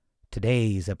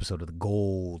Today's episode of the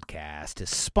Goldcast is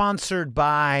sponsored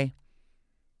by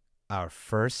our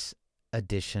first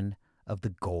edition of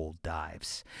the Gold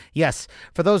Dives. Yes,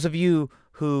 for those of you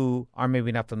who are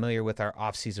maybe not familiar with our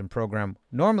off-season program,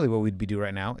 normally what we'd be doing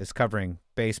right now is covering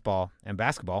baseball and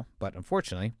basketball, but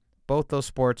unfortunately, both those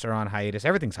sports are on hiatus.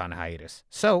 Everything's on hiatus.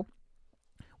 So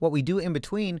what we do in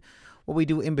between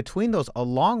those,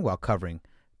 along while covering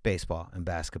baseball and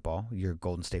basketball, your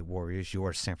Golden State Warriors,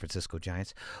 your San Francisco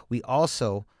Giants, we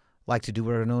also like to do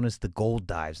what are known as the Gold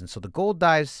Dives. And so the Gold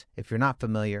Dives, if you're not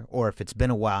familiar, or if it's been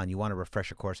a while and you want to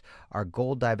refresh your course, our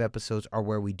Gold Dive episodes are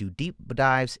where we do deep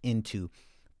dives into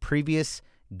previous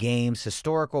games,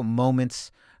 historical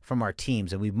moments from our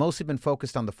teams. And we've mostly been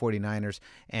focused on the 49ers,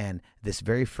 and this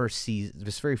very first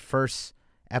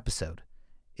episode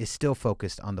is still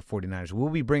focused on the 49ers. We'll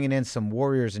be bringing in some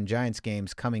Warriors and Giants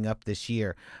games coming up this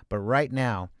year. But right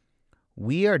now,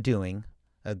 we are doing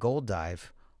a Gold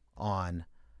Dive on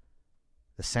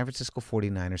the San Francisco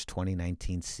 49ers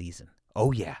 2019 season.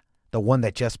 Oh, yeah, the one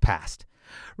that just passed.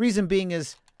 Reason being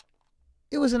is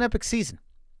it was an epic season.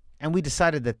 And we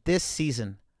decided that this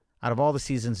season, out of all the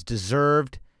seasons,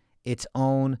 deserved its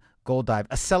own Gold Dive,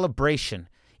 a celebration.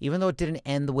 Even though it didn't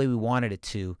end the way we wanted it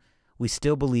to, we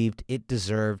still believed it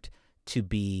deserved to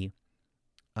be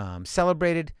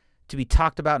celebrated, to be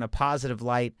talked about in a positive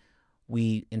light.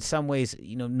 We, in some ways,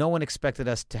 no one expected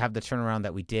us to have the turnaround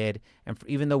that we did. And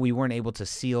even though we weren't able to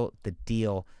seal the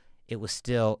deal, it was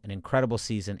still an incredible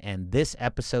season. And this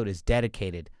episode is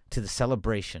dedicated to the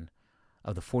celebration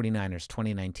of the 49ers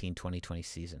 2019-2020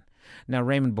 season. Now,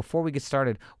 Raymond, before we get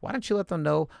started, why don't you let them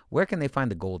know where can they find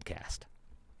the Goldcast?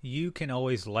 You can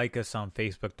always like us on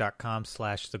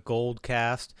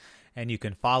Facebook.com/thegoldcast, and you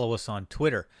can follow us on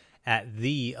Twitter at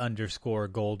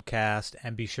 @the_Goldcast,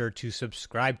 and be sure to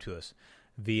subscribe to us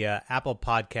via Apple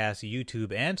Podcasts,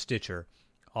 YouTube, and Stitcher,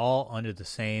 all under the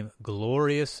same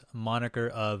glorious moniker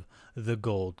of the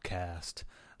Goldcast.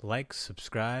 Like,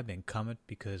 subscribe, and comment,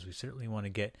 because we certainly want to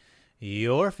get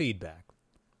your feedback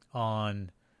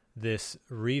on this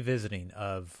revisiting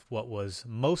of what was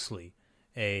mostly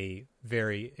a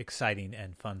very exciting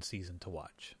and fun season to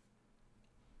watch.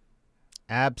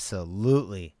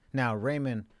 Absolutely. Now,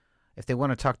 Raymond, if they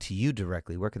want to talk to you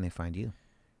directly, where can they find you?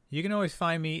 You can always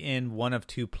find me in one of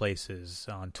two places.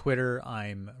 On Twitter,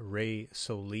 I'm Ray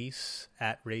Solis,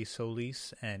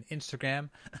 @RaySolis, and Instagram,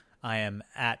 I am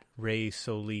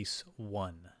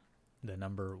 @RaySolis1, the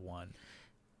number 1.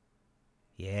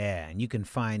 Yeah, and you can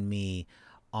find me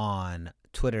on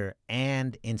Twitter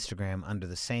and Instagram under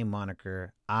the same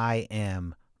moniker. I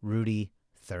am Rudy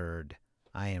Third.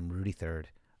 I am Rudy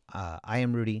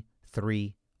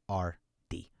 3RD.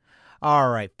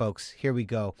 All right, folks, here we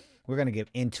go. We're going to get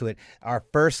into it. Our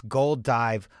first Gold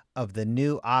Dive of the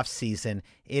new offseason.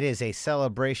 It is a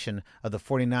celebration of the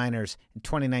 49ers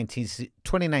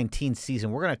 2019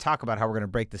 season. We're going to talk about how we're going to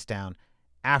break this down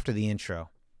after the intro.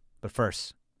 But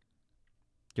first,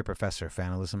 your professor of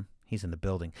fanalism, he's in the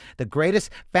building. The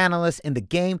greatest fanalist in the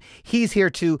game, he's here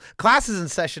too. Class is in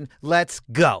session. Let's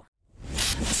go.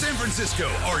 San Francisco,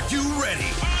 are you ready?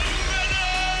 Are you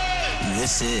ready?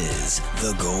 This is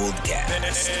the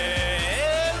Goldcast.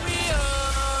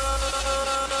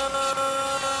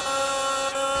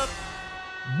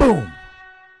 Boom.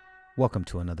 Welcome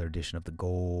to another edition of the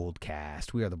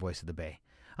Goldcast. We are the voice of the Bay.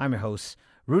 I'm your host,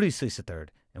 Rudy Solis III,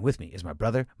 and with me is my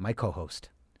brother, my co-host,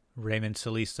 Raymond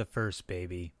Solis the First,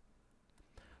 baby.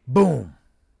 Boom.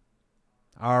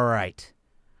 All right.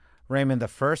 Raymond, the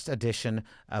first edition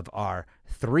of our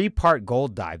 3-part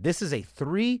Gold Dive. This is a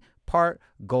 3-part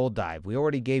Gold Dive. We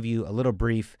already gave you a little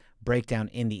brief breakdown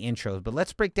in the intros, but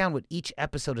let's break down what each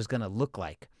episode is going to look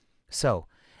like. So,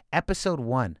 episode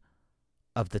 1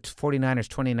 of the 49ers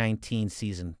 2019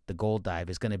 season, the Gold Dive,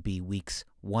 is going to be weeks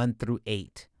 1 through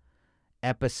 8.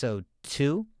 Episode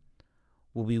 2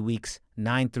 will be weeks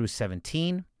 9 through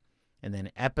 17. And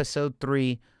then episode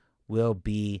 3 will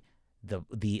be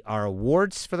our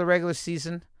awards for the regular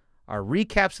season, our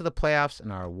recaps of the playoffs,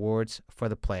 and our awards for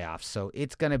the playoffs. So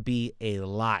it's going to be a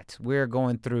lot. We're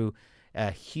going through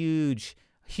a huge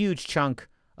chunk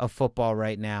of football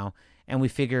right now, and we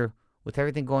figure with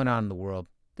everything going on in the world,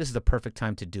 this is the perfect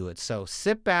time to do it. So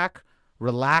sit back,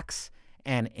 relax,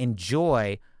 and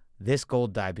enjoy this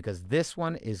Gold Dive, because this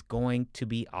one is going to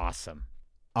be awesome.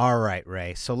 All right,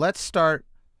 Ray. So let's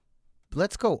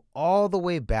go all the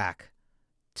way back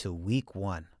to week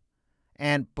 1.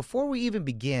 And before we even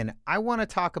begin, I want to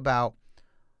talk about,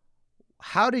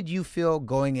 how did you feel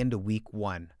going into week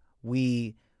 1?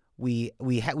 We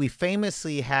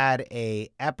famously had a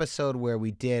episode where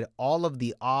we did all of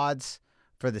the odds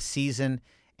for the season,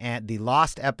 and the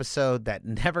lost episode that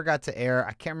never got to air.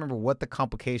 I can't remember what the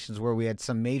complications were. We had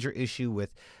some major issue with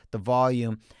the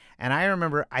volume. And I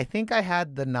remember, I think I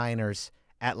had the Niners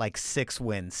at like 6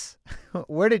 wins.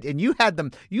 And you had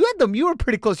them, you were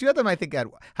pretty close. You had them, I think, at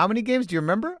how many games? Do you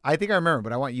remember? I think I remember,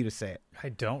 but I want you to say it. I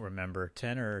don't remember.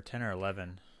 10 or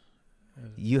 11.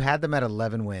 You had them at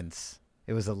 11 wins.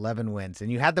 It was 11 wins.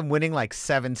 And you had them winning like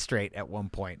 7 straight at one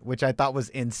point, which I thought was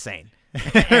insane.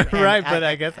 Right. But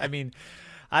I guess,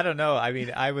 I don't know. I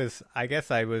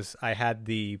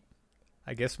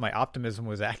guess my optimism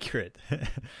was accurate.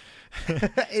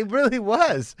 It really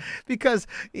was, because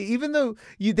even though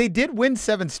they did win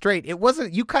 7 straight, it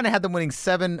wasn't, you kind of had them winning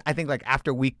 7, I think, like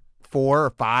after week 4 or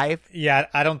 5. Yeah,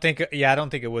 I don't think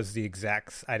it was the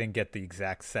exact. I didn't get the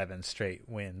exact 7 straight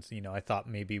wins. I thought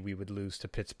maybe we would lose to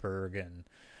Pittsburgh and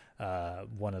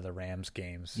one of the Rams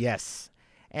games. Yes.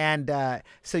 And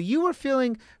so you were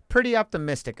feeling pretty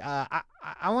optimistic. I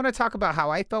want to talk about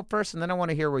how I felt first, and then I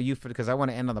want to hear where you feel, because I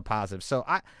want to end on the positive. So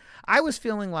I was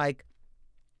feeling like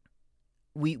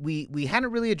we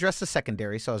hadn't really addressed the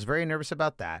secondary, so I was very nervous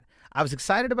about that. I was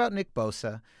excited about Nick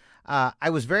Bosa. I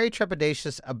was very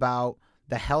trepidatious about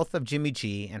the health of Jimmy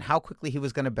G and how quickly he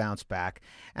was going to bounce back.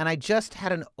 And I just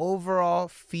had an overall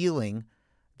feeling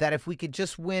that if we could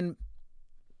just win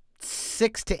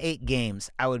 6 to 8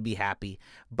 games, I would be happy.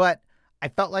 But I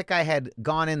felt like I had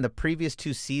gone in the previous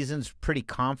 2 seasons pretty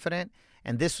confident,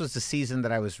 and this was the season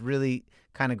that I was really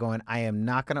kind of going, I am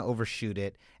not going to overshoot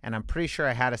it, and I'm pretty sure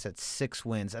I had us at 6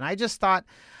 wins. And I just thought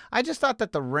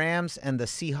that the Rams and the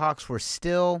Seahawks were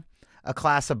still a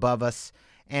class above us,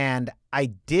 and I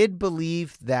did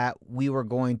believe that we were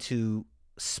going to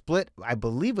split, I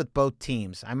believe, with both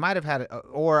teams. I might have had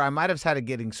it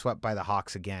getting swept by the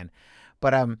Hawks again.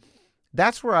 But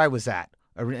that's where I was at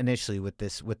initially with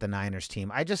the Niners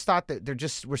team. I just thought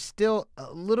that we're still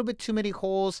a little bit too many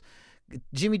holes.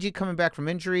 Jimmy G coming back from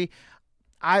injury.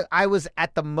 I was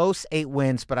at the most 8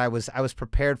 wins, but I was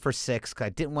prepared for 6 because I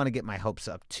didn't want to get my hopes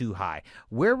up too high.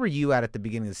 Where were you at the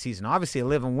beginning of the season? Obviously,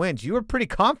 11 wins. You were pretty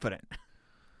confident.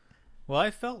 Well,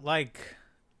 I felt like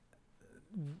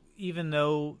even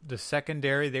though the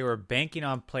secondary, they were banking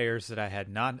on players that I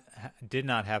did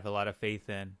not have a lot of faith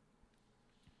in,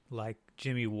 like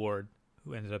Jimmy Ward,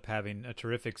 who ended up having a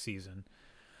terrific season,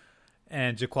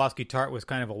 and Jaquiski Tartt was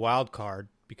kind of a wild card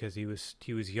because he was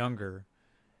younger,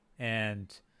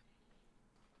 and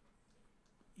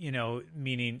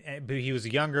meaning he was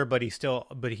younger, but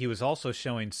he was also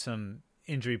showing some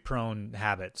injury-prone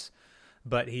habits,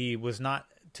 but he was not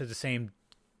to the same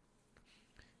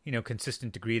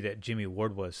consistent degree that Jimmy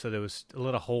Ward was. So there was a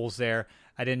little holes there.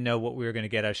 I didn't know what we were going to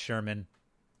get as Sherman,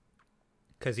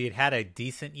 because he had a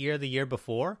decent year the year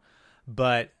before,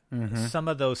 but some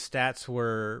of those stats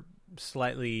were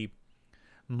slightly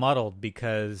muddled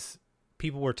because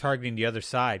people were targeting the other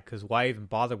side. Because why even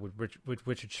bother with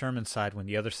Richard Sherman's side when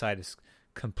the other side is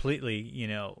completely,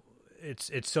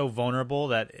 it's so vulnerable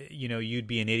that you'd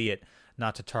be an idiot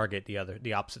not to target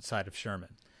the opposite side of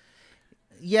Sherman.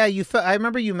 Yeah, I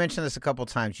remember you mentioned this a couple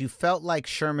times. You felt like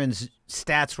Sherman's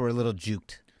stats were a little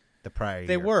juked the prior year.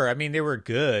 They were. I mean, they were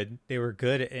good. They were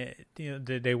good.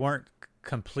 They weren't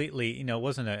completely. It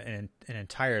wasn't an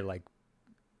entire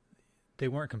they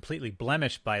weren't completely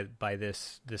blemished by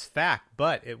this fact,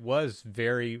 but it was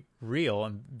very real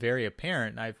and very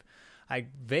apparent. I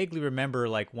vaguely remember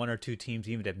like 1 or 2 teams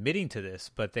even admitting to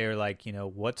this, but they're like,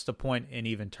 what's the point in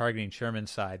even targeting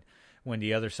Sherman's side when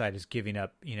the other side is giving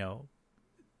up,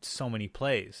 so many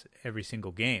plays every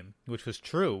single game, which was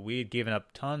true. We had given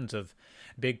up tons of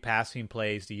big passing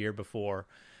plays the year before.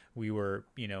 We were,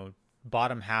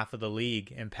 bottom half of the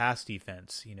league in pass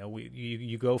defense.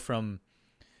 You go from,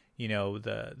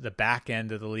 the back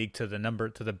end of the league to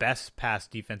the best pass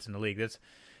defense in the league. That's,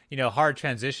 hard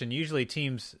transition. Usually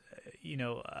teams,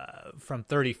 from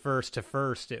 31st to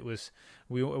first,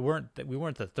 we weren't the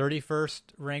 31st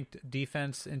ranked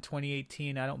defense in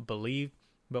 2018. I don't believe.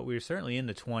 But we were certainly in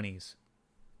the 20s,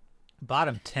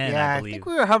 bottom 10. Yeah, I believe.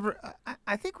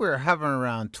 I think we were hovering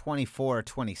around 24 or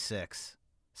 26,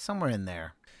 somewhere in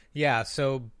there. Yeah.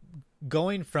 So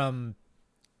going from,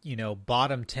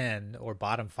 bottom 10 or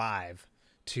bottom 5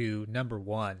 to number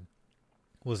 1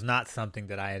 was not something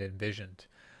that I had envisioned.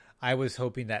 I was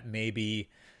hoping that maybe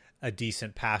a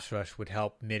decent pass rush would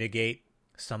help mitigate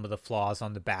some of the flaws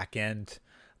on the back end,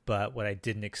 but what I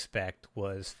didn't expect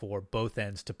was for both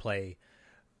ends to play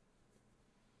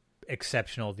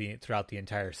exceptional throughout the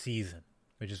entire season,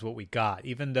 which is what we got.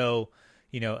 Even though,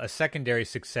 a secondary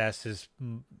success is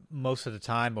most of the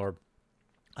time, or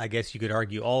I guess you could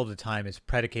argue all of the time, is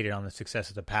predicated on the success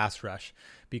of the pass rush,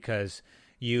 because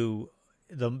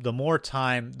the more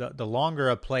time, the longer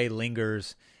a play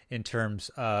lingers in terms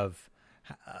of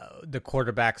the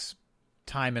quarterback's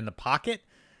time in the pocket,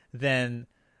 then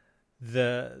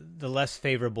the less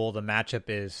favorable the matchup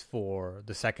is for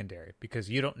the secondary, because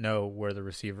you don't know where the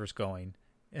receiver's going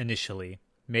initially.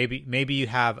 Maybe you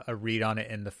have a read on it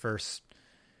in the first.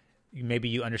 Maybe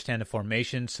you understand the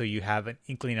formation, so you have an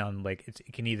inkling on like it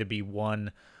can either be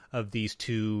one of these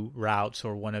two routes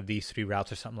or one of these three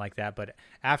routes or something like that. But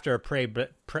after a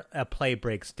play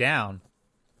breaks down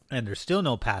and there's still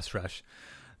no pass rush,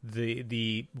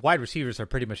 the wide receivers are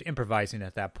pretty much improvising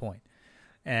at that point.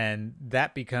 And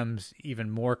that becomes even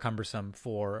more cumbersome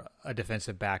for a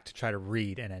defensive back to try to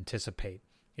read and anticipate.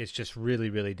 It's just really,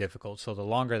 really difficult. So the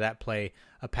longer that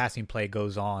a passing play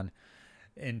goes on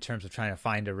in terms of trying to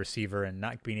find a receiver and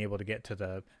not being able to get to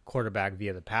the quarterback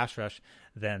via the pass rush,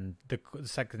 then the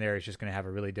secondary is just going to have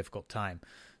a really difficult time.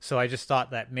 So I just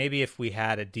thought that maybe if we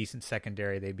had a decent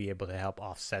secondary, they'd be able to help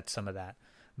offset some of that.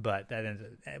 But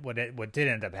what did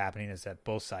end up happening is that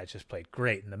both sides just played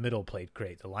great, and the middle played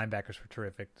great. The linebackers were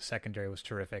terrific, the secondary was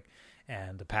terrific,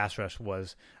 and the pass rush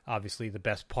was obviously the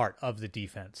best part of the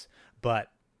defense. But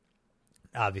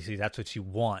obviously that's what you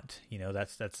want.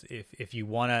 That's if you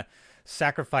want to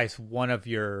sacrifice one of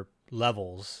your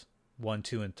levels, 1,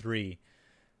 2, and 3,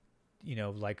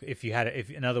 like if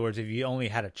in other words, if you only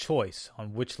had a choice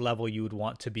on which level you would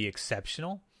want to be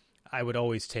exceptional, I would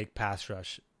always take pass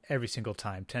rush every single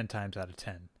time, 10 times out of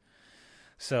 10.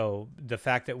 So the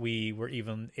fact that we were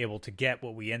even able to get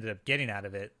what we ended up getting out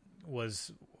of it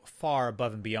was far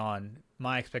above and beyond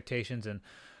my expectations, and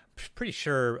pretty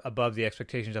sure above the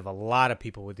expectations of a lot of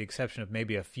people, with the exception of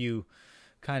maybe a few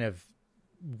kind of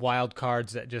wild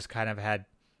cards that just kind of had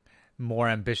more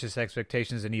ambitious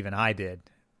expectations than even I did.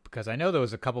 Because I know there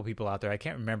was a couple people out there, I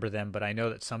can't remember them, but I know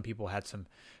that some people had some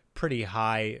pretty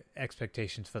high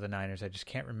expectations for the Niners. I just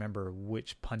can't remember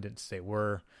which pundits they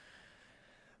were.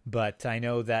 But I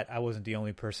know that I wasn't the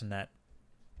only person that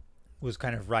was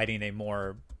kind of riding a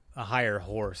higher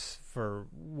horse for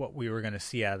what we were going to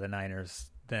see out of the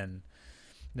Niners than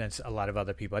a lot of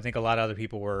other people. I think a lot of other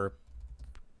people were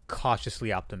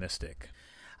cautiously optimistic.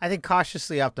 I think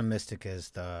cautiously optimistic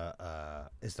is the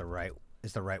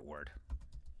right word.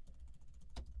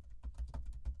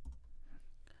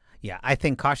 Yeah, I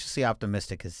think cautiously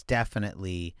optimistic is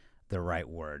definitely the right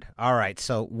word. All right,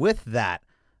 so with that,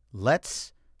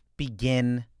 let's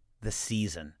begin the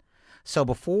season. So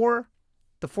before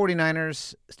the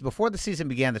season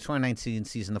began, the 2019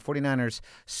 season, the 49ers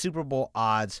Super Bowl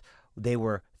odds, they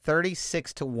were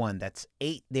 36-1. That's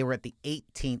 8. They were at the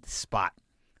 18th spot.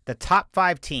 The top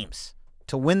 5 teams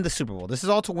to win the Super Bowl. This is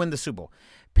all to win the Super Bowl.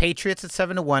 Patriots at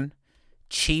 7-1,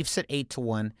 Chiefs at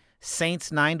 8-1, Saints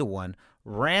 9-1,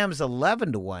 Rams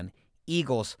 11-1,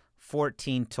 Eagles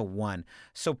 14-1.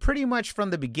 So pretty much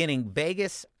from the beginning,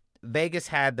 Vegas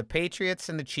had the Patriots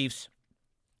and the Chiefs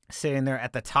sitting there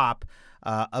at the top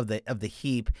of the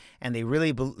heap, and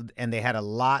they had a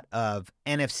lot of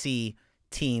NFC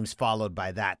teams followed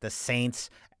by that. The Saints,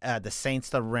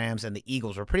 the Rams, and the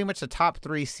Eagles were pretty much the top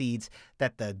 3 seeds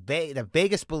that the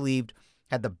Vegas believed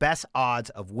had the best odds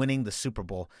of winning the Super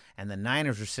Bowl, and the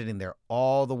Niners were sitting there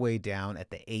all the way down at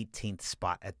the 18th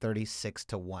spot at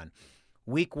 36-1.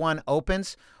 Week 1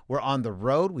 opens. We're on the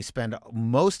road. We spend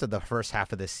most of the first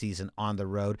half of this season on the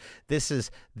road. This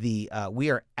is we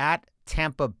are at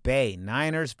Tampa Bay.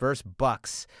 Niners versus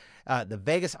Bucks. The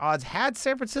Vegas odds had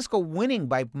San Francisco winning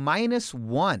by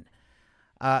 -1.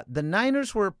 The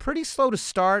Niners were pretty slow to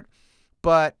start,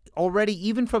 but already,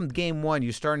 even from game 1,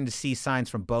 you're starting to see signs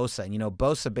from Bosa. And,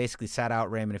 Bosa basically sat out,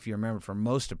 Raymond, if you remember, for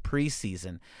most of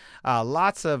preseason.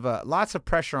 Lots of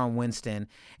pressure on Winston,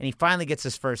 and he finally gets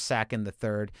his first sack in the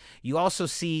third. You also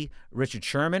see Richard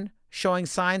Sherman showing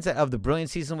signs of the brilliant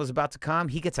season was about to come.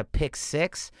 He gets a pick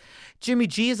 6. Jimmy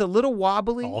G is a little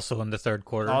wobbly. Also in the third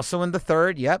quarter. Also in the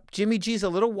third, yep. Jimmy G's a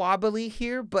little wobbly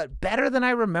here, but better than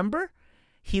I remember.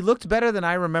 He looked better than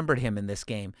I remembered him in this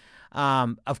game.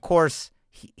 Of course,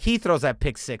 he throws that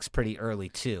pick 6 pretty early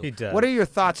too. He does. What are your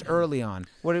thoughts early on?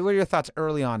 What are your thoughts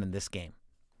early on in this game?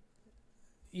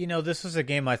 This was a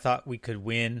game I thought we could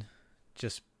win,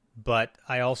 but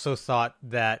I also thought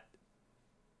that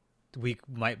we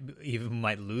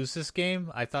might lose this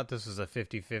game. I thought this was a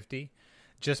 50-50.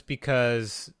 Just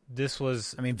because this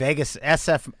was... Vegas,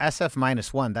 SF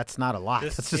 -1, that's not a lot.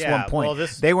 That's just 1 point. Well,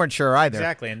 they weren't sure either.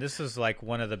 Exactly, and this was like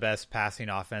one of the best passing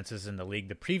offenses in the league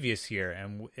the previous year,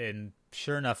 and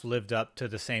sure enough lived up to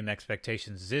the same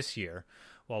expectations this year,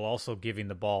 while also giving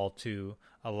the ball to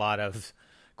a lot of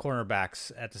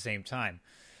cornerbacks at the same time.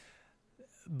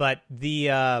 But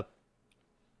this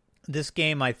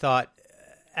game, I thought,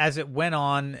 as it went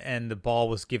on and the ball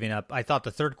was giving up, I thought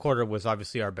the third quarter was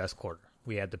obviously our best quarter.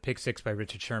 We had the pick six by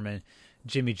Richard Sherman.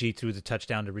 Jimmy G threw the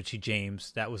touchdown to Richie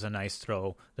James. That was a nice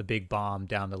throw. The big bomb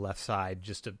down the left side,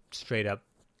 just a straight up,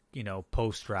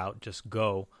 post route, just a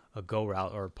go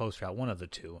route or a post route, one of the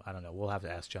two. I don't know. We'll have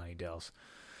to ask Johnny Dells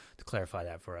to clarify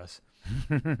that for us.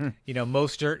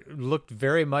 Mostert looked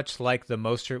very much like the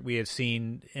Mostert we had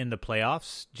seen in the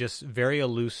playoffs. Just very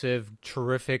elusive,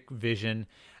 terrific vision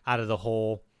out of the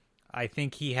hole. I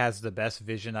think he has the best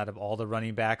vision out of all the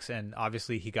running backs, and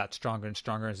obviously he got stronger and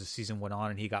stronger as the season went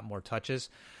on and he got more touches.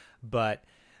 But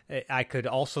I could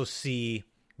also see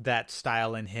that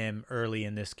style in him early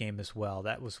in this game as well.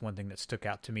 That was one thing that stuck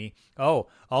out to me. Oh,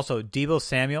 also, Deebo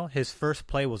Samuel, his first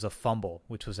play was a fumble,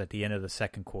 which was at the end of the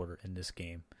second quarter in this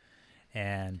game.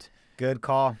 And good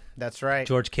call. That's right.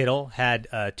 George Kittle had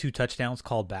 2 touchdowns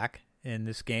called back in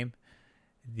this game.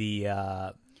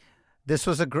 This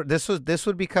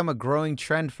would become a growing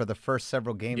trend for the first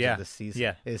several games of the season.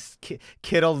 Yeah. Is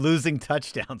Kittle losing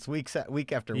touchdowns week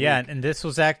after week. Yeah, and this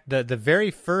was the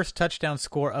very first touchdown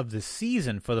score of the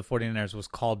season for the 49ers was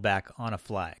called back on a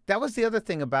flag. That was the other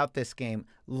thing about this game.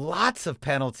 Lots of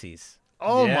penalties.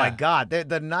 Oh, yeah. my God.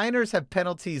 The Niners have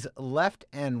penalties left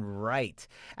and right.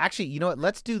 Actually, you know what?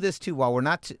 Let's do this, too, while we're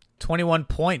not 21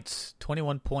 points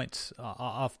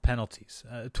off penalties.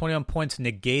 21 points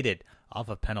negated off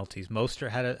of penalties.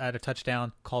 Mostert had a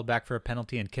touchdown called back for a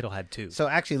penalty, and Kittle had 2. So,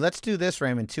 actually, let's do this,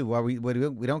 Raymond, too. While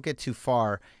we don't get too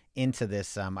far into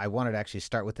this, I wanted to actually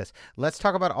start with this. Let's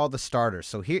talk about all the starters.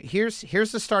 So here's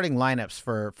the starting lineups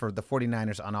for the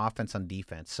 49ers on offense, on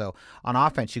defense. So, on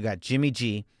offense, you got Jimmy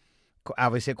G,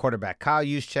 obviously at quarterback, Kyle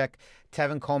Juszczyk,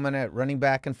 Tevin Coleman at running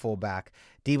back and fullback,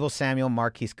 Deebo Samuel,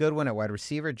 Marquise Goodwin at wide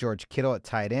receiver, George Kittle at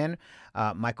tight end,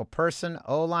 Michael Person,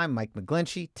 O-line, Mike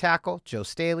McGlinchey, tackle, Joe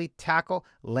Staley, tackle,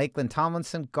 Lakeland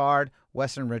Tomlinson, guard,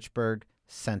 Weston Richburg,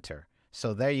 center.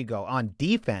 So there you go. On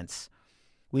defense,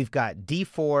 we've got D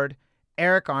Ford,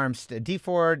 Eric Armstead, D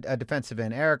Ford, defensive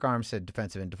end, Eric Armstead,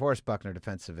 defensive end, DeForest Buckner,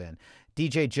 defensive end,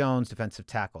 DJ Jones, defensive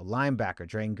tackle, linebacker,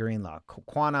 Drain Greenlaw,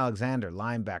 Quan Alexander,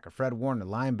 linebacker, Fred Warner,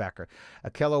 linebacker,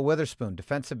 Akello Witherspoon,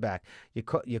 defensive back,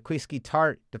 Jaquiski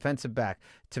Tart, defensive back,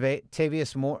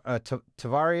 Tavarius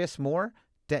Moore,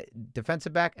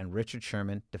 defensive back, and Richard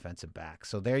Sherman, defensive back.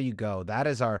 So there you go. That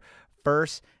is our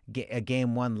first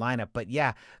game one lineup. But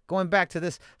yeah, going back to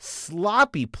this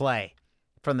sloppy play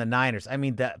from the Niners. I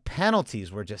mean, the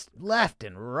penalties were just left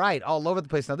and right all over the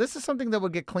place. Now, this is something that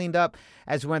would get cleaned up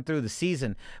as we went through the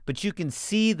season, but you can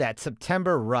see that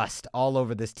September rust all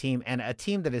over this team, and a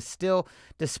team that is still,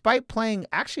 despite playing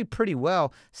actually pretty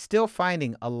well, still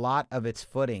finding a lot of its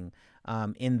footing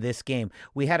in this game.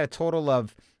 We had a total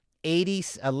of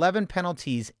 11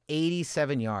 penalties,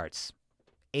 87 yards.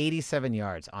 87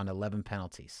 yards on 11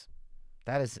 penalties.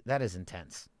 That is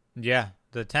intense. Yeah,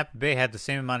 the Tampa Bay had the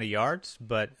same amount of yards,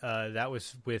 but that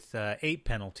was with 8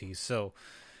 penalties. So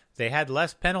they had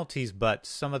less penalties, but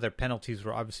some of their penalties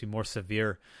were obviously more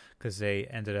severe because they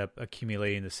ended up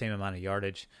accumulating the same amount of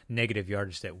yardage, negative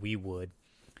yardage that we would.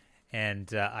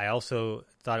 And I also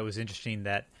thought it was interesting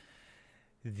that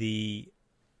the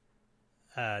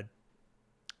Tampa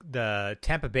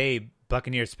Bay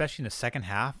Buccaneers, especially in the second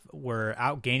half, were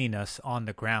outgaining us on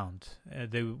the ground.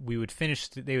 They would finish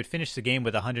the game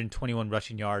with 121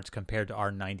 rushing yards compared to our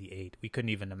 98. We couldn't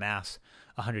even amass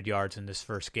 100 yards in this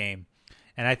first game,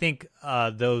 and I think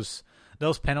those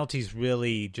penalties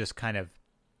really just kind of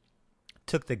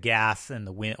took the gas and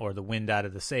the wind out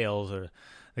of the sails, or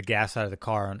the gas out of the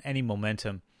car on any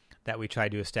momentum that we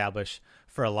tried to establish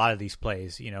for a lot of these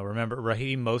plays. Remember,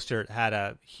 Raheem Mostert had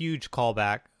a huge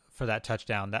callback for that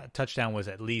touchdown. That touchdown was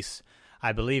at least,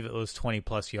 I believe it was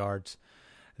 20-plus yards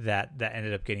that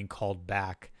ended up getting called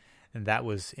back, and that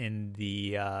was in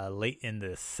the late in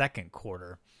the second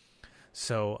quarter.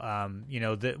 So,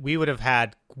 we would have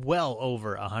had well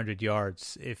over 100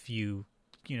 yards if you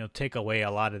take away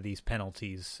a lot of these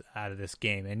penalties out of this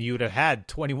game, and you would have had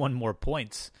 21 more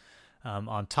points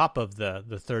on top of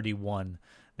the 31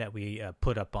 that we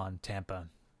put up on Tampa.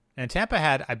 And Tampa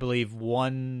had, I believe,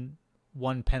 one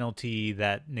penalty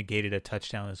that negated a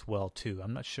touchdown as well, too.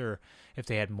 I'm not sure if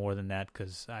they had more than that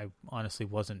because I honestly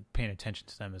wasn't paying attention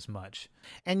to them as much.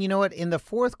 And you know what? In the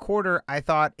fourth quarter, I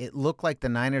thought it looked like the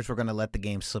Niners were going to let the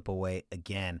game slip away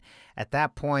again. At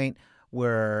that point,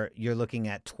 where you're looking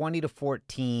at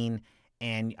 20-14,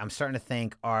 and I'm starting to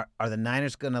think, are the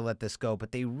Niners going to let this go?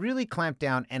 But they really clamped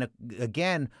down, and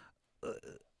again,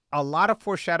 a lot of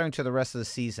foreshadowing to the rest of the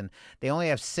season. They only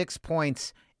have 6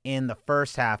 points in the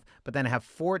first half, but then have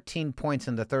 14 points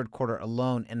in the third quarter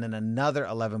alone, and then another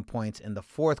 11 points in the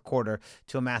fourth quarter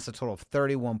to amass a total of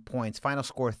 31 points. Final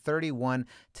score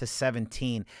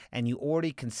 31-17. And you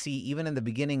already can see, even in the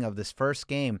beginning of this first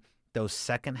game, those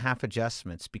second half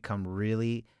adjustments become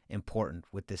really important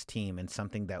with this team, and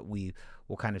something that we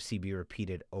will kind of see be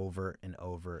repeated over and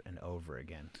over and over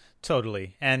again.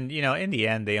 Totally. And, in the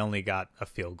end, they only got a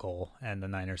field goal, and the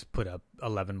Niners put up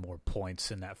 11 more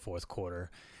points in that fourth quarter.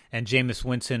 And Jameis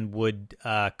Winston would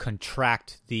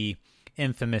contract the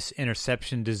infamous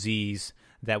interception disease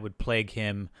that would plague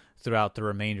him throughout the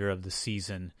remainder of the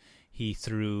season. He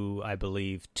threw, I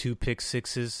believe, 2 pick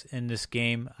sixes in this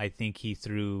game. I think he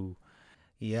threw...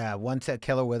 Yeah, one to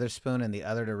Keller Witherspoon and the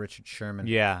other to Richard Sherman.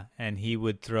 Yeah, and he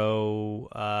would throw...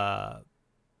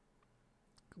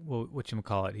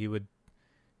 whatchamacallit?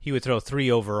 He would throw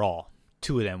 3 overall.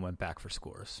 2 of them went back for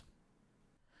scores.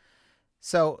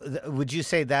 So would you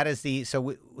say that is the... So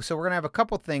we're going to have a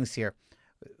couple things here,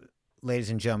 ladies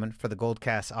and gentlemen, for the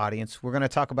Goldcast audience. We're going to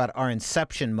talk about our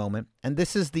inception moment, and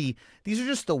these are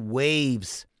just the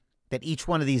waves that each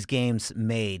one of these games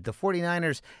made. The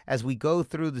 49ers, as we go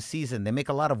through the season, they make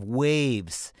a lot of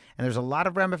waves, and there's a lot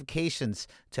of ramifications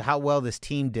to how well this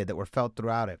team did that were felt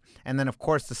throughout it. And then, of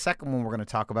course, the second one we're going to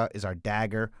talk about is our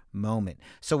dagger moment.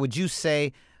 So would you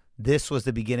say this was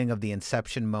the beginning of the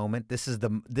inception moment? This is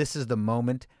the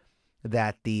moment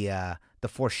that the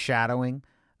foreshadowing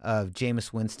of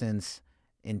Jameis Winston's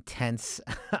intense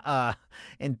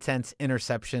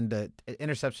interception to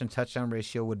interception touchdown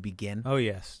ratio would begin. Oh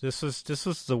yes, this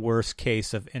was the worst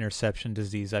case of interception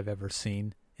disease I've ever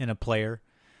seen in a player.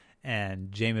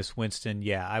 And Jameis Winston,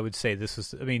 yeah, I would say this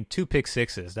was. 2 pick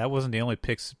sixes. That wasn't the only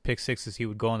pick sixes he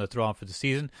would go on to throw on for the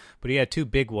season, but he had 2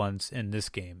 big ones in this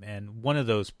game, and one of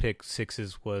those pick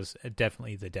sixes was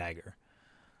definitely the dagger.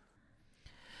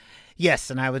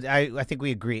 Yes, and I think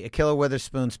we agree. Keller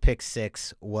Witherspoon's pick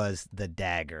 6 was the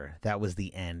dagger. That was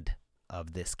the end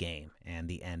of this game and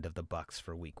the end of the Bucs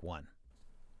for Week 1.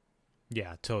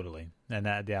 Yeah, totally. And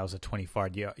that was a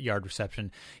 25-yard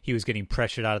reception. He was getting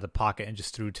pressured out of the pocket and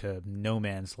just threw to no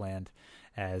man's land,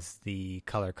 as the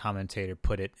color commentator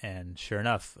put it. And sure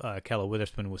enough, Keller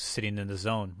Witherspoon was sitting in the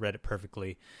zone, read it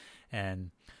perfectly,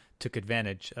 and took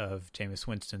advantage of Jameis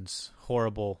Winston's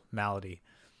horrible malady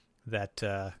that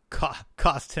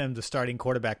cost him the starting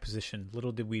quarterback position.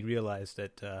 Little did we realize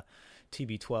that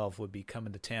TB12 would be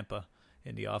coming to Tampa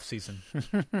in the offseason.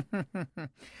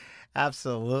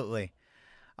 Absolutely.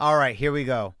 All right, here we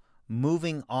go.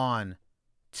 Moving on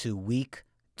to Week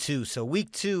 2. So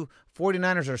Week 2,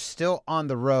 49ers are still on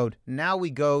the road. Now we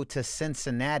go to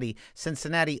Cincinnati.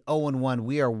 Cincinnati 0-1.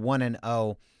 We are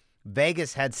 1-0.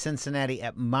 Vegas had Cincinnati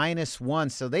at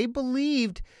 -1, so they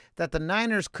believed that the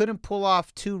Niners couldn't pull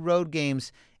off 2 road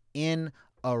games in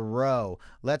a row.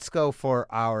 Let's go for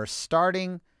our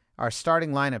starting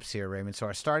lineups here, Raymond. So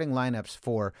our starting lineups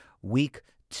for Week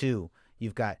 2.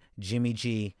 You've got Jimmy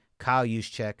G, Kyle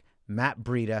Juszczyk, Matt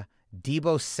Breida,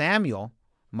 Deebo Samuel,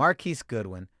 Marquise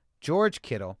Goodwin, George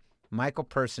Kittle, Michael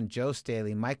Person, Joe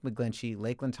Staley, Mike McGlinchey,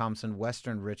 Lakeland Thompson,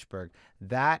 Western Richburg.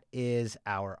 That is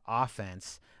our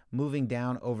offense. Moving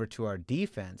down over to our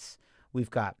defense, we've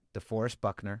got DeForest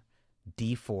Buckner,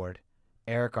 D. Ford,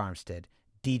 Eric Armstead,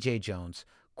 DJ Jones,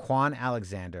 Quan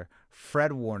Alexander,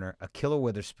 Fred Warner, Akilla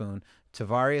Witherspoon,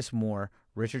 Tavarius Moore,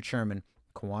 Richard Sherman,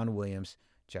 Kwan Williams,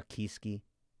 Jaquiski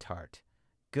Tart.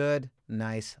 Good,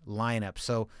 nice lineup.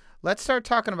 So let's start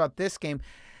talking about this game.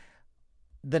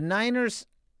 The Niners,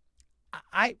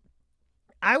 I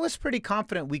was pretty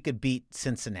confident we could beat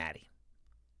Cincinnati.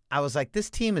 I was like, this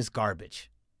team is garbage.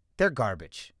 They're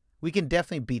garbage. We can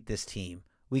definitely beat this team.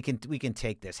 We can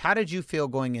take this. How did you feel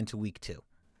going into Week 2?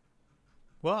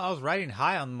 Well, I was riding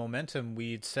high on the momentum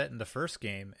we'd set in the first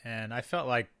game, and I felt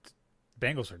like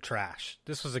Bengals are trash.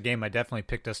 This was a game I definitely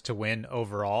picked us to win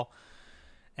overall.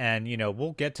 And,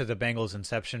 we'll get to the Bengals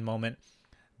inception moment,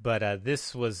 but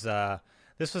this was a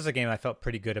game I felt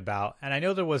pretty good about. And I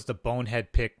know there was the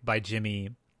bonehead pick by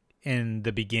Jimmy in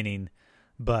the beginning,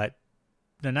 but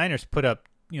the Niners put up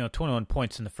 21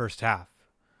 points in the first half.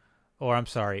 Or I'm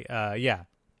sorry,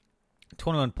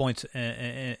 21 points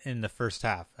in the first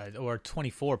half, or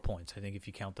 24 points, I think, if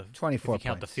you count the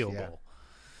the field goal.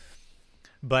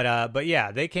 But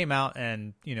yeah, they came out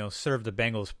and served the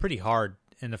Bengals pretty hard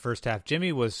in the first half.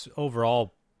 Jimmy was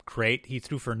overall great. He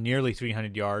threw for nearly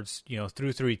 300 yards.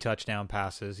 Threw 3 touchdown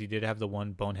passes. He did have the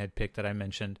one bonehead pick that I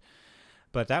mentioned,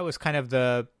 but that was kind of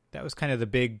the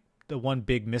one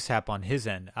big mishap on his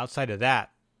end. Outside of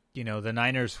that, the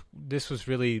Niners. This was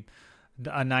really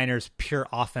a Niners pure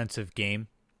offensive game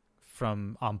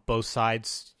from on both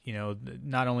sides.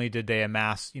 Not only did they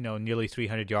amass, nearly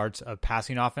 300 yards of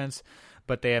passing offense,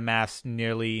 but they amassed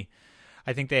I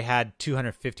think they had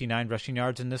 259 rushing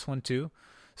yards in this one too.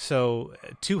 So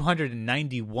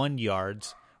 291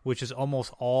 yards, which is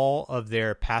almost all of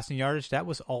their passing yardage. That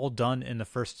was all done in the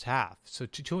first half. So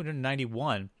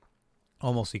 291,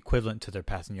 almost equivalent to their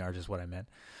passing yards is what I meant.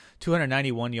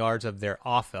 291 yards of their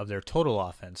total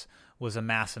offense was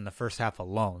amassed in the first half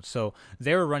alone. So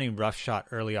they were running roughshod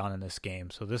early on in this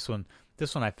game. So this one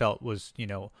I felt was,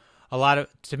 to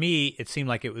me, it seemed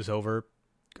like it was over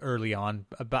early on,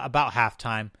 about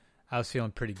halftime. I was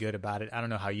feeling pretty good about it. I don't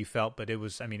know how you felt, but it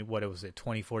was,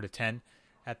 24-10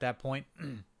 at that point?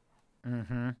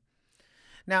 Mm-hmm.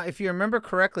 Now, if you remember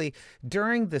correctly,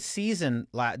 during last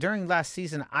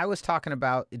season, I was talking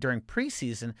about during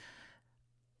preseason,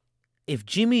 if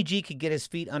Jimmy G could get his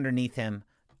feet underneath him,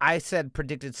 I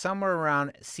predicted somewhere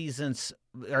around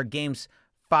games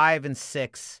 5 and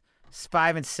 6,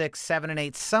 7 and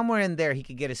 8, somewhere in there he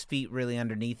could get his feet really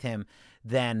underneath him.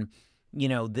 Then, we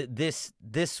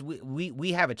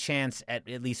have a chance at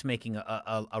least making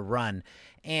a run.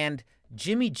 And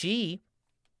Jimmy G,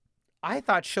 I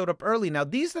thought, showed up early. Now,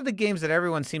 these are the games that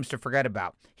everyone seems to forget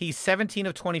about. He's 17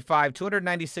 of 25,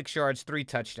 296 yards, 3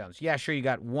 touchdowns. Yeah, sure, you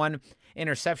got 1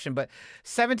 interception, but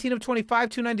 17 of 25,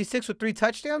 296 with 3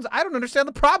 touchdowns? I don't understand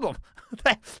the problem.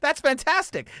 That's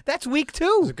fantastic. That's week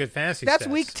 2. It's a good fantasy That's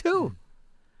stats. week 2.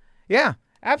 Yeah,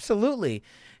 absolutely.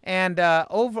 And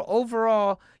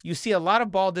overall, you see a lot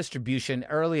of ball distribution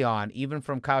early on, even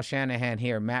from Kyle Shanahan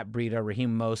here, Matt Breida,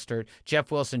 Raheem Mostert, Jeff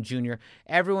Wilson Jr.,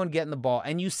 everyone getting the ball.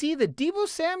 And you see that Deebo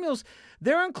Samuels,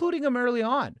 they're including him early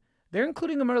on.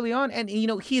 And,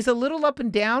 he's a little up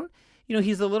and down.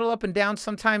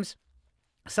 Sometimes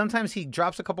he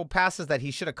drops a couple passes that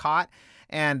he should have caught.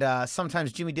 And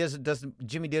sometimes Jimmy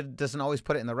doesn't always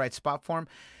put it in the right spot for him.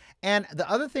 And the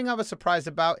other thing I was surprised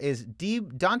about is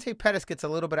Dante Pettis gets a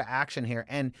little bit of action here,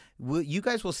 and you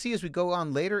guys will see as we go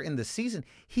on later in the season,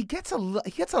 he gets a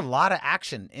lot of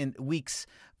action in weeks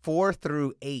 4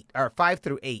 through 8 or 5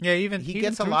 through 8. Yeah, he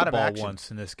gets a lot of action once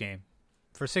in this game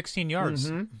for 16 yards.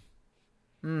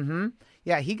 Mm-hmm.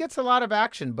 Yeah, he gets a lot of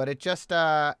action, but it just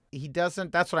he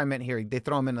doesn't. That's what I meant here. They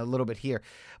throw him in a little bit here,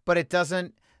 but it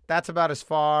doesn't. That's about as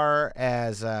far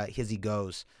as he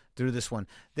goes through this one.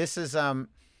 This is let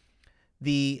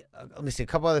me see, a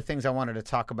couple other things I wanted to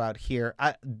talk about here.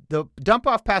 The dump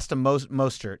off pass to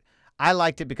Mostert, I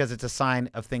liked it because it's a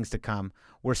sign of things to come.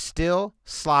 We're still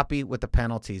sloppy with the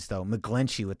penalties, though.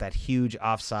 McGlinchey with that huge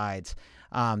offsides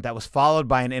that was followed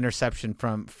by an interception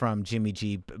from Jimmy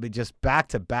G. Just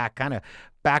back-to-back, kind of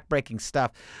back-breaking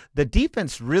stuff. The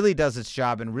defense really does its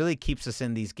job and really keeps us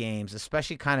in these games,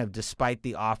 especially kind of despite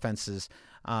the offense's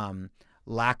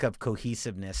lack of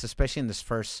cohesiveness, especially in this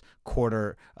first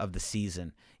quarter of the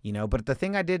season, But the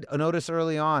thing I did notice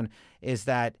early on is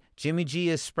that Jimmy G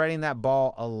is spreading that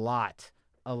ball a lot.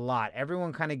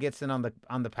 Everyone kind of gets in on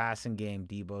the passing game.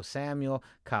 Deebo Samuel,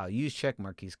 Kyle Juszczyk,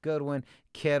 Marquise Goodwin,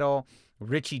 Kittle,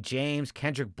 Richie James,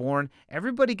 Kendrick Bourne.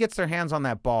 Everybody gets their hands on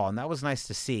that ball, and that was nice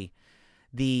to see.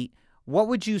 What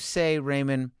would you say,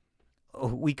 Raymond?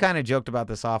 We kind of joked about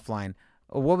this offline.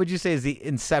 What would you say is the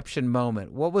inception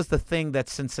moment? What was the thing that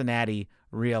Cincinnati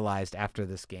realized after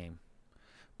this game?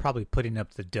 Probably putting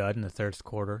up the dud in the third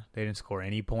quarter. They didn't score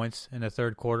any points in the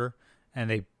third quarter, and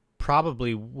they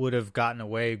probably would have gotten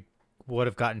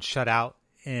shut out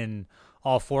in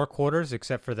all 4 quarters,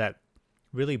 except for that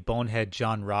really bonehead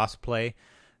John Ross play,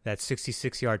 that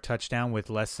 66-yard touchdown with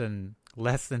less than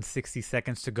 60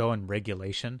 seconds to go in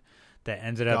regulation. That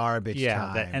ended up garbage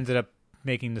time. That ended up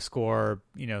making the score,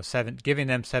 giving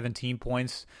them 17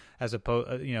 points as opposed,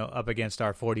 up against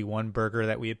our 41 burger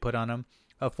that we had put on them.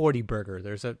 A 40 burger.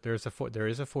 There is a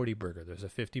 40 burger. There's a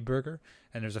 50 burger,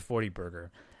 and there's a 40 burger.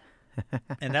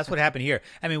 And that's what happened here.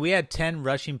 We had 10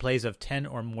 rushing plays of 10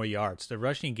 or more yards. The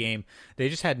rushing game, they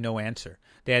just had no answer.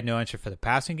 They had no answer for the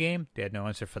passing game. They had no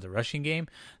answer for the rushing game.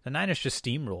 The Niners just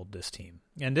steamrolled this team.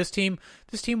 And this team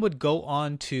would go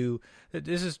on to,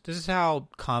 this is how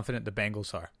confident the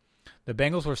Bengals are. The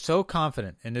Bengals were so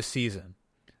confident in this season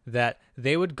that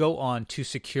they would go on to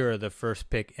secure the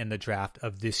first pick in the draft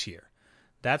of this year.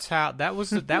 That was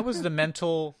the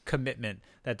mental commitment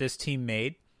that this team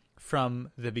made from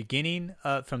the beginning,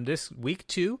 from this week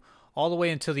 2 all the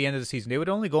way until the end of the season. They would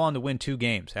only go on to win 2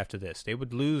 games after this. They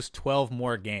would lose 12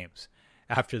 more games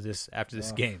after this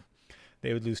game.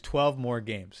 They would lose 12 more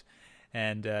games,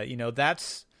 and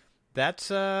that's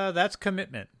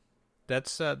commitment.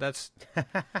 That's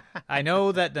I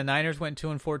know that the Niners went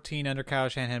 2-14 under Kyle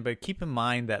Shanahan, but keep in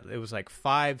mind that it was like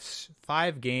five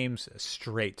games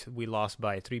straight we lost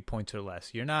by 3 points or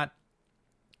less. You're not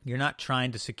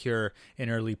trying to secure an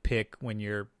early pick when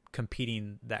you're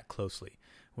competing that closely.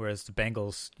 Whereas the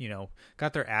Bengals,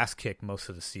 got their ass kicked most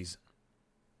of the season.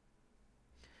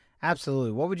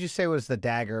 Absolutely. What would you say was the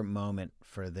dagger moment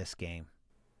for this game?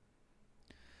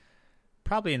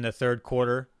 Probably in the third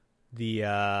quarter, the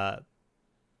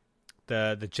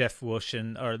Jeff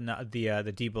Wilson or not, the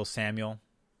Deebo Samuel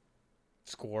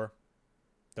score,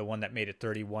 the one that made it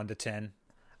 31-10.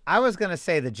 I was going to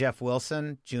say the Jeff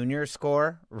Wilson Jr.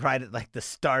 score right at like the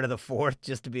start of the fourth,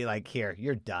 just to be like, here,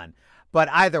 you're done. But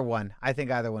either one, I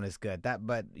think either one is good.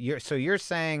 You're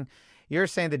saying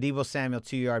the Deebo Samuel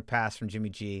 2-yard pass from Jimmy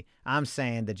G. I'm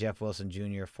saying the Jeff Wilson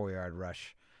Jr. 4-yard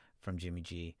rush from Jimmy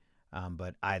G.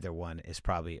 But either one is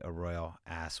probably a royal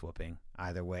ass whooping.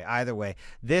 Either way.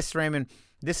 This, Raymond,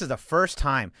 this is the first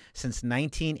time since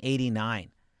 1989,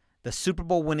 the Super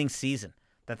Bowl winning season,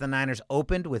 that the Niners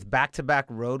opened with back-to-back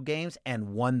road games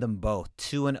and won them both,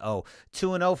 2-0.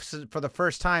 2-0 for the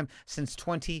first time since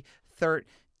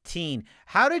 2013.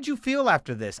 How did you feel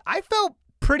after this? I felt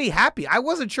pretty happy. I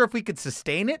wasn't sure if we could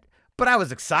sustain it, but I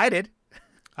was excited.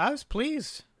 I was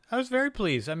pleased. I was very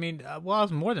pleased. I mean, I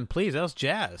was more than pleased. I was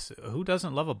jazzed. Who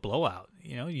doesn't love a blowout?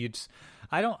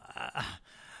 I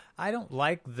don't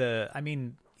like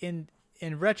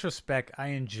in retrospect, I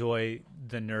enjoy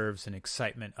the nerves and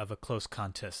excitement of a close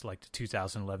contest like the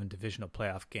 2011 divisional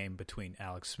playoff game between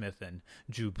Alex Smith and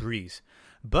Drew Brees.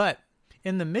 But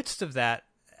in the midst of that,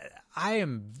 I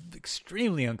am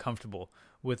extremely uncomfortable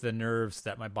with the nerves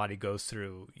that my body goes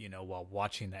through, while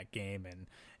watching that game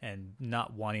and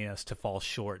not wanting us to fall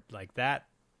short like that.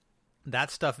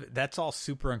 That stuff, that's all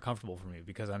super uncomfortable for me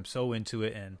because I'm so into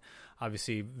it and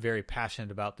obviously very passionate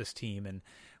about this team. And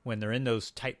when they're in those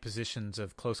tight positions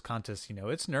of close contests,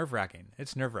 it's nerve-wracking.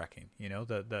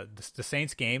 The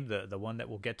Saints game, the one that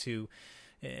we'll get to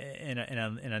in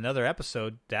another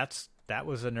episode, that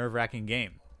was a nerve-wracking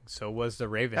game. So was the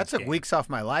Ravens. That took weeks off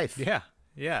my life. Yeah.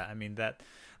 I mean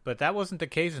but that wasn't the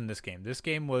case in this game. This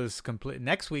game was complete.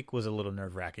 Next week was a little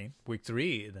nerve-wracking. Week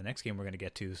 3, the next game we're going to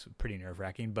get to, is pretty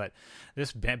nerve-wracking. But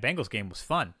this Bengals game was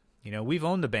fun. We've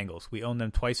owned the Bengals. We owned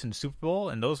them twice in the Super Bowl,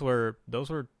 and those were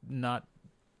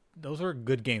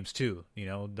good games too.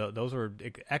 Those were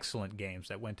excellent games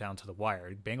that went down to the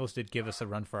wire. Bengals did give us a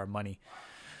run for our money,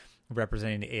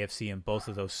 representing the AFC in both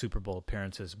of those Super Bowl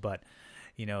appearances. But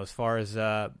as far as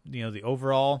the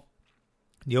overall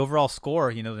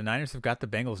score, the Niners have got the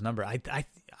Bengals number.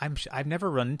 I've never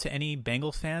run into any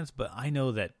Bengals fans, but I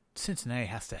know that Cincinnati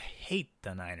has to hate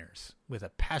the Niners with a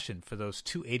passion for those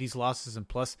 2 80s losses and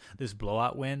plus this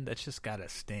blowout win. That's just got to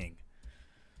sting.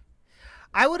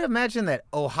 I would imagine that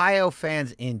Ohio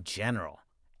fans in general,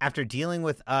 after dealing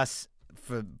with us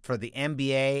for the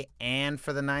NBA and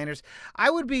for the Niners, I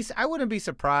wouldn't be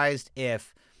surprised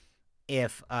if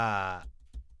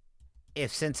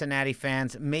Cincinnati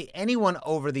fans, anyone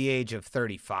over the age of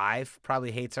 35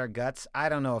 probably hates our guts. I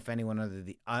don't know if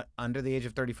anyone under the age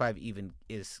of 35 even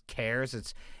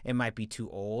cares. It might be too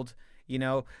old,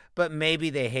 but maybe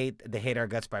they hate our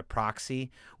guts by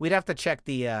proxy. We'd have to check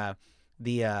the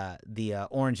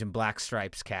Orange and Black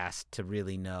Stripes cast to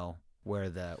really know where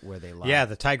they lie. Yeah,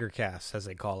 the Tiger cast, as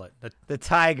they call it. The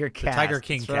Tiger cast. The Tiger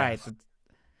King That's cast. Right.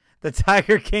 The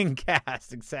Tiger King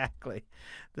cast, exactly.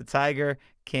 The Tiger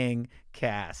King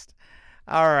cast.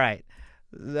 All right.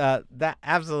 That's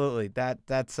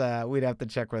we'd have to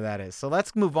check where that is. So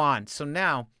let's move on. So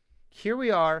now, here we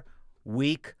are,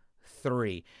 week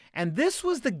 3. And this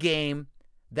was the game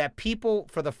that people,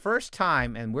 for the first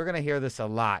time, and we're going to hear this a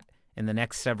lot in the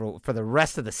next for the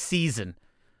rest of the season.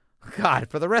 God,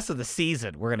 for the rest of the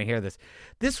season, we're going to hear this.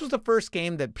 This was the first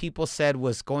game that people said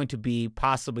was going to be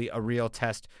possibly a real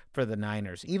test for the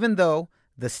Niners. Even though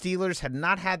the Steelers had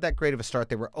not had that great of a start,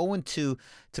 they were 0-2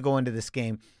 to go into this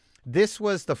game. This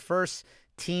was the first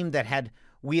team that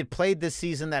we had played this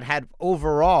season that had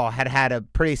a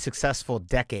pretty successful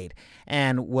decade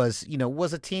and was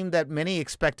a team that many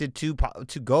expected to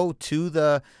go to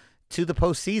the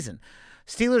postseason.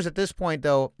 Steelers at this point,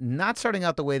 though, not starting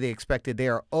out the way they expected. They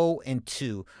are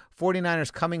 0-2.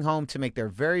 49ers coming home to make their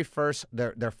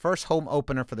first home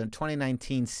opener for the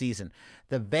 2019 season.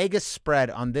 The Vegas spread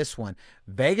on this one.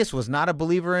 Vegas was not a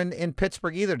believer in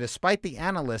Pittsburgh either, despite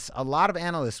a lot of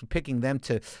analysts picking them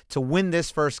to win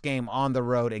this first game on the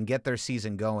road and get their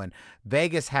season going.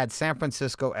 Vegas had San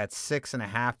Francisco at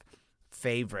 6.5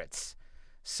 favorites.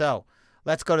 So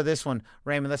let's go to this one,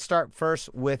 Raymond. Let's start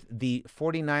first with the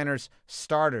 49ers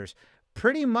starters.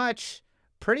 Pretty much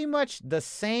pretty much the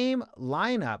same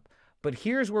lineup, but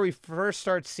here's where we first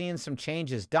start seeing some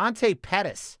changes. Dante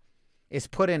Pettis is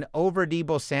put in over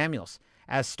Deebo Samuels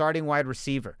as starting wide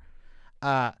receiver.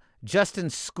 Justin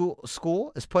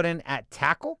School is put in at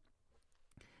tackle.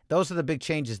 Those are the big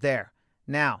changes there.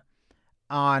 Now,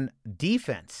 on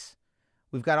defense,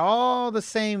 we've got all the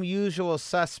same usual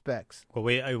suspects. Well,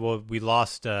 we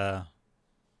lost Joe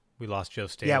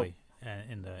Staley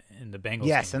in the Bengals.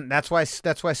 Yes, game. and that's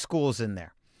why School's in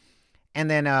there. And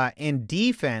then in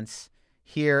defense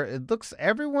here, it looks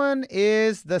everyone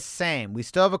is the same. We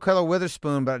still have Ahkello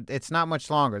Witherspoon, but it's not much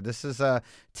longer. This is a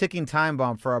ticking time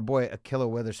bomb for our boy Ahkello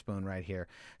Witherspoon right here.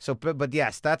 So, but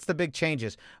yes, that's the big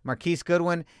changes. Marquise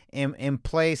Goodwin in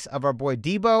place of our boy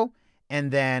Deebo,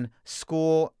 and then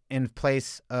School in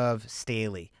place of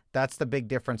Staley. That's the big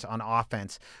difference on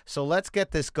offense. So let's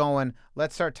get this going.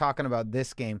 Let's start talking about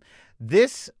this game.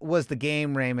 This was the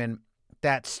game, Raymond,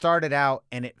 that started out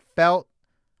and it felt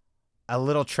a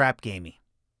little trap gamey.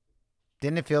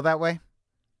 Didn't it feel that way?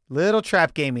 Little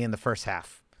trap gamey in the first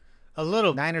half. A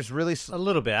little. Niners really a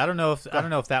little bit. I don't know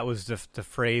if that was the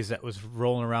phrase that was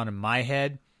rolling around in my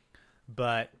head,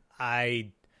 but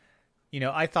I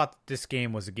thought this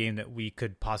game was a game that we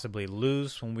could possibly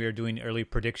lose when we were doing early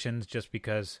predictions, just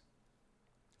because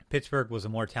Pittsburgh was a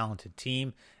more talented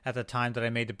team at the time that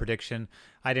I made the prediction.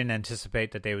 I didn't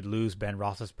anticipate that they would lose Ben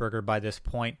Roethlisberger by this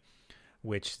point,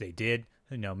 which they did.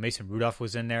 Mason Rudolph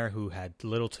was in there, who had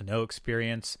little to no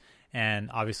experience, and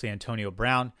obviously Antonio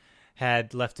Brown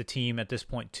had left the team at this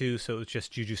point too, so it was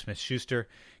just Juju Smith-Schuster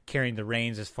carrying the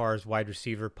reins as far as wide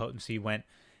receiver potency went,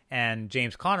 and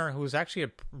James Conner, who was actually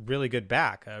a really good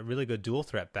back, a really good dual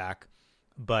threat back,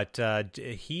 but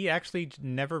he actually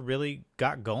never really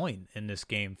got going in this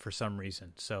game for some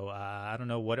reason. So I don't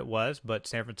know what it was, but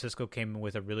San Francisco came in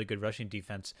with a really good rushing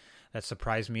defense that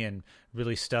surprised me and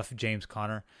really stuffed James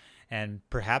Conner. And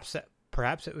perhaps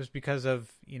it was because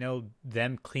of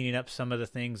them cleaning up some of the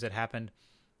things that happened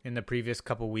in the previous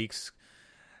couple weeks.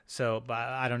 So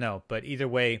I don't know, but either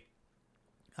way,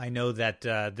 I know that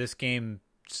this game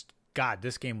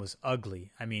was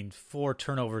ugly. I mean, 4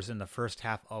 turnovers in the first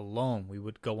half alone. We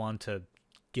would go on to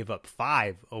give up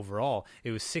 5 overall.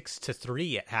 It was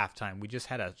 6-3 at halftime. We just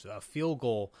had a field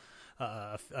goal.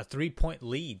 A 3-point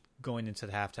lead going into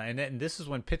the halftime. And this is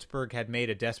when Pittsburgh had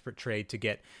made a desperate trade to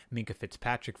get Minkah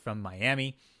Fitzpatrick from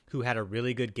Miami, who had a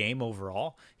really good game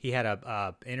overall. He had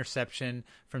a interception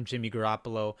from Jimmy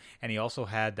Garoppolo, and he also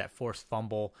had that forced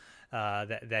fumble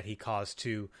that he caused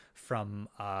from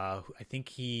I think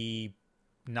he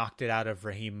knocked it out of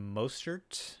Raheem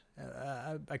Mostert.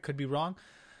 I could be wrong.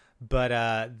 But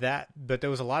there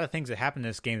was a lot of things that happened in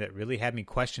this game that really had me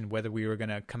question whether we were going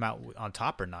to come out on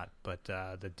top or not. But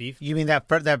the defense. You mean that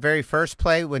very first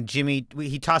play when Jimmy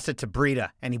he tossed it to Breida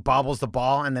and he bobbles the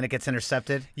ball and then it gets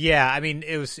intercepted? Yeah, I mean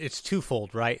it's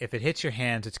twofold, right? If it hits your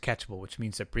hands, it's catchable, which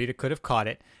means that Breida could have caught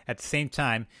it. At the same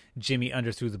time, Jimmy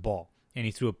underthrew the ball and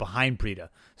he threw it behind Breida,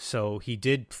 so he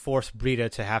did force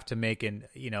Breida to have to make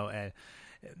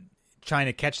trying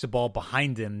to catch the ball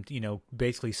behind him,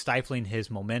 basically stifling his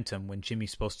momentum when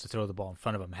Jimmy's supposed to throw the ball in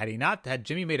front of him. Had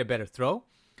Jimmy made a better throw,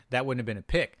 that wouldn't have been a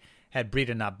pick. Had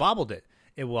Breida not bobbled it,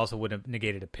 it also would have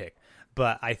negated a pick.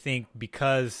 But I think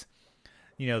because,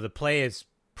 the play is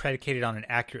predicated on an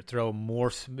accurate throw,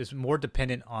 is more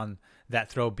dependent on that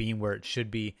throw being where it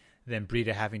should be than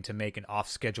Breida having to make an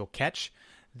off-schedule catch.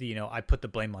 I put the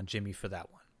blame on Jimmy for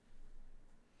that one.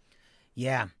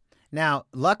 Yeah. Now,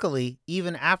 luckily,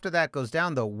 even after that goes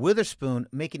down, though, Witherspoon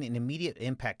making an immediate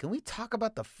impact. Can we talk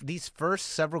about these first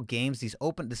several games? This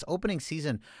opening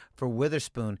season for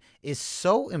Witherspoon is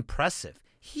so impressive.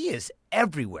 He is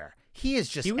everywhere. He was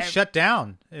shut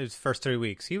down his first 3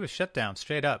 weeks. He was shut down,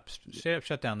 straight up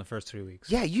shut down the first 3 weeks.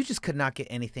 Yeah, you just could not get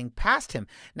anything past him.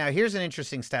 Now, here's an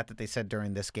interesting stat that they said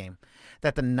during this game,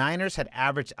 that the Niners had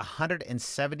averaged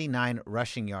 179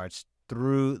 rushing yards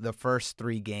through the first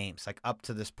 3 games, like up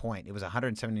to this point. It was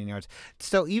 179 yards.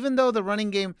 So even though the running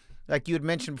game, like you had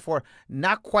mentioned before,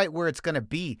 not quite where it's going to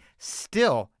be,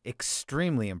 still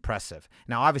extremely impressive.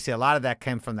 Now, obviously, a lot of that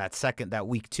came from that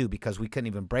week 2, because we couldn't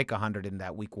even break 100 in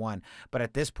that week 1. But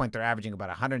at this point, they're averaging about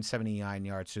 179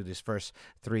 yards through these first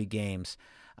 3 games.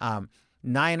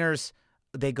 Niners,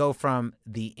 they go from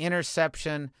the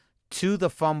interception to the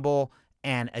fumble.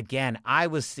 And again, I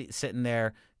was sitting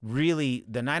there, really,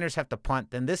 the Niners have to punt.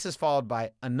 Then this is followed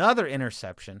by another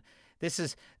interception.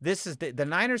 The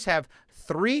Niners have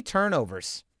 3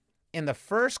 turnovers in the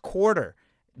first quarter,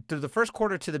 through the first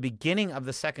quarter to the beginning of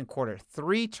the second quarter.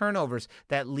 3 turnovers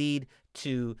that lead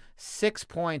to 6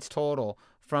 points total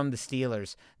from the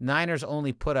Steelers. Niners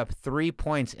only put up 3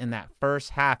 points in that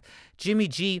first half. Jimmy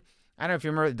G, I don't know if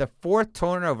you remember, the fourth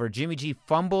turnover, Jimmy G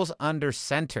fumbles under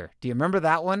center. Do you remember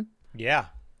that one? Yeah.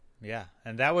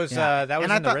 And that was in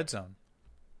the red zone.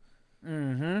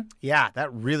 Mm-hmm. Yeah,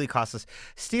 that really cost us.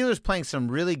 Steelers playing some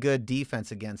really good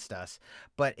defense against us.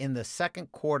 But in the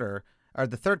second quarter, or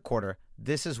the third quarter,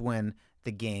 this is when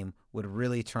the game would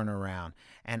really turn around.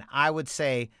 And I would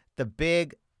say one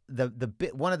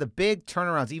of the big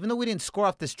turnarounds, even though we didn't score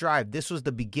off this drive, this was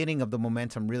the beginning of the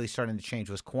momentum really starting to change,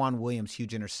 was Quan Williams'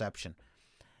 huge interception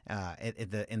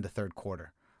in the third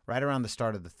quarter, right around the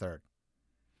start of the third.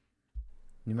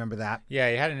 You remember that? Yeah,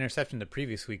 he had an interception the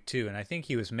previous week too, and I think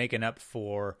he was making up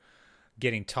for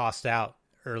getting tossed out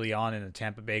early on in the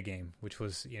Tampa Bay game, which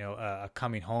was, a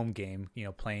coming home game,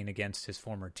 playing against his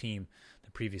former team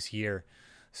the previous year.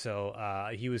 So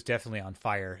he was definitely on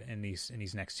fire in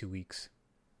these next 2 weeks.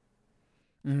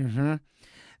 Mm-hmm.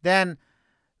 Then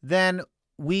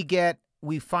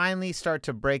we finally start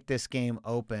to break this game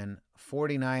open.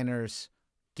 49ers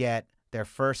get their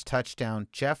first touchdown,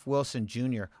 Jeff Wilson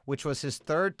Jr., which was his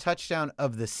third touchdown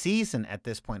of the season at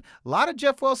this point. A lot of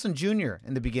Jeff Wilson Jr.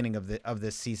 in the beginning of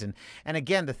this season. And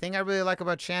again, the thing I really like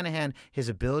about Shanahan, his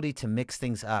ability to mix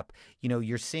things up.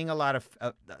 You're seeing a lot of,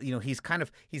 he's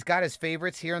got his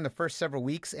favorites here in the first several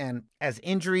weeks. And as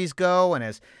injuries go and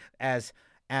as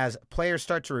players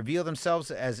start to reveal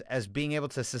themselves as being able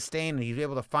to sustain, and he's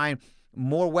able to find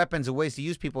more weapons and ways to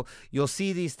use people, you'll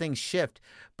see these things shift.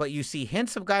 But you see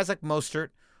hints of guys like Mostert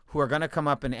who are going to come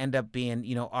up and end up being,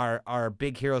 our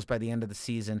big heroes by the end of the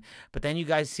season. But then you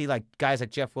guys see guys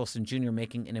like Jeff Wilson Jr.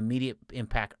 making an immediate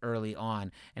impact early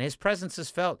on. And his presence is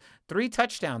felt. 3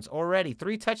 touchdowns already,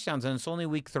 and it's only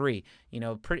week 3.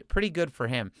 Pretty good for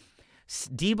him.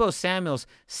 Deebo Samuel's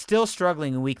still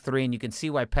struggling in week 3, and you can see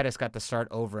why Pettis got the start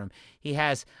over him. He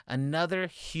has another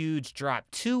huge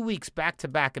drop. 2 weeks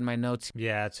back-to-back in my notes.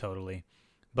 Yeah, totally.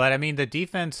 But, I mean, the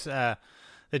defense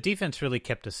really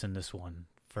kept us in this one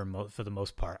for the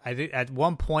most part. At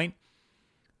one point,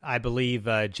 I believe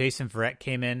Jason Verrett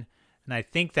came in, and I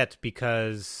think that's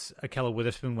because Ahkello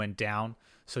Witherspoon went down,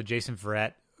 so Jason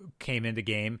Verrett came in the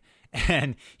game,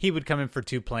 and he would come in for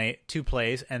two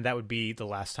plays, and that would be the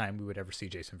last time we would ever see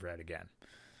Jason Verrett again.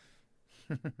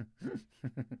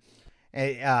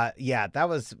 Yeah, that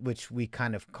was which we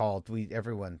kind of called.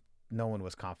 No one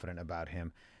was confident about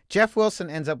him. Jeff Wilson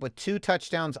ends up with 2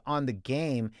 touchdowns on the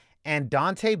game, and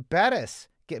Dante Pettis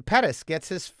gets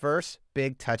his first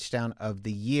big touchdown of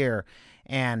the year.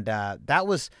 And that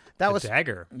was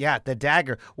dagger. Yeah, the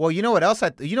dagger. Well, you know what else?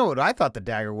 What I thought the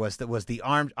dagger was? That was the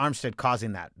Armstead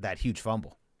causing that huge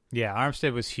fumble. Yeah,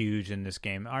 Armstead was huge in this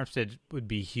game. Armstead would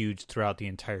be huge throughout the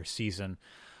entire season,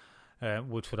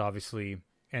 which would obviously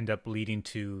end up leading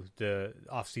to the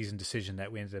offseason decision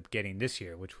that we ended up getting this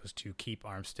year, which was to keep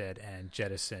Armstead and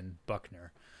jettison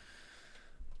Buckner.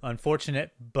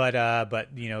 Unfortunate, but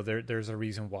there's a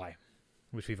reason why,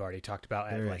 which we've already talked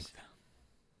about at length.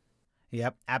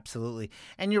 Yep, absolutely.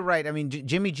 And you're right. I mean,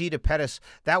 Jimmy G to Pettis,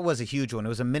 that was a huge one. It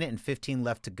was 1:15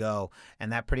 left to go,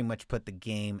 and that pretty much put the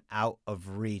game out of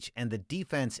reach. And the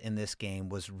defense in this game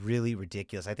was really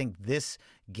ridiculous. I think this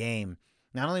game,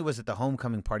 not only was it the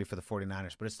homecoming party for the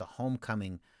 49ers, but it's the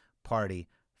homecoming party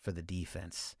for the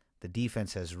defense. The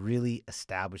defense has really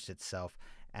established itself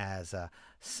as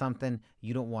something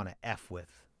you don't want to F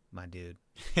with, my dude.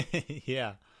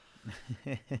 Yeah.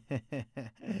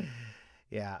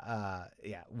 Yeah,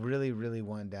 really, really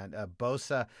one down.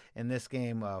 Bosa in this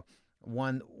game,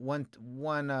 one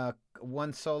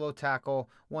solo tackle,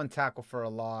 1 tackle for a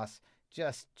loss.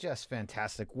 Just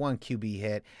fantastic. 1 QB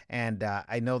hit, and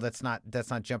I know that's not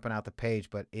jumping out the page,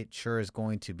 but it sure is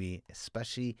going to be,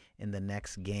 especially in the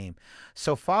next game.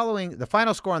 So following the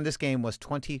final score on this game was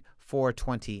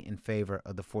 24-20 in favor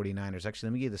of the 49ers. Actually,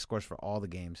 let me give you the scores for all the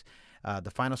games.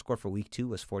 The final score for week 2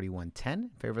 was 41-10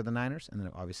 in favor of the Niners, and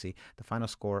then obviously the final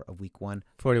score of week 1,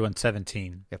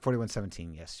 41-17. Yeah,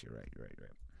 41-17. Yes, you're right.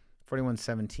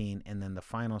 41-17, and then the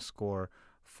final score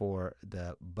for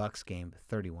the Bucs game,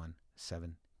 31-17.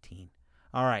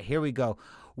 All right, here we go.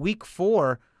 Week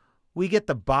 4, we get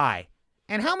the bye.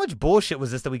 And how much bullshit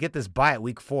was this that we get this bye at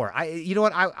week 4? You know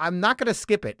what? I'm not going to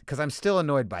skip it because I'm still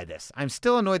annoyed by this. I'm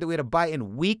still annoyed that we had a bye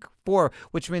in week 4,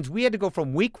 which means we had to go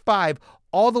from week 5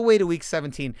 all the way to week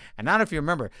 17. And I don't know if you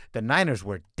remember, the Niners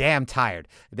were damn tired.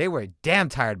 They were damn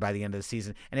tired by the end of the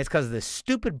season. And it's because of this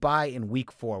stupid bye in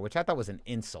week 4, which I thought was an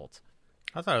insult.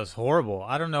 I thought it was horrible.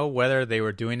 I don't know whether they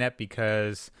were doing that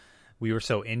because we were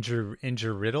so injury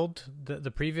riddled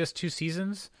the previous 2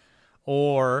 seasons,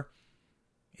 or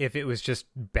if it was just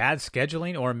bad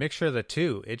scheduling or a mixture of the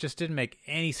two. It just didn't make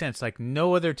any sense. Like,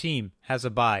 no other team has a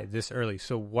bye this early.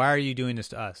 So why are you doing this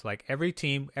to us? Like,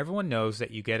 everyone knows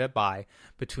that you get a bye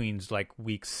between like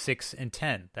weeks 6 and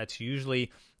 10. That's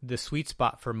usually the sweet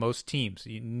spot for most teams,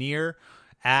 near,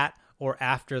 at, or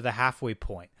after the halfway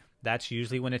point. That's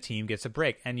usually when a team gets a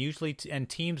break, and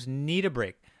teams need a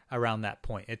break around that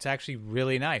point. It's actually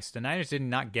really nice. The Niners did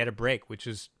not get a break, which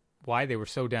is why they were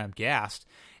so damn gassed,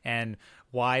 and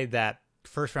why that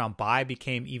first round bye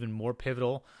became even more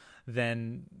pivotal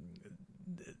than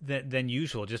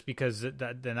usual, just because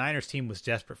the Niners team was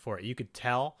desperate for it. You could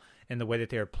tell in the way that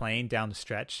they were playing down the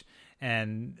stretch,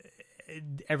 and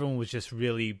everyone was just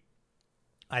really,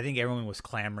 I think everyone was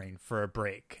clamoring for a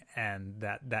break, and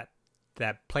that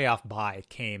playoff bye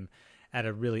came at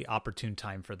a really opportune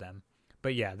time for them.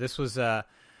 But yeah, that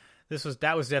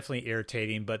was definitely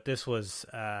irritating, but it was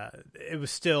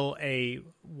still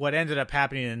what ended up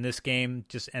happening in this game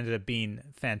just ended up being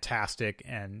fantastic,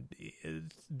 and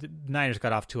the Niners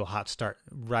got off to a hot start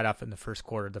right off in the first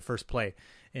quarter, the first play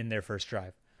in their first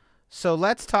drive. So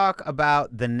let's talk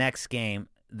about the next game.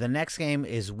 The next game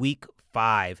is Week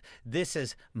 5. This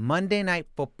is Monday Night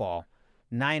Football.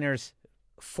 Niners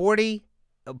 40.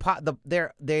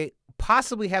 They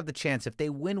possibly have the chance, if they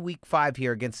win Week 5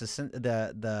 here against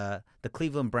the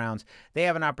Cleveland Browns, they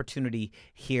have an opportunity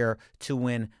here to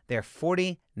win their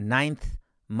 49th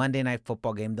Monday Night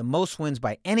Football game, the most wins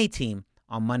by any team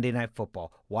on Monday Night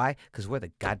Football. Why? Because we're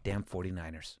the goddamn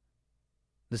 49ers.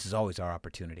 This is always our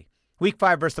opportunity. Week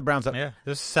 5 versus the Browns. Yeah,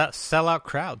 this is a sellout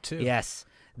crowd too. Yes,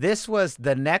 this was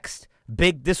the next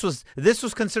big. This was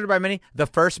considered by many the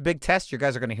first big test. You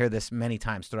guys are going to hear this many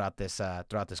times throughout this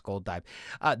Gold Dive.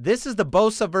 This is the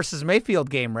Bosa versus Mayfield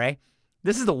game, Ray.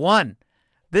 This is the one.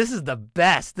 This is the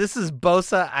best. This is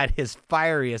Bosa at his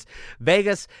fieriest.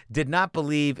 Vegas did not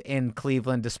believe in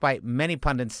Cleveland, despite many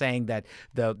pundits saying that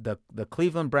the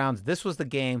Cleveland Browns, this was the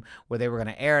game where they were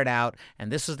going to air it out, and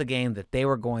this was the game that they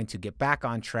were going to get back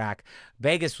on track.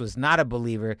 Vegas was not a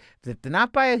believer.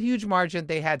 Not by a huge margin.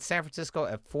 They had San Francisco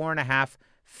at 4.5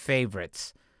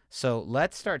 favorites. So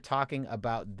let's start talking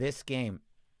about this game.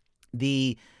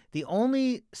 The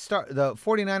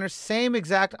 49ers, same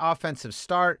exact offensive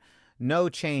start. No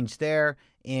change there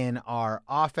in our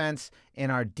offense. In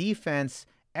our defense,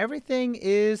 everything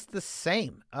is the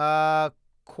same. The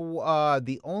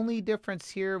only difference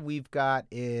here we've got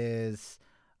is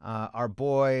our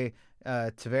boy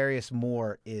Tavarius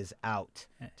Moore is out.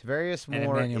 Tavarius Moore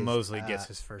and Emmanuel Mosley gets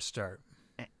his first start.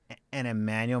 And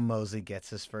Emmanuel Mosley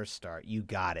gets his first start. You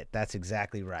got it. That's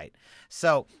exactly right.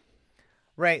 So,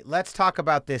 Ray, let's talk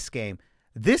about this game.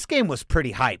 This game was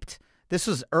pretty hyped. This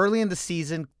was early in the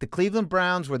season. The Cleveland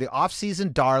Browns were the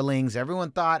offseason darlings. Everyone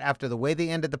thought after the way they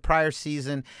ended the prior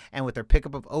season and with their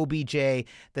pickup of OBJ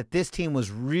that this team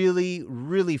was really,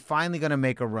 really finally going to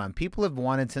make a run. People have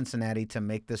wanted Cincinnati to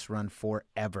make this run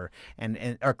forever,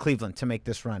 or Cleveland to make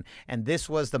this run. And this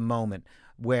was the moment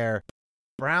where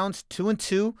Browns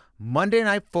 2-2, Monday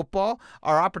Night Football,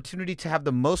 our opportunity to have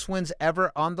the most wins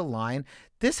ever on the line.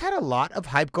 This had a lot of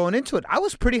hype going into it. I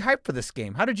was pretty hyped for this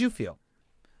game. How did you feel?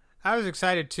 I was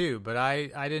excited too, but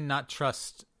I did not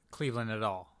trust Cleveland at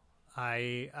all.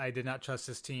 I did not trust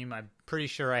this team. I'm pretty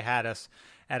sure I had us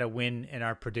at a win in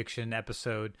our prediction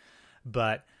episode,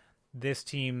 but this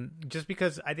team, just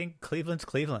because I think Cleveland's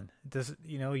Cleveland.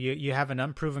 You have an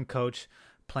unproven coach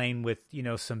playing with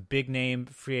some big name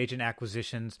free agent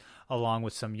acquisitions along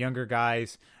with some younger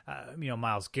guys.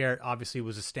 Myles Garrett obviously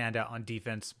was a standout on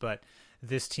defense, but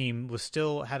this team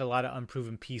had a lot of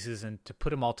unproven pieces, and to put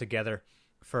them all together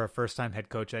for a first-time head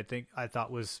coach, I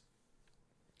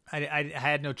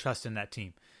had no trust in that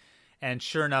team. And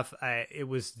sure enough, it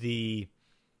was the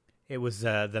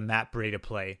Matt Breida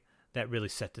play that really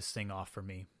set this thing off for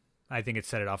me. I think it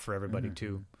set it off for everybody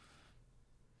too.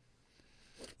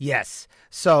 Yes.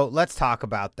 So let's talk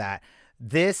about that.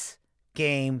 This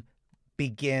game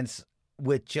begins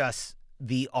with just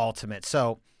the ultimate.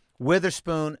 So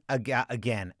Witherspoon,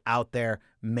 again, out there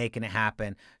making it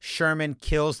happen. Sherman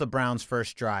kills the Browns'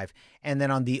 first drive. And then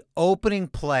on the opening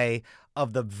play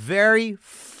of the very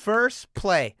first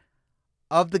play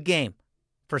of the game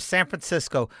for San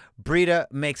Francisco, Breida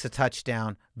makes a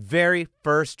touchdown. Very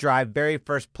first drive, very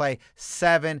first play,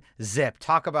 7-zip.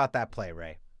 Talk about that play,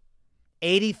 Ray.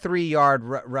 83-yard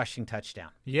rushing touchdown.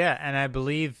 Yeah, and I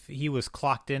believe he was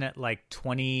clocked in at like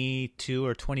 22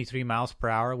 or 23 miles per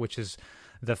hour, which is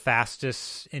the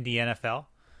fastest in the NFL,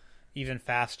 even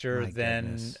faster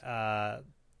than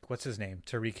what's his name,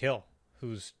 Tyreek Hill,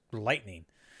 who's lightning.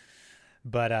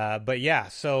 But yeah,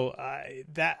 so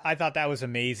I thought that was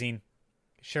amazing.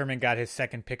 Sherman got his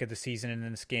second pick of the season in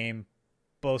this game.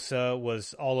 Bosa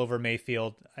was all over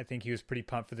Mayfield. I think he was pretty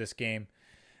pumped for this game.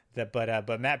 But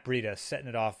Matt Breida setting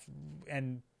it off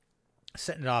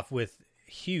with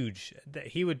huge.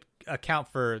 He would account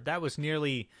for that was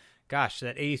nearly,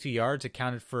 that 83 yards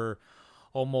accounted for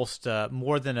almost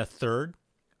more than a third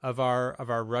of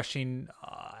our rushing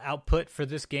output for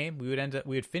this game. We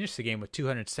would finish the game with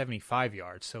 275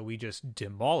 yards. So we just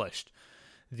demolished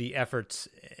the efforts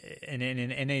in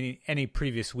any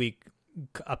previous week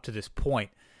up to this point.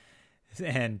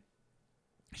 And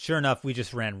sure enough, we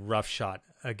just ran roughshod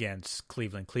against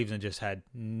Cleveland. Cleveland just had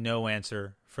no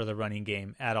answer for the running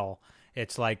game at all.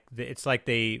 It's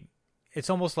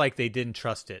almost like they didn't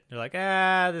trust it. They're like,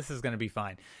 this is going to be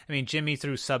fine. I mean, Jimmy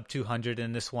threw sub 200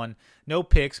 in this one. No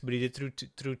picks, but he did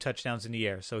threw touchdowns in the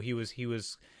air. So he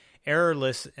was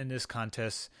errorless in this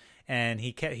contest, and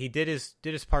he did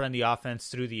his part on the offense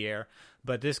through the air.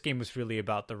 But this game was really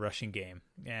about the rushing game,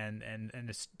 and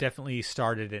it's definitely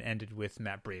started and ended with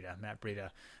Matt Breida. Matt Breida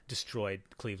destroyed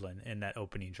Cleveland in that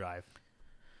opening drive.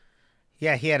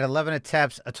 Yeah, he had 11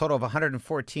 attempts, a total of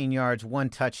 114 yards, 1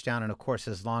 touchdown, and of course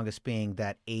his longest being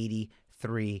that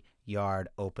 83-yard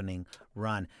opening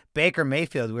run. Baker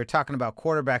Mayfield, we were talking about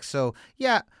quarterbacks. So,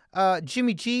 yeah,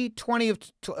 Jimmy G, 20 of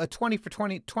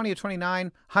 29,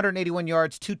 181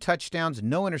 yards, 2 touchdowns,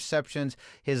 no interceptions.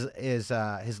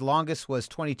 His longest was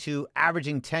 22,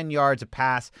 averaging 10 yards a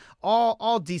pass.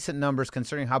 All decent numbers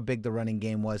considering how big the running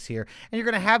game was here. And you're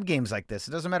going to have games like this.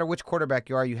 It doesn't matter which quarterback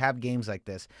you are, you have games like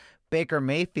this. Baker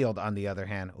Mayfield, on the other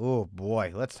hand, oh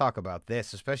boy, let's talk about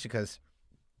this, especially because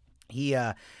he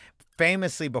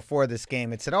famously before this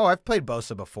game had said, I've played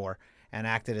Bosa before, and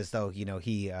acted as though,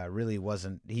 he really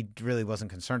wasn't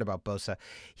concerned about Bosa.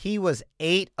 He was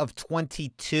 8 of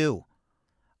 22,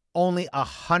 only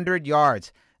 100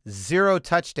 yards, 0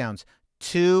 touchdowns,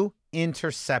 2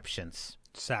 interceptions.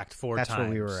 Sacked 4 times. That's where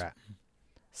we were at.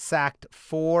 Sacked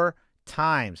 4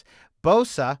 times.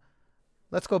 Bosa,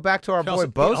 let's go back to our boy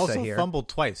Bosa here. He also fumbled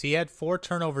twice. He had 4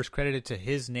 turnovers credited to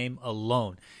his name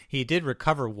alone. He did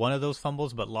recover one of those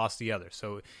fumbles, but lost the other.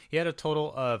 So he had a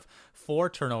total of 4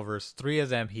 turnovers. 3 of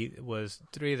them he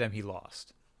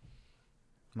lost.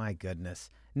 My goodness.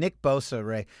 Nick Bosa,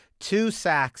 Ray, 2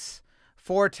 sacks,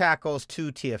 4 tackles,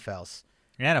 2 TFLs,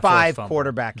 and 5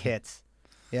 quarterback hits.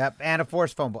 Yep, and a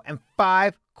forced fumble, and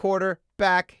 5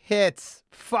 quarterback hits.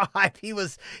 5.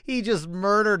 He just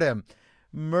murdered him.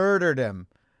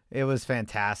 It was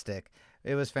fantastic.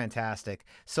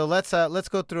 So let's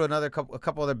go through a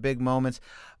couple other big moments.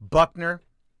 Buckner,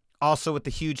 also with the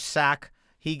huge sack.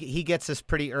 He gets this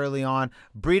pretty early on.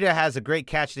 Breida has a great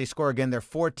catch. They score again. They're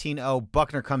 14-0.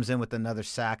 Buckner comes in with another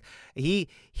sack. He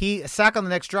sack on the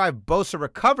next drive. Bosa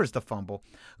recovers the fumble.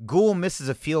 Gould misses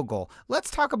a field goal.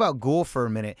 Let's talk about Gould for a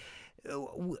minute.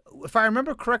 If I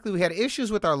remember correctly, we had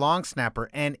issues with our long snapper,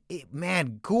 and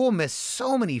Gould missed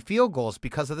so many field goals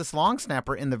because of this long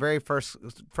snapper in the very first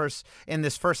in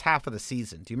this first half of the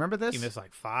season. Do you remember this? He missed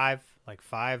like five, I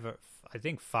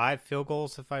think 5 field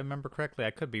goals, if I remember correctly. I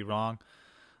could be wrong.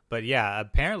 But yeah,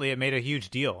 apparently it made a huge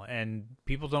deal, and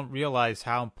people don't realize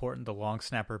how important the long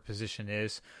snapper position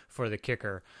is for the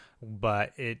kicker.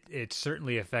 But it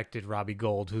certainly affected Robbie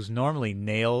Gould, who's normally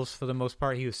nails for the most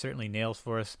part. He was certainly nails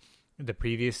for us the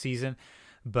previous season,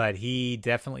 but he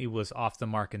definitely was off the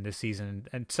mark in this season.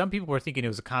 And some people were thinking it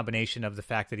was a combination of the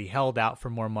fact that he held out for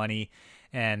more money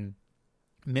and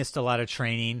missed a lot of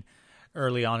training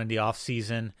early on in the off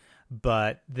season.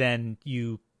 But then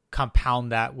you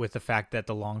compound that with the fact that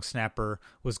the long snapper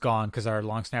was gone, because our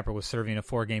long snapper was serving a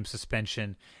 4-game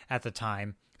suspension at the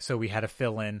time. So we had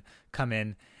to come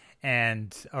in,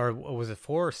 or was it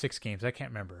 4 or 6 games? I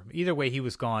can't remember. Either way, he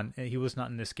was gone. He was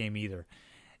not in this game either.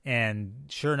 And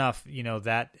sure enough,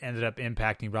 that ended up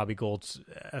impacting Robbie Gould's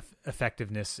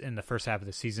effectiveness in the first half of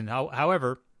the season.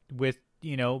 However, with,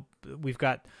 we've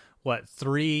got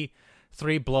 3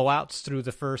 blowouts through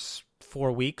the first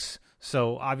 4 weeks.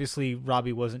 So obviously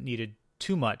Robbie wasn't needed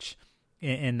too much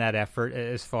in that effort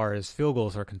as far as field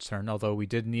goals are concerned, although we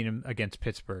did need him against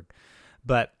Pittsburgh.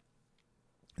 But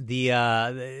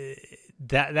that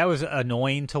was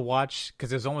annoying to watch,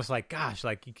 because it was almost like, gosh,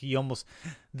 like you almost,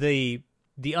 the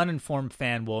uninformed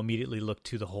fan will immediately look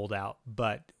to the holdout.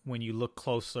 But when you look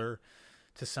closer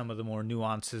to some of the more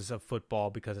nuances of football,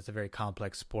 because it's a very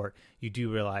complex sport, you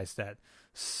do realize that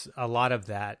a lot of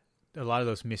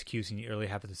those miscues in the early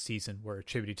half of the season were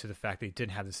attributed to the fact that he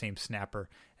didn't have the same snapper,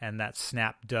 and that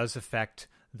snap does affect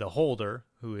the holder,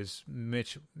 who is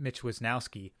Mitch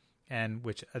Wisnowski, and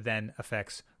which then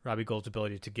affects Robbie Gould's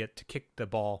ability to kick the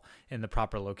ball in the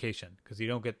proper location. Because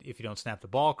if you don't snap the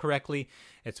ball correctly,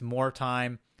 it's more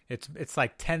time, It's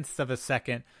like tenths of a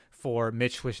second for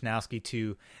Mitch Wishnowsky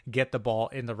to get the ball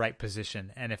in the right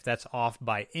position. And if that's off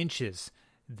by inches,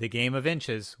 the game of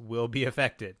inches will be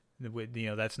affected.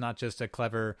 That's not just a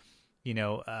clever,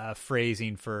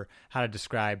 phrasing for how to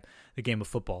describe the game of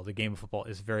football. The game of football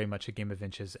is very much a game of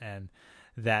inches, and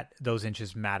that those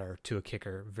inches matter to a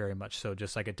kicker very much so,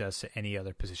 just like it does to any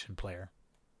other position player.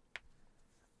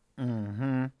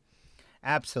 Mm-hmm.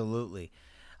 Absolutely.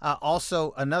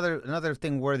 Also, another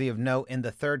thing worthy of note, in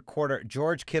the third quarter,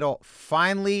 George Kittle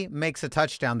finally makes a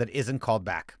touchdown that isn't called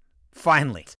back.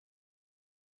 Finally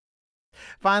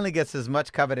gets his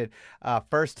much coveted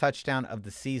first touchdown of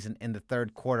the season in the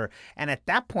third quarter. And at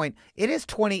that point, it is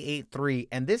 28-3,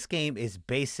 and this game is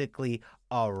basically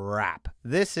a wrap.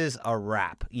 This is a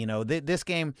wrap. This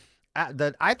game,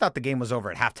 I thought the game was over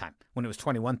at halftime when it was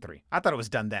 21-3. I thought it was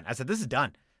done then. I said, this is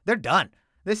done. They're done.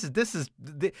 This,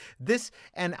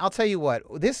 and I'll tell you what,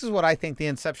 this is what I think the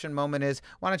inception moment is.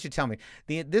 Why don't you tell me?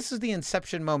 This is the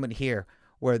inception moment here,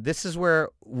 where this is where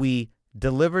we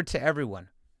delivered to everyone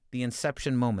the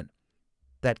inception moment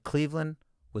that Cleveland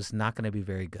was not going to be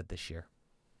very good this year.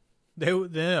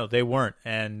 They weren't.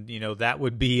 And, that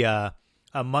would be a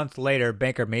month later,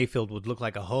 Baker Mayfield would look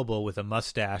like a hobo with a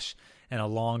mustache and a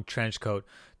long trench coat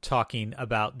talking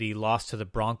about the loss to the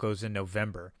Broncos in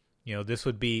November. This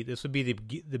would be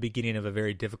the beginning of a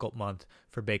very difficult month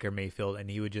for Baker Mayfield, and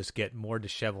he would just get more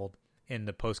disheveled in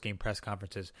the post-game press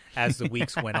conferences as the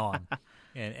weeks went on.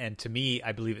 And to me,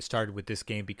 I believe it started with this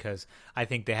game, because I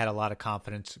think they had a lot of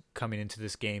confidence coming into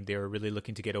this game. They were really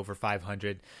looking to get over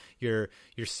 500. You're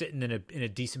sitting in a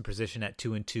decent position at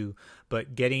 2-2, but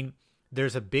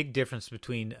there's a big difference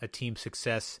between a team's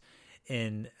success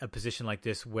in a position like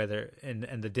this,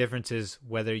 and the difference is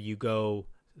whether you go.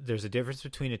 There's a difference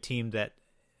between a team that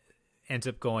ends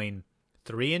up going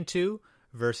 3-2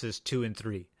 versus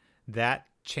 2-3. That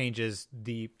changes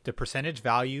the percentage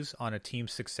values on a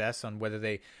team's success, on whether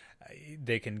they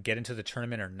can get into the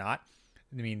tournament or not.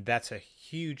 I mean, that's a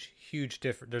huge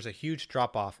difference. There's a huge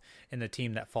drop off in the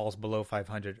team that falls below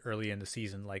 500 early in the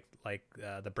season, like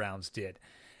the Browns did.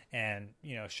 And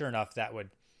sure enough, that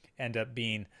would end up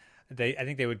being. I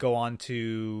think they would go on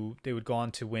to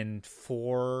win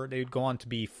 4. They would go on to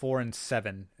be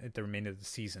 4-7 at the remainder of the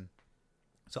season.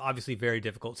 So obviously, very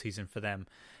difficult season for them,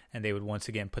 and they would once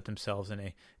again put themselves in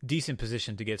a decent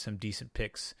position to get some decent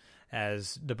picks,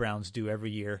 as the Browns do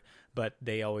every year. But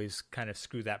they always kind of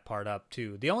screw that part up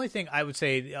too. The only thing I would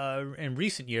say in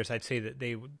recent years, I'd say that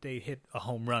they hit a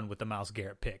home run with the Myles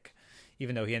Garrett pick,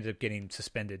 even though he ended up getting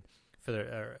suspended for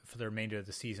the remainder of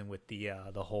the season with the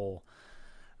whole.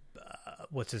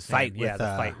 What's his fight name? with,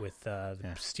 the fight with the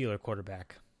Steeler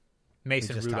quarterback,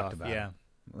 Mason Rudolph.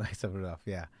 Mason Rudolph.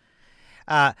 Yeah.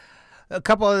 A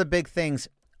couple other big things.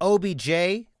 OBJ.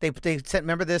 They sent.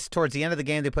 Remember this towards the end of the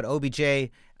game. They put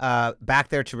OBJ back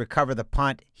there to recover the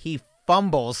punt. He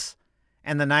fumbles,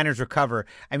 and the Niners recover.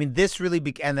 I mean, this really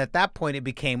and at that point it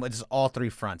became just all three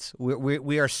fronts.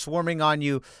 We are swarming on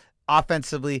you,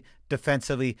 offensively,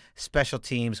 defensively, special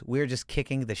teams. We're just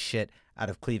kicking the shit out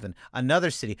of Cleveland.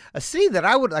 Another city, a city that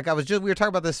we were talking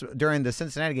about this during the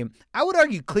Cincinnati game. I would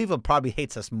argue Cleveland probably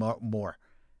hates us more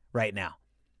right now.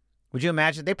 Would you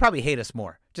imagine? They probably hate us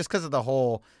more just because of the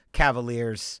whole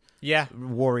Cavaliers,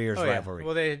 Warriors rivalry.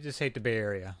 Well, they just hate the Bay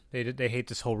Area. They hate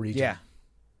this whole region.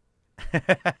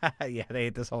 Yeah. Yeah, they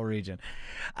hate this whole region.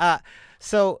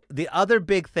 So the other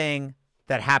big thing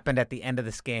that happened at the end of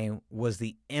this game was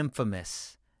the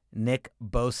infamous Nick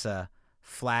Bosa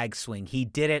flag swing. He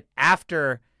did it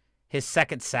after his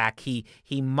second sack. He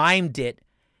mimed it,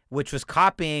 which was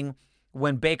copying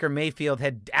when Baker Mayfield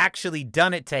had actually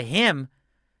done it to him.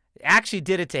 Actually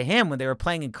did it to him when they were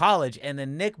playing in college, and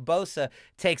then Nick Bosa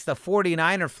takes the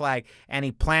 49er flag and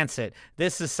he plants it.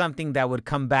 This is something that would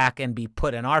come back and be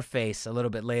put in our face a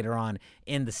little bit later on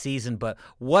in the season, but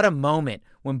what a moment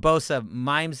when Bosa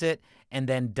mimes it and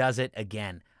then does it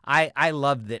again. I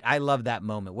loved it. I love that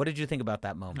moment. What did you think about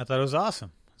that moment? I thought it was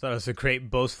awesome. I thought it was a great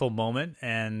boastful moment,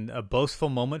 and a boastful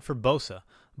moment for Bosa.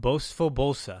 Boastful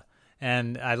Bosa.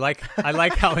 And I like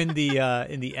how in the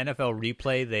NFL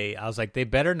replay I was like, they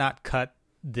better not cut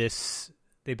this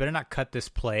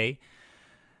play.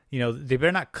 They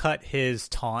better not cut his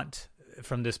taunt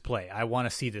from this play. I want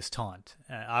to see this taunt.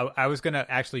 I was going to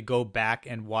actually go back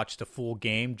and watch the full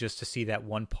game just to see that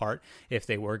one part if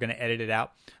they were going to edit it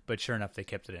out. But sure enough, they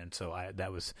kept it in. So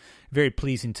that was very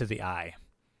pleasing to the eye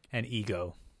and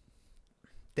ego.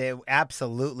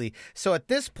 Absolutely. So at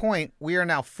this point, we are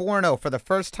now 4-0 for the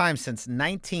first time since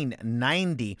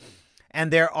 1990.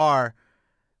 And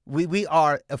we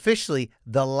are officially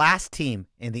the last team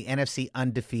in the NFC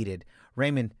undefeated.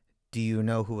 Raymond, Do you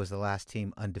know who was the last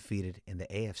team undefeated in the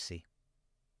AFC?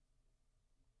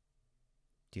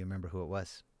 Do you remember who it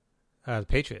was? The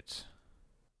Patriots.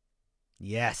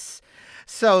 Yes.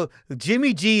 So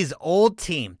Jimmy G's old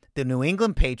team, the New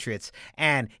England Patriots,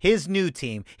 and his new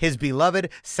team, his beloved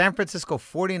San Francisco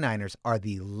 49ers, are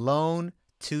the lone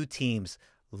two teams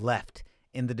left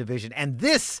in the division. And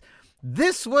this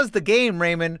was the game,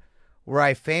 Raymond, where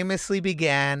I famously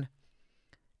began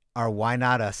our Why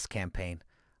Not Us campaign.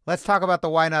 Let's talk about the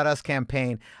Why Not Us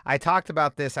campaign. I talked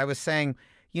about this. I was saying,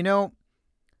 the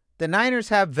Niners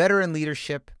have veteran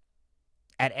leadership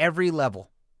at every level.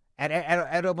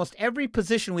 At almost every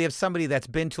position, we have somebody that's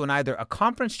been to either a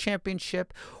conference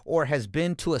championship or has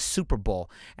been to a Super Bowl.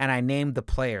 And I named the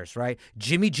players, right?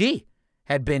 Jimmy G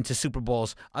had been to Super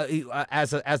Bowls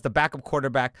as the backup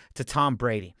quarterback to Tom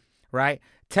Brady, right?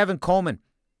 Tevin Coleman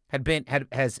had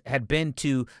been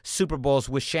to Super Bowls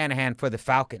with Shanahan for the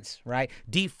Falcons, right?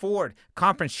 Dee Ford,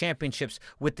 conference championships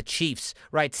with the Chiefs,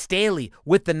 right? Staley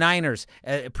with the Niners,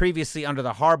 previously under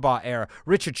the Harbaugh era.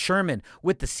 Richard Sherman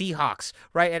with the Seahawks,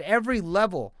 right? At every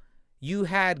level, you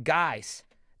had guys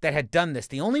that had done this.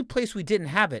 The only place we didn't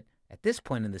have it at this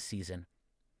point in the season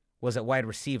was at wide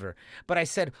receiver. But I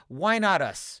said, why not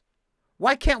us?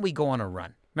 Why can't we go on a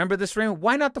run? Remember this, Raymond?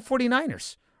 Why not the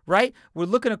 49ers? Right? We're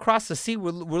looking across the sea.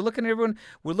 We're looking at everyone.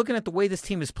 We're looking at the way this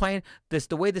team is playing,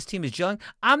 the way this team is gelling.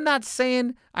 I'm not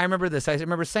saying, I remember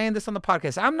saying this on the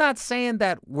podcast. I'm not saying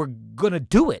that we're going to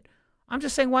do it. I'm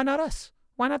just saying, why not us?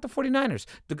 Why not the 49ers?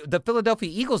 The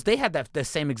Philadelphia Eagles, they had the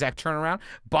same exact turnaround,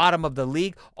 bottom of the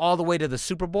league, all the way to the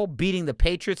Super Bowl, beating the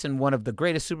Patriots in one of the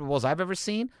greatest Super Bowls I've ever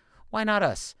seen. Why not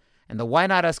us? And the Why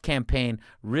Not Us campaign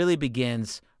really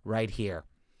begins right here.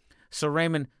 So,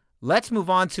 Raymond, let's move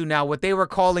on to now what they were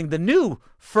calling the new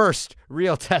first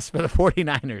real test for the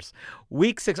 49ers.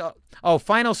 Week 6. Oh,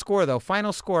 final score, though.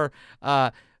 Final score,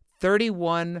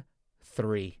 31-3.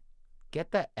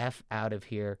 Get the F out of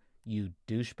here, you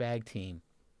douchebag team.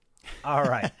 All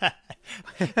right.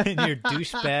 In your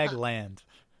douchebag land.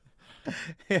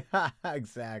 Yeah,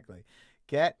 exactly.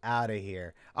 Get out of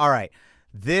here. All right.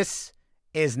 This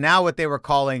is now what they were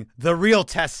calling the real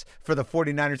test for the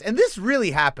 49ers. And this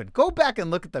really happened. Go back and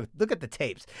look at the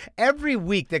tapes. Every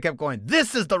week they kept going,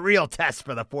 this is the real test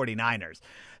for the 49ers.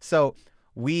 So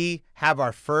we have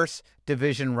our first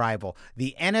division rival,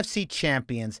 the NFC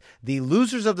champions, the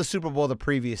losers of the Super Bowl the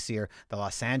previous year, the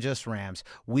Los Angeles Rams.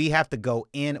 We have to go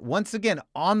in once again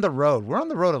on the road. We're on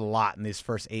the road a lot in these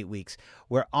first 8 weeks.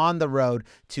 We're on the road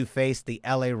to face the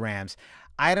LA Rams.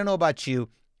 I don't know about you.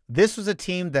 This was a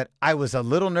team that I was a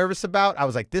little nervous about. I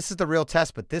was like, this is the real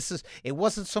test, but it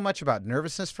wasn't so much about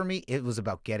nervousness for me. It was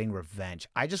about getting revenge.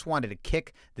 I just wanted to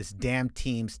kick this damn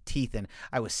team's teeth in.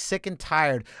 I was sick and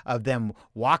tired of them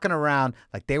walking around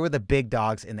like they were the big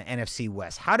dogs in the NFC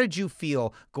West. How did you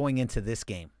feel going into this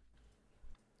game?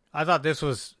 I thought this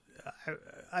was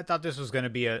going to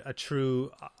be a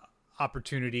true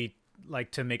opportunity,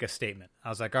 like, to make a statement. I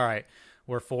was like, all right,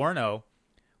 we're 4-0.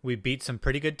 We beat some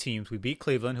pretty good teams. We beat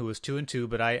Cleveland, who was 2-2,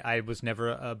 but I was never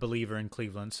a believer in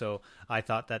Cleveland, so I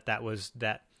thought that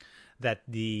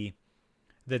the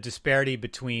disparity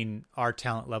between our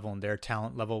talent level and their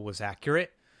talent level was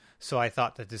accurate. So I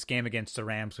thought that this game against the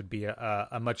Rams would be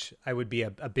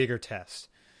a bigger test.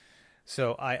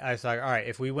 So I thought, all right,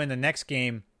 if we win the next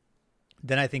game,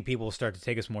 then I think people will start to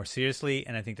take us more seriously,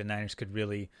 and I think the Niners could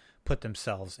really put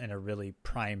themselves in a really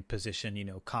prime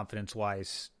position,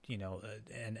 confidence-wise,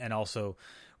 and also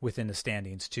within the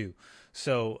standings too.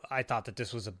 So I thought that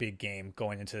this was a big game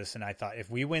going into this, and I thought if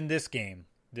we win this game,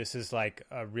 this is like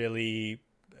a really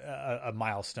a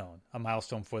milestone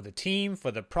for the team,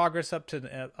 for the progress up to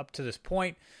this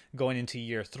point, going into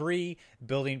year 3,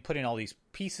 putting all these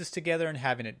pieces together and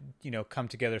having it, come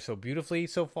together so beautifully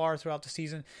so far throughout the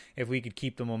season. If we could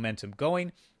keep the momentum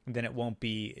going, then it will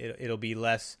be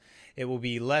less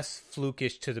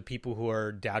flukish to the people who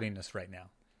are doubting us right now.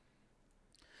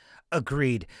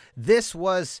 Agreed. This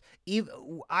was,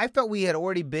 I felt we had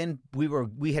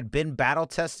been battle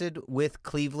tested with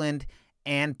Cleveland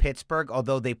and Pittsburgh,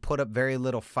 although they put up very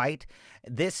little fight.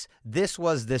 This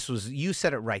was, you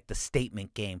said it right, the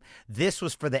statement game. This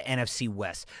was for the NFC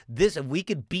West. If we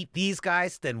could beat these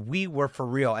guys, then we were for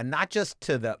real, and not just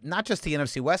to the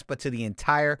NFC West, but to the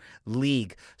entire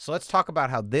league. So let's talk about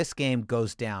how this game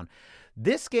goes down.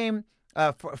 This game,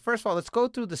 first of all, let's go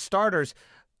through the starters.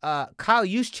 Kyle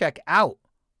Juszczyk out.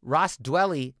 Ross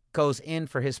Dwelley goes in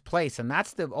for his place, and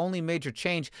that's the only major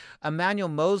change. Emmanuel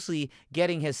Mosley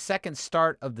getting his second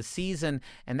start of the season,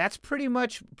 and that's pretty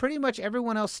much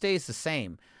everyone else stays the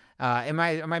same. Am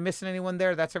I missing anyone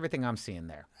there? That's everything I'm seeing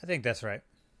there. I think that's right.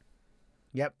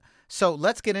 Yep. So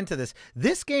let's get into this.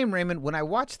 This game, Raymond, when I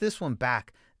watched this one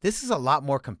back, this is a lot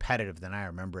more competitive than I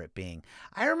remember it being.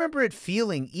 I remember it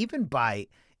feeling even by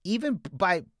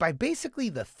basically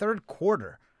the third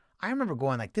quarter, I remember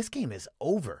going like, this game is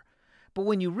over. But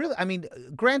when you really, I mean,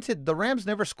 granted, the Rams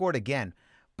never scored again,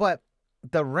 but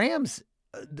the Rams,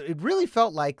 it really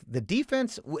felt like the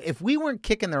defense, if we weren't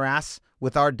kicking their ass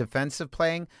with our defensive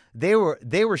playing, they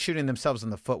were shooting themselves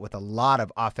in the foot with a lot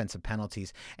of offensive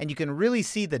penalties. And you can really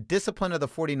see the discipline of the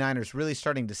 49ers really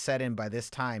starting to set in by this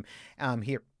time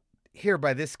here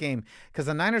by this game, because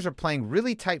the Niners are playing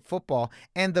really tight football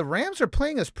and the Rams are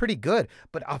playing us pretty good,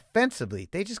 but offensively,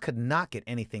 they just could not get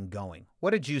anything going. What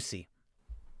did you see?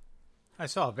 I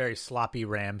saw a very sloppy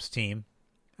Rams team,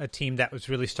 a team that was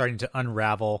really starting to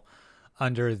unravel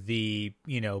under the,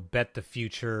 bet the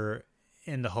future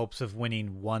in the hopes of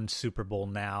winning one Super Bowl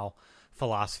now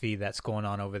philosophy that's going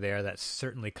on over there. That's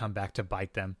certainly come back to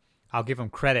bite them. I'll give them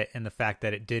credit in the fact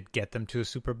that it did get them to a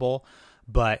Super Bowl.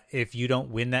 But if you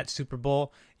don't win that Super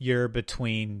Bowl, you're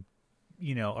between,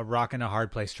 a rock and a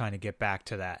hard place trying to get back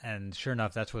to that. And sure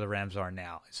enough, that's where the Rams are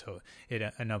now. So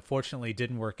and unfortunately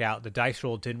didn't work out. The dice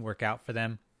roll didn't work out for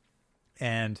them.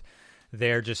 And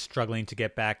they're just struggling to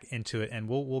get back into it. And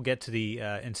we'll get to the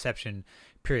inception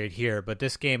period here. But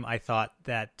this game, I thought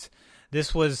that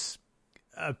this was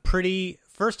a pretty,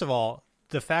 first of all,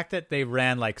 the fact that they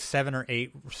ran like 7 or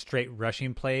 8 straight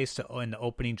rushing plays in the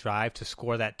opening drive to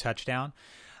score that touchdown,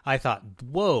 I thought,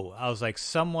 whoa. I was like,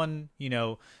 someone,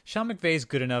 Sean McVay is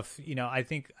good enough. I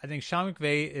think Sean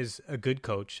McVay is a good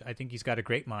coach. I think he's got a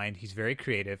great mind. He's very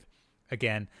creative.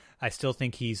 Again, I still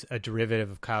think he's a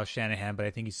derivative of Kyle Shanahan, but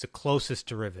I think he's the closest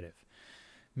derivative.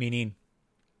 Meaning,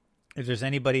 if there's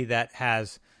anybody that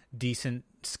has decent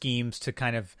schemes to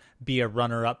kind of be a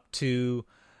runner-up to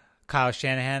Kyle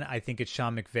Shanahan, I think it's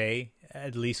Sean McVay,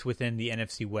 at least within the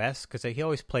NFC West, because he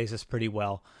always plays us pretty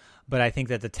well. But I think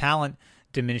that the talent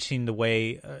diminishing the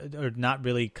way, or not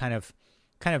really kind of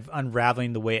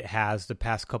unraveling the way it has the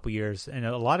past couple years, and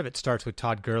a lot of it starts with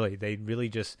Todd Gurley.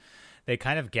 They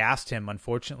kind of gassed him,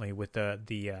 unfortunately, with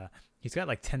the he's got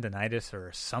like tendonitis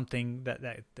or something that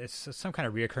it's some kind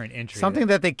of reoccurring injury. Something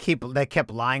that they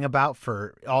kept lying about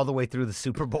for all the way through the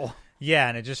Super Bowl. Yeah,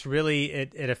 and it just really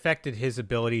it affected his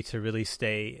ability to really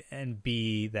stay and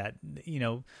be that,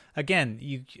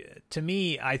 again, to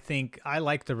me, I think I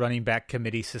like the running back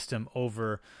committee system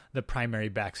over the primary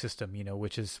back system,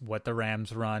 which is what the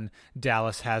Rams run.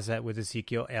 Dallas has that with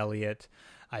Ezekiel Elliott.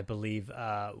 I believe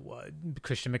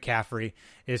Christian McCaffrey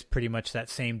is pretty much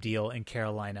that same deal in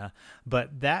Carolina.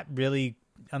 But that really,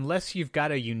 unless you've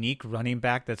got a unique running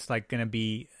back that's like going to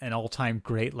be an all-time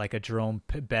great, like a Jerome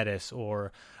Bettis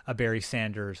or a Barry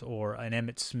Sanders or an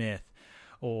Emmitt Smith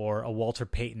or a Walter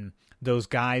Payton, those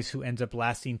guys who ends up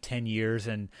lasting 10 years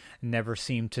and never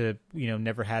seem to,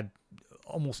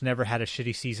 almost never had a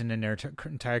shitty season in their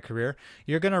entire career,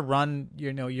 you're going to run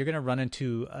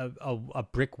into a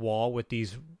brick wall with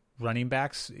these running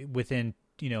backs within,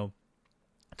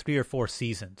 3 or 4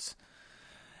 seasons.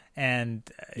 And,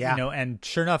 and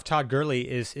sure enough, Todd Gurley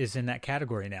is in that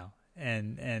category now.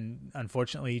 And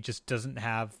unfortunately, he just doesn't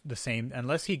have the same,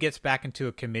 unless he gets into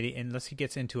a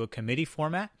committee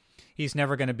format, he's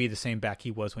never going to be the same back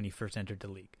he was when he first entered the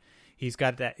league. He's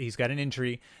got an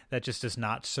injury that just does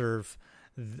not serve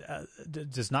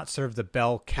the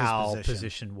bell cow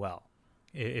position well.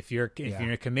 If you're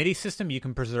in a committee system, you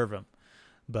can preserve him,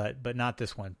 but not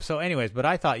this one. So anyways, but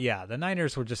I thought, the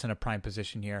Niners were just in a prime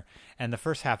position here, and the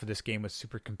first half of this game was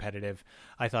super competitive.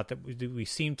 I thought that we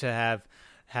seemed to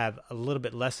have a little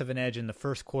bit less of an edge in the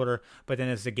first quarter, but then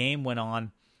as the game went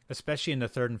on, especially in the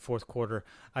third and fourth quarter,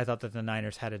 I thought that the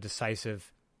Niners had a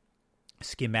decisive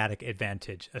schematic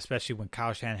advantage, especially when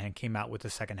Kyle Shanahan came out with the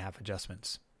second half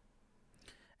adjustments.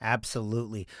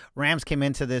 Absolutely. Rams came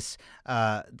into this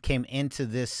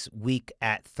week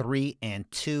at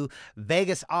 3-2.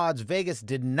 Vegas odds. Vegas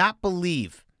did not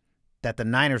believe that the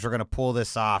Niners were going to pull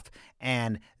this off,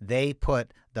 and they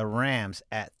put the Rams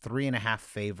at 3.5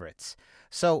 favorites.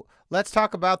 So let's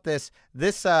talk about this.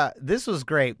 This was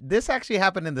great. This actually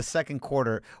happened in the second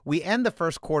quarter. We end the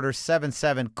first quarter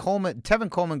 7-7. Tevin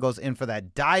Coleman goes in for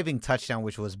that diving touchdown,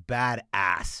 which was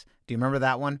badass. Do you remember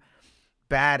that one?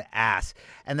 Badass.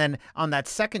 And then on that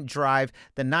second drive,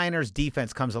 the Niners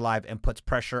defense comes alive and puts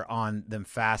pressure on them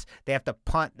fast. They have to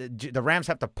punt. The Rams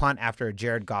have to punt after a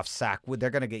Jared Goff sack. They're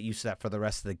going to get used to that for the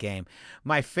rest of the game.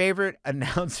 My favorite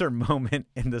announcer moment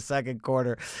in the second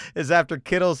quarter is after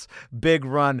Kittle's big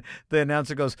run. The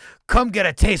announcer goes, "Come get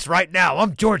a taste right now.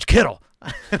 I'm George Kittle."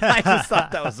 I just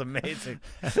thought that was amazing.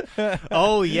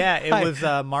 Oh, yeah. It was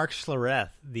Mark Schlereth,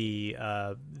 the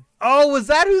Oh, was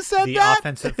that who said the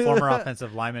that? former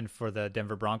offensive lineman for the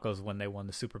Denver Broncos when they won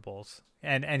the Super Bowls.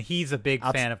 And he's a big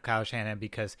fan of Kyle Shanahan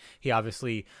because he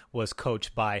obviously was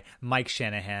coached by Mike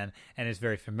Shanahan and is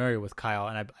very familiar with Kyle.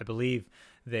 And I believe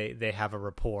they have a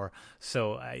rapport.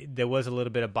 So there was a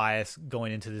little bit of bias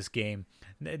going into this game.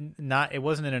 It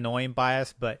wasn't an annoying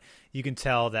bias, but you can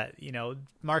tell that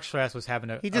Mark Schlereth was having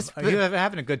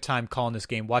having a good time calling this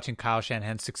game, watching Kyle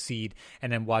Shanahan succeed,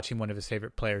 and then watching one of his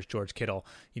favorite players, George Kittle,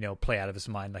 play out of his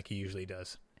mind like he usually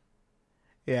does.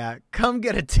 Yeah, come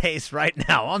get a taste right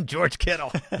now. I'm George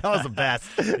Kittle. That was the best.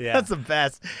 Yeah. That's the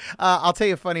best. I'll tell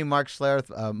you a funny Mark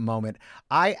Schlereth moment.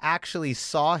 I actually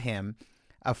saw him.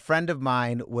 A friend of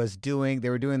mine they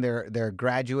were doing their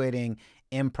graduating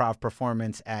improv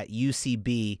performance at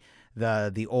UCB,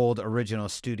 the old original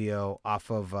studio off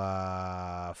of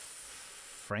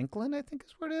Franklin, I think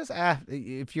is where it is.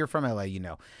 If you're from LA, you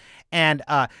know. And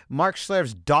Mark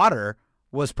Schlereth's daughter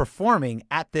was performing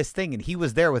at this thing, and he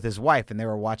was there with his wife, and they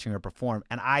were watching her perform.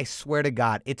 And I swear to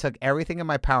God, it took everything in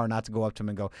my power not to go up to him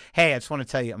and go, "Hey, I just want to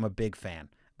tell you I'm a big fan."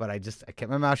 But I kept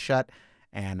my mouth shut.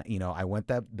 And, I went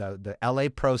the L.A.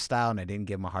 pro style, and I didn't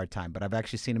give him a hard time. But I've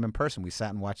actually seen him in person. We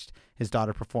sat and watched his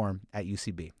daughter perform at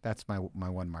UCB. That's my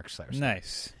one Mark Schlereth.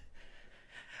 Nice.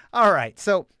 All right,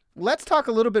 so let's talk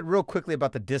a little bit real quickly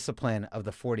about the discipline of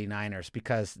the 49ers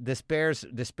because this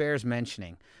bears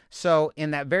mentioning. So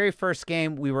in that very first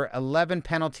game, we were 11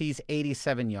 penalties,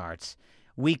 87 yards.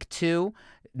 Week 2,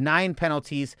 9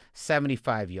 penalties,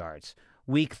 75 yards.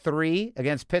 Week 3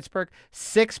 against Pittsburgh,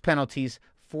 6 penalties,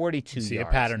 42 See yards.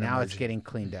 a pattern now emerging. It's getting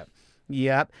cleaned up.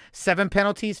 Yep. 7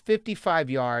 penalties, 55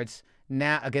 yards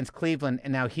now against Cleveland.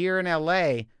 And now here in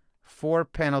LA, 4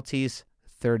 penalties,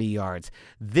 30 yards.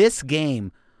 This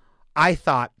game, I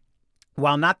thought,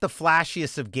 while not the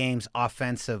flashiest of games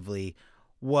offensively,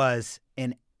 was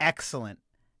an excellent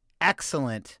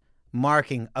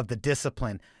marking of the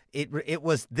discipline.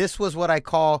 This was what I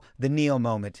call the Neo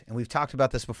moment, and we've talked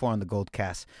about this before on the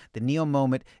Goldcast. The Neo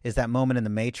moment is that moment in the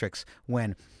Matrix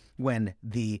when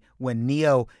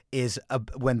Neo is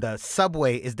when the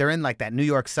subway is, they're in like that New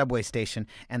York subway station,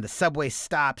 and the subway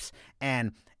stops,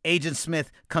 and Agent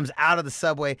Smith comes out of the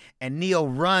subway, and Neo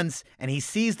runs, and he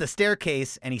sees the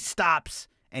staircase, and he stops,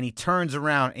 and he turns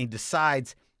around, and he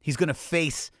decides he's going to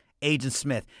face Agent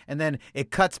Smith, and then it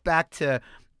cuts back to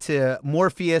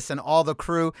Morpheus and all the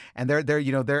crew, and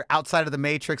they're outside of the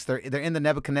Matrix. They're in the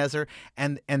Nebuchadnezzar,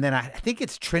 and then I think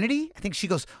it's Trinity. I think she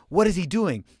goes, "What is he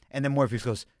doing?" And then Morpheus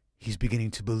goes, "He's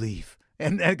beginning to believe."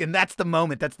 And that's the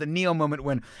moment. That's the Neo moment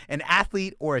when an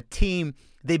athlete or a team,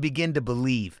 they begin to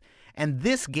believe. And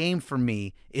this game for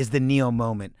me is the Neo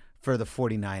moment for the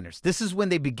 49ers. This is when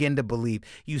they begin to believe.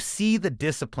 You see the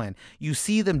discipline. You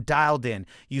see them dialed in.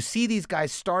 You see these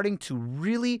guys starting to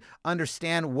really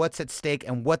understand what's at stake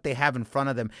and what they have in front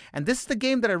of them. And this is the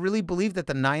game that I really believe that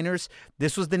the Niners,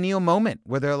 this was the Neo moment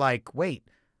where they're like, wait,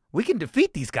 we can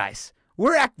defeat these guys.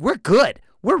 We're good.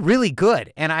 We're really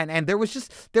good. And there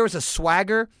was a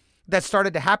swagger that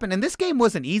started to happen. And this game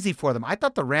wasn't easy for them. I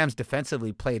thought the Rams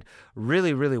defensively played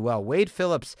really, really well. Wade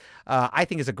Phillips, I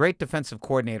think, is a great defensive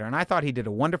coordinator, and I thought he did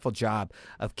a wonderful job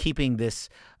of keeping this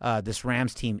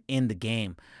Rams team in the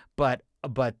game. But the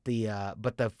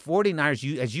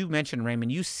 49ers, as you mentioned,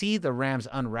 Raymond, you see the Rams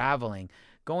unraveling.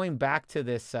 Going back to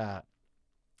this,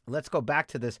 let's go back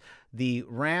to this. The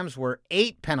Rams were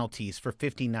 8 penalties for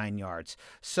 59 yards.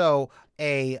 So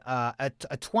a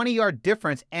 20-yard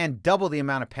difference and double the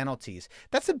amount of penalties.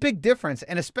 That's a big difference,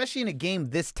 and especially in a game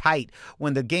this tight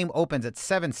when the game opens at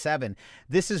 7-7,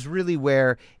 this is really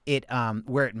where it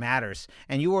matters.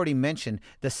 And you already mentioned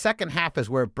the second half is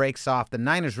where it breaks off. The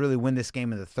Niners really win this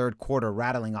game in the third quarter,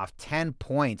 rattling off 10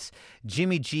 points.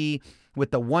 Jimmy G with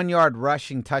the 1-yard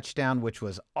rushing touchdown, which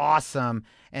was awesome,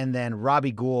 and then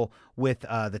Robbie Gould with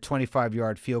the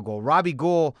 25-yard field goal. Robbie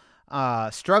Gould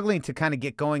struggling to kind of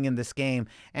get going in this game,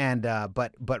 and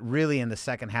but really in the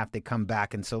second half they come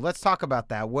back. And so let's talk about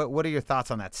that. What are your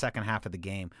thoughts on that second half of the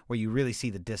game where you really see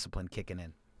the discipline kicking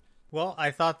in? Well,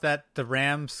 I thought that the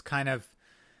Rams kind of,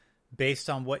 based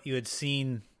on what you had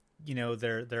seen,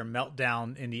 their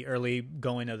meltdown in the early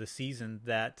going of the season,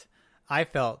 that I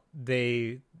felt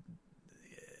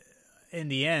in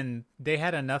the end, they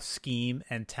had enough scheme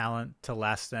and talent to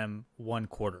last them one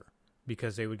quarter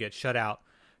because they would get shut out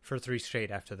for 3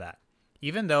 straight after that.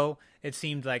 Even though it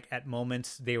seemed like at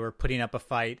moments they were putting up a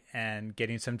fight and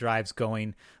getting some drives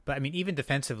going. But, I mean, even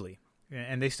defensively.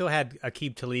 And they still had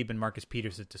Aqib Talib and Marcus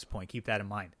Peters at this point. Keep that in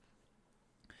mind.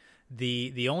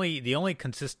 The only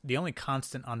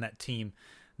constant on that team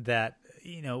that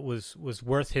was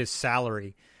worth his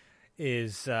salary or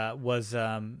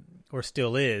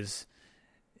still is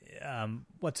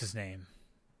what's his name?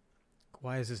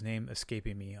 Why is his name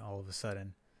escaping me all of a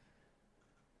sudden?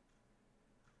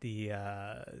 The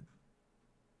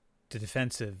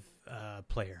defensive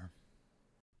player.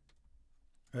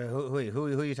 Who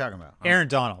are you talking about? Aaron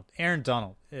Donald. Aaron.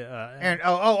 Yeah.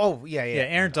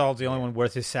 Aaron Donald's the only one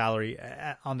worth his salary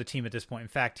on the team at this point. In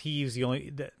fact, he was the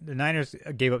only. The Niners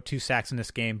gave up 2 sacks in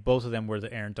this game. Both of them were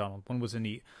the Aaron Donald. One was in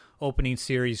the opening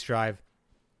series drive,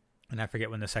 and I forget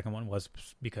when the second one was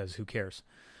because who cares.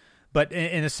 But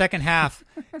in the second half,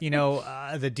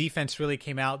 the defense really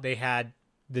came out. They had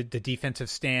the defensive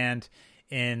stand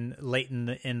late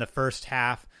in the first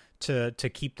half to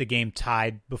keep the game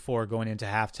tied before going into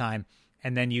halftime.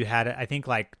 And then you had, I think,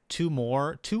 like 2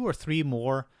 or 3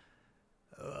 more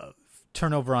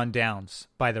turnover on downs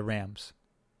by the Rams.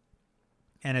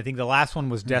 And I think the last one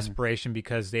was desperation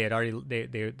because they had already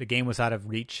the game was out of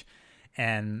reach,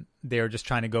 and they were just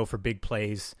trying to go for big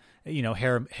plays,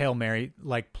 Hail Mary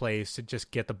like plays to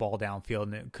just get the ball downfield,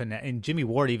 and it couldn't. And Jimmy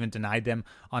Ward even denied them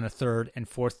on a 3rd and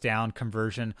 4th down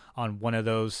conversion on one of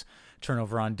those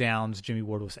turnover on downs. Jimmy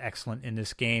Ward was excellent in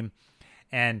this game.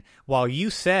 And while you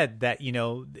said that,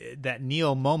 that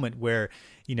Neo moment where,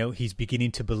 he's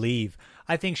beginning to believe,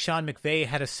 I think Sean McVay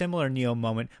had a similar Neo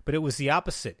moment, but it was the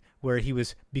opposite, where he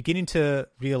was beginning to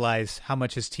realize how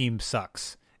much his team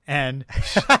sucks. And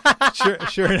sure,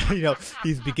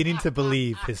 he's beginning to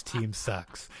believe his team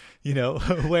sucks,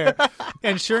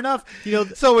 and sure enough,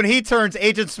 So when he turns,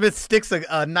 Agent Smith sticks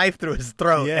a knife through his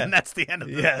throat, and that's the end of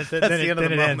the, that's the end of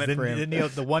the moment for him. Then,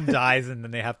 the one dies, and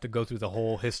then they have to go through the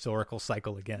whole historical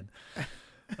cycle again.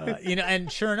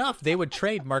 And sure enough, they would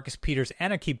trade Marcus Peters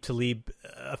and Aqib Talib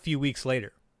a few weeks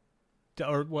later.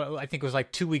 Or I think it was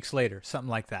like 2 weeks later, something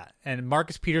like that. And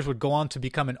Marcus Peters would go on to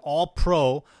become an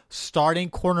all-pro starting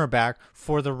cornerback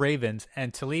for the Ravens.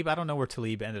 And Talib, I don't know where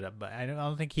Talib ended up, but I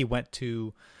don't think he went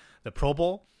to the Pro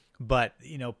Bowl. But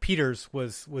Peters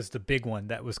was the big one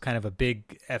that was kind of a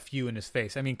big FU in his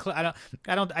face. I mean,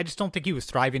 I just don't think he was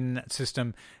thriving in that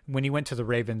system. When he went to the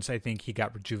Ravens, I think he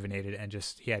got rejuvenated and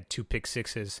he had 2 pick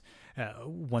sixes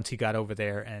once he got over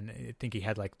there, and I think he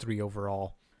had like 3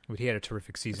 overall. He had a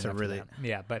terrific season. Sean McVay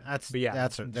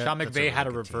had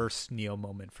a reverse Neo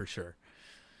moment for sure.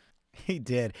 He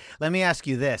did. Let me ask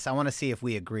you this. I want to see if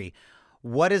we agree.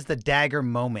 What is the dagger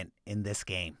moment in this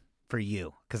game for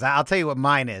you? Because I'll tell you what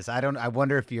mine is. I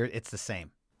wonder if it's the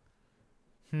same.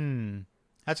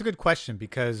 That's a good question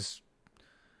because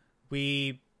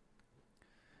we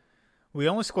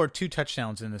only scored 2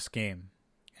 touchdowns in this game,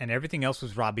 and everything else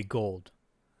was Robbie Gould.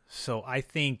 So I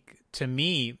think, to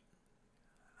me,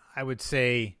 I would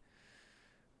say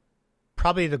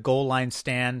probably the goal line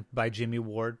stand by Jimmy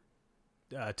Ward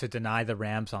to deny the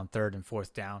Rams on 3rd and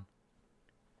 4th down.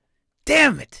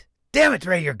 Damn it,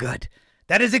 Ray, you're good.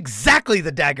 That is exactly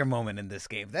the dagger moment in this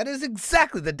game. That is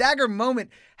exactly the dagger moment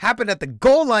happened at the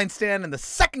goal line stand in the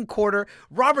second quarter.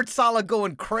 Robert Saleh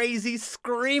going crazy,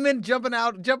 screaming, jumping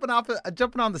on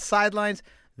the sidelines.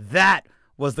 That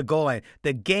was the goal line.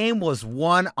 The game was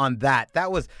won on that.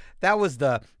 That was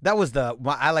the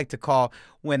what I like to call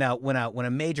when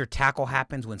a major tackle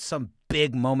happens, when some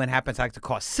big moment happens, I like to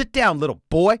call a sit down little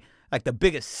boy, like the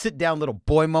biggest sit down little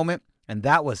boy moment. And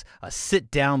that was a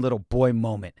sit down little boy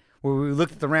moment where we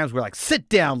looked at the Rams, we're like, sit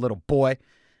down little boy.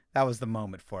 That was the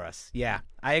moment for us. Yeah,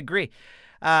 I agree.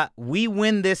 We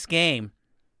win this game,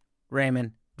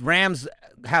 Raymond. Rams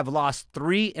have lost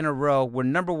 3 in a row. We're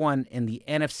number 1 in the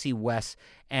NFC West,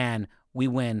 and we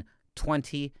win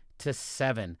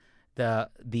 20-7.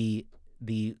 The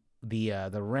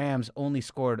Rams only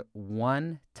scored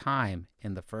 1 time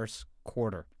in the first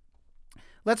quarter.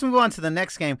 Let's move on to the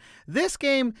next game. This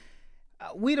game,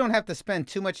 we don't have to spend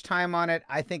too much time on it.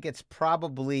 I think it's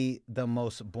probably the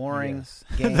most boring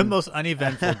game. The most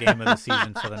uneventful game of the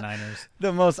season for the Niners.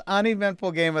 The most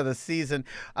uneventful game of the season.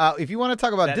 If you want to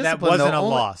talk about discipline, that wasn't a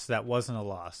loss. That wasn't a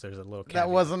loss. There's a little caveat. That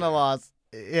wasn't a loss.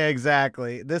 Yeah,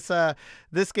 exactly. This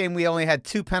game, we only had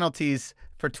 2 penalties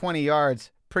for 20 yards.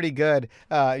 Pretty good.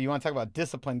 You want to talk about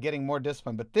discipline, getting more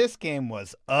discipline. But this game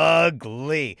was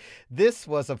ugly. This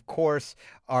was, of course,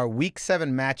 our Week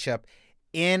 7 matchup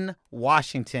in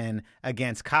Washington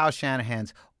against Kyle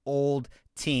Shanahan's old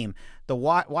team. The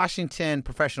Washington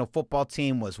professional football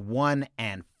team was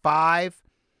 1-5.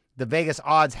 The Vegas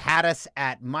odds had us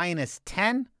at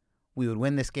 -10. We would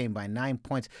win this game by 9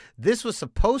 points. This was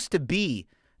supposed to be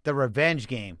the revenge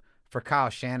game for Kyle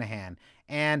Shanahan.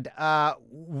 And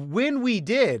when we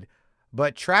did,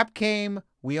 but trap came,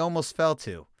 we almost fell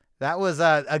to. That was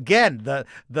again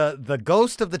the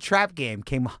ghost of the trap game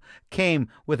came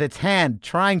with its hand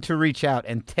trying to reach out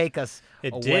and take us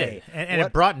It away. did, and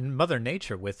it brought Mother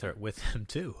Nature with him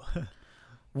too.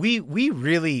 We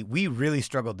really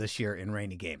struggled this year in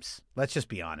rainy games. Let's just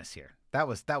be honest here.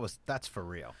 That's for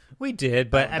real. We did,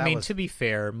 but That I mean, was- to be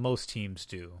fair, most teams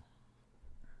do.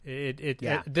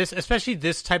 Yeah. This, especially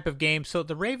this type of game. So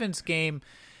the Ravens game,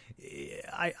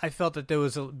 I felt that there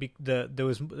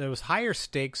was higher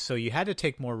stakes, so you had to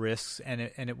take more risks, and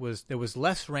there was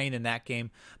less rain in that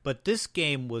game. But this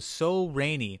game was so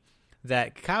rainy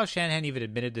that Kyle Shanahan even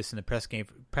admitted this in the post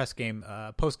game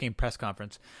press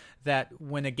conference, that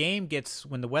when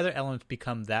the weather elements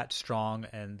become that strong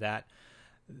and that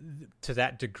to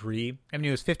that degree. I mean,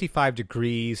 it was 55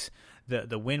 degrees.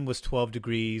 The wind was 12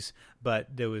 degrees, but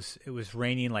it was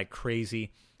raining like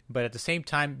crazy. But at the same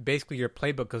time, basically your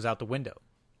playbook goes out the window.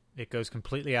 It goes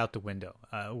completely out the window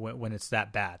when it's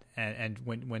that bad. And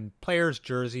when players'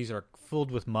 jerseys are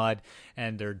filled with mud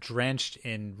and they're drenched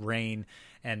in rain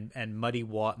and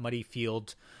muddy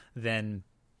fields, then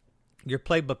your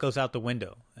playbook goes out the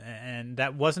window. And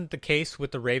that wasn't the case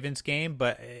with the Ravens game,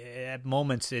 but at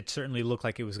moments it certainly looked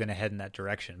like it was going to head in that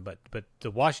direction. But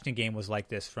the Washington game was like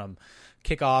this from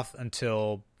kickoff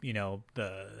until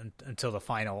the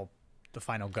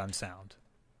final gun sound.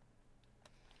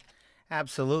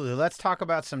 Absolutely. Let's talk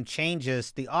about some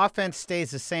changes. The offense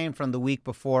stays the same from the week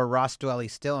before. Ross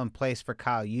Dwelley still in place for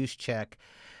Kyle Juszczyk.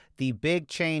 The big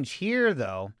change here,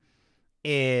 though,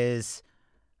 is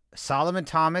Solomon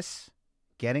Thomas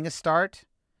getting a start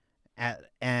at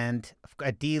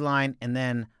D-line, and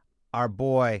then our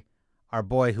boy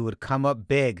who would come up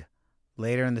big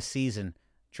later in the season,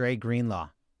 Dre Greenlaw,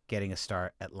 getting a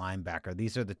start at linebacker.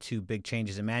 These are the two big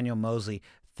changes. Emmanuel Moseley,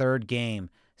 third game,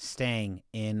 staying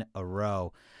in a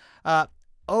row.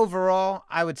 Overall,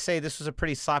 I would say this was a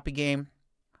pretty sloppy game,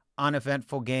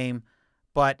 uneventful game,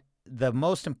 but the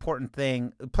most important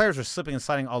thing, players were slipping and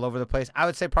sliding all over the place. I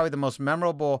would say probably the most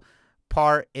memorable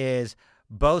part is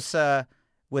Bosa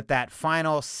with that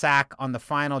final sack on the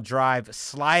final drive,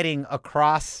 sliding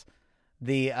across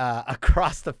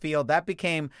the field. That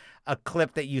became a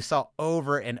clip that you saw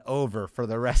over and over for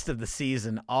the rest of the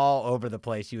season, all over the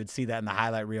place. You would see that in the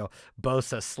highlight reel,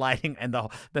 Bosa sliding and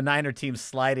the Niner team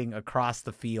sliding across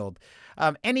the field.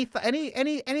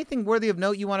 Anything worthy of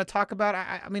note you want to talk about?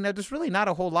 I mean, there's really not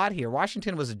a whole lot here.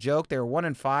 Washington was a joke. They were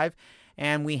 1-5,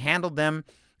 and we handled them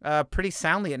pretty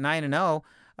soundly at 9-0.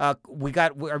 We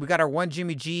got our one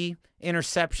Jimmy G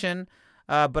interception.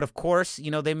 But of course,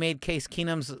 they made Case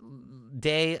Keenum's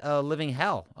day living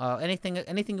hell. Anything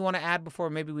you want to add before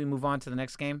maybe we move on to the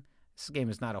next game? This game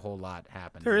is not a whole lot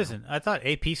happening. There isn't. I thought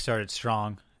AP started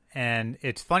strong. And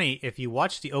it's funny, if you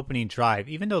watch the opening drive,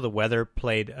 even though the weather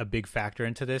played a big factor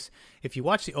into this, if you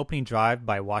watch the opening drive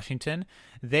by Washington,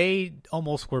 they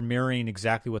almost were mirroring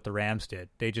exactly what the Rams did.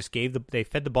 They just they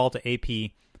fed the ball to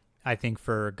AP, I think,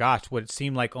 for, what it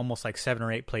seemed like almost like 7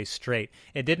 or 8 plays straight.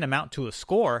 It didn't amount to a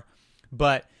score,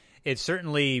 but it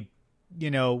certainly,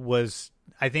 was.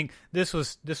 I think this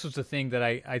was the thing that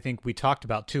I think we talked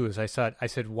about too. Is I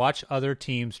said watch other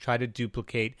teams try to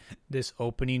duplicate this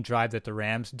opening drive that the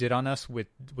Rams did on us with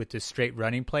this straight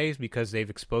running plays, because they've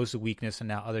exposed the weakness, and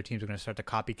now other teams are going to start to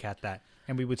copycat that,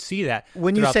 and we would see that.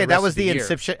 When you say that was the year.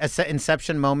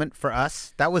 inception moment for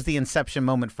us, that was the inception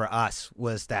moment for us,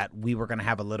 was that we were going to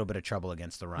have a little bit of trouble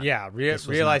against the run. Yeah,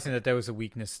 realizing that there was a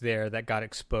weakness there that got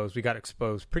exposed. We got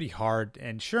exposed pretty hard,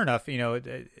 and sure enough,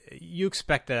 you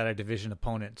expect that out of division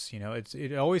opponents.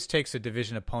 It always takes a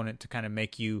division opponent to kind of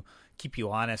keep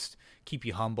you honest, keep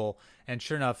you humble, and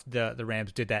sure enough, the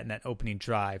Rams did that in that opening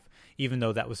drive, even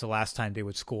though that was the last time they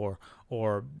would score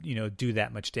or do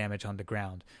that much damage on the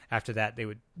ground. After that,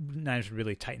 Niners would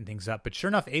really tighten things up. But sure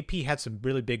enough, AP had some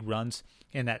really big runs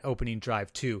in that opening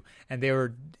drive too, and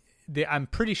I'm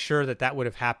pretty sure that would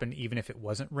have happened even if it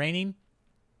wasn't raining,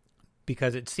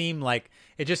 because it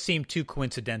just seemed too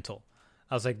coincidental.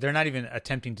 I was like, they're not even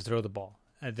attempting to throw the ball.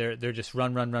 They're just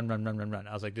run.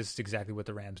 I was like, this is exactly what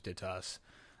the Rams did to us.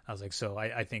 I was like, so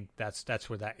I think that's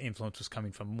where that influence was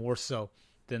coming from, more so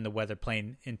than the weather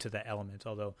playing into that element,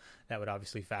 although that would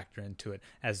obviously factor into it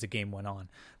as the game went on.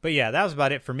 But yeah, that was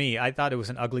about it for me. I thought it was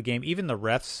an ugly game. Even the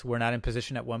refs were not in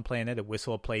position at one play, and they had to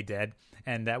whistle a play dead.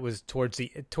 And that was towards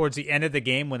the end of the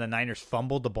game when the Niners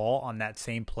fumbled the ball on that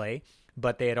same play,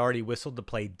 but they had already whistled the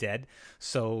play dead.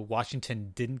 So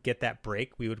Washington didn't get that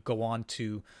break. We'd go on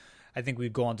to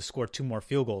score 2 more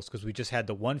field goals, because we just had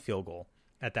the 1 field goal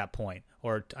at that point,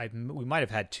 or we might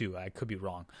have had 2. I could be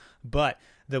wrong, but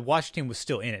the Washington was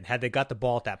still in it. Had they got the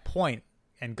ball at that point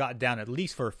and got down at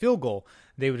least for a field goal,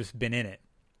 they would have been in it.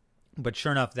 But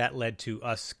sure enough, that led to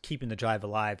us keeping the drive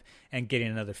alive and getting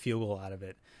another field goal out of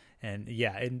it. And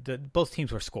yeah, both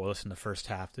teams were scoreless in the first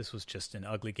half. This was just an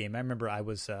ugly game. I remember I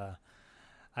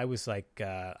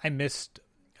missed,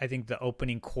 I think, the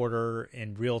opening quarter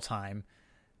in real time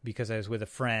because I was with a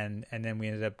friend, and then we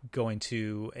ended up going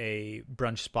to a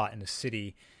brunch spot in the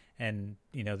city. And,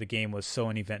 the game was so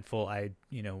uneventful.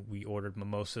 We ordered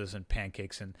mimosas and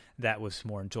pancakes, and that was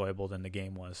more enjoyable than the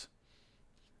game was.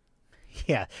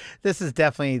 Yeah, this is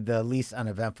definitely the least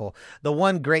uneventful. The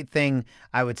one great thing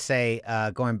I would say,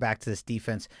 going back to this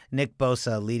defense, Nick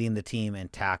Bosa leading the team in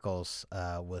tackles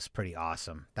was pretty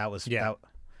awesome. He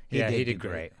did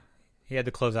great. He had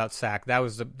the closeout sack. That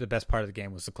was the best part of the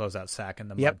game, was the closeout sack and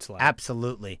the mudslide.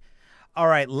 Absolutely. All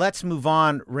right, let's move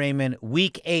on, Raymond.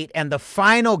 Week 8 and the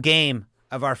final game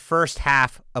of our first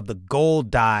half of the Gold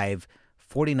Dive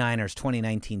 49ers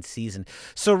 2019 season.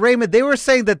 So, Raymond, they were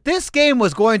saying that this game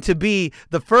was going to be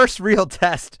the first real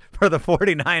test for the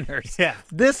 49ers. Yeah.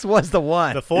 This was the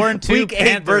one. The 4-2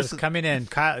 Panthers coming in.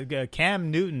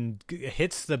 Cam Newton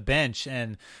hits the bench,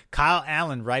 and Kyle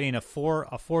Allen riding a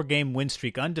four-game win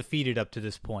streak, undefeated up to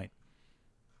this point.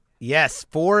 Yes,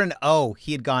 4-0.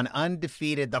 He had gone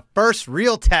undefeated. The first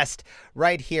real test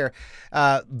right here.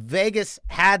 Vegas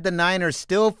had the Niners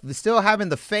still having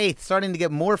the faith, starting to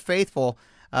get more faithful.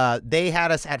 They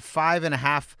had us at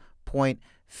 5.5-point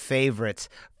favorites.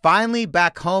 Finally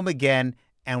back home again,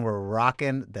 and we're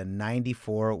rocking the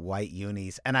 94 white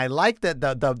unis. And I like that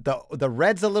the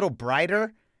red's a little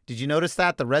brighter. Did you notice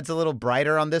that? The red's a little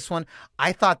brighter on this one.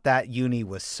 I thought that uni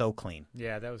was so clean.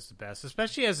 Yeah, that was the best,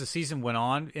 especially as the season went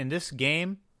on. In this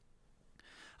game,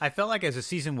 I felt like as the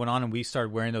season went on and we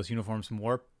started wearing those uniforms,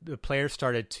 more players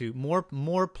started to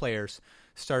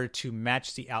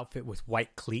match the outfit with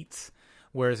white cleats.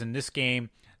 Whereas in this game,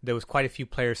 there was quite a few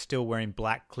players still wearing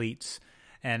black cleats.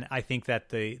 And I think that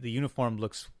the uniform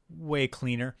looks way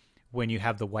cleaner when you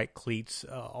have the white cleats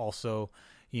also,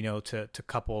 to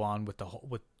couple on with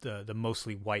the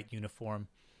mostly white uniform.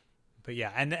 But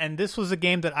yeah, and this was a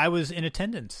game that I was in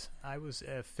attendance. I was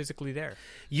physically there.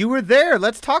 You were there.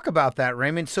 Let's talk about that,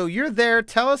 Raymond. So you're there.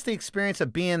 Tell us the experience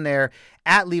of being there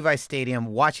at Levi Stadium,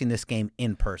 watching this game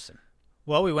in person.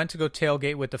 Well, we went to go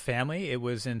tailgate with the family. It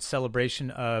was in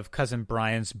celebration of cousin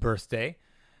Brian's birthday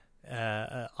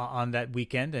on that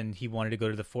weekend, and he wanted to go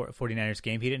to the 49ers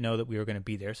game. He didn't know that we were going to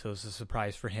be there, so it was a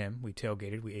surprise for him. We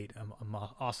tailgated. We ate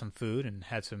awesome food and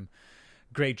had some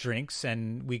great drinks,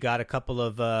 and we got a couple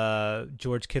of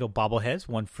George Kittle bobbleheads,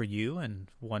 one for you and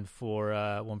one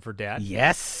for Dad.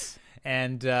 Yes.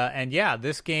 And yeah,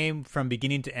 this game from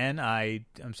beginning to end,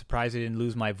 I'm surprised I didn't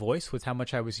lose my voice with how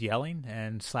much I was yelling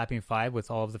and slapping five with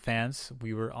all of the fans.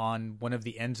 We were on one of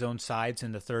the end zone sides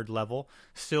in the third level,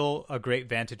 still a great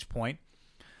vantage point.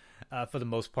 For the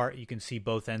most part, you can see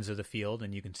both ends of the field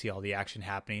and you can see all the action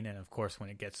happening. And of course, when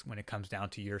it comes down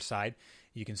to your side,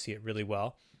 you can see it really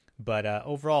well. But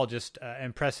overall, just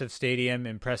impressive stadium,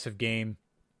 impressive game.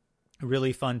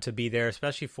 Really fun to be there,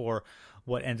 especially for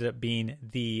what ended up being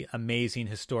the amazing,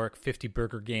 historic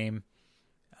 50-burger game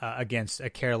against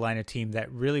a Carolina team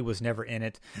that really was never in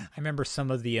it. I remember some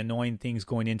of the annoying things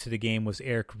going into the game was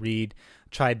Eric Reed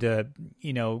tried to,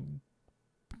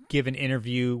 give an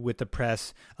interview with the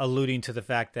press alluding to the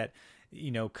fact that,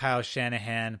 Kyle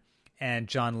Shanahan and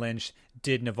John Lynch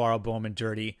did Navarro Bowman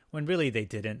dirty when really they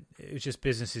didn't. It was just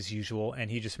business as usual. And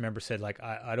he just said,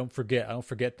 I don't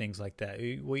forget things like that.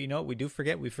 Well, you know what we do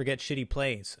forget? We forget shitty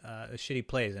plays.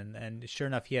 And sure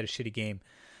enough, he had a shitty game,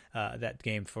 that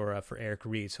game for Eric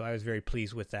Reed. So I was very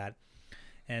pleased with that.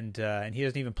 And he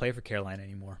doesn't even play for Carolina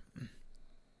anymore.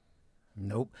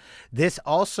 Nope. This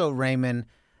also, Raymond,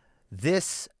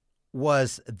 this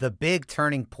was the big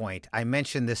turning point. I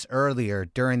mentioned this earlier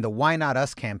during the Why Not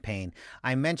Us campaign.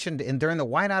 During the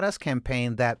Why Not Us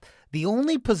campaign that the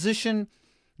only position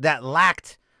that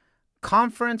lacked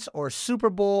conference or Super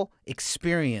Bowl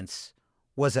experience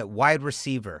was at wide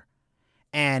receiver.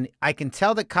 And I can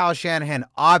tell that Kyle Shanahan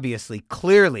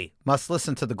clearly must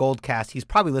listen to the Goldcast. He's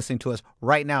probably listening to us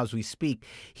right now as we speak.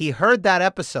 He heard that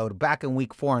episode back in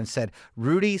week 4 and said,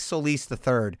 Rudy Solis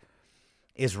III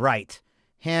is right.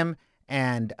 Him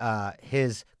and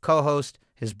his co-host,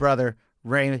 his brother,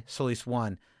 Ray Solis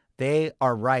I, they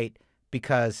are right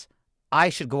because I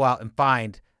should go out and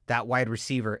find that wide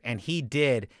receiver. And he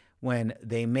did when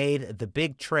they made the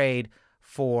big trade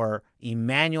for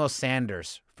Emmanuel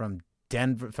Sanders from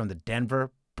the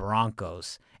Denver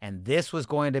Broncos. And this was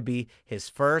going to be his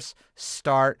first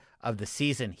start of the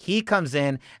season. He comes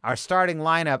in, our starting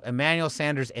lineup, Emmanuel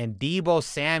Sanders and Deebo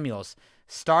Samuels,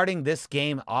 starting this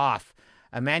game off.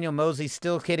 Emmanuel Mosley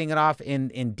still hitting it off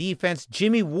in defense.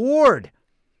 Jimmy Ward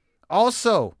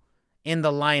also in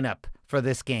the lineup for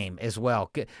this game as well.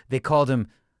 They called him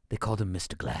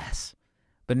Mr. Glass.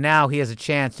 But now he has a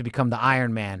chance to become the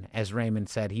Iron Man, as Raymond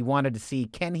said. He wanted to see,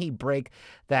 can he break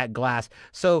that glass?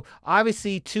 So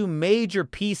obviously 2 major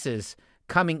pieces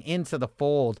coming into the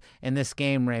fold in this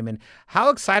game, Raymond. How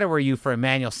excited were you for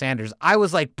Emmanuel Sanders? I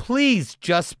was like, please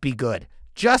just be good.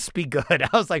 Just be good. I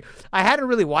was like, I hadn't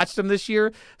really watched him this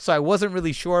year, so I wasn't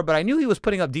really sure, but I knew he was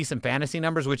putting up decent fantasy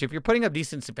numbers, which if you're putting up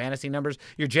decent fantasy numbers,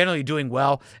 you're generally doing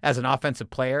well as an offensive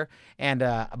player. And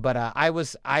I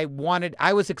was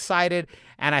excited,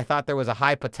 and I thought there was a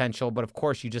high potential, but of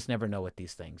course you just never know with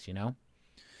these things, you know?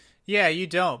 Yeah, you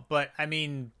don't. But I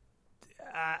mean,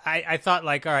 I thought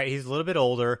like, all right, he's a little bit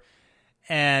older,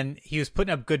 and he was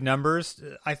putting up good numbers.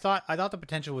 I thought the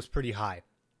potential was pretty high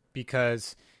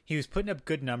because he was putting up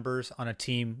good numbers on a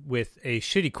team with a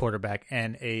shitty quarterback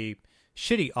and a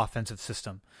shitty offensive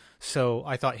system. So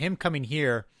I thought him coming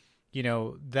here, you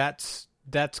know, that's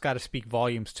got to speak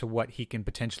volumes to what he can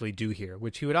potentially do here,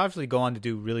 which he would obviously go on to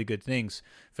do really good things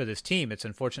for this team. It's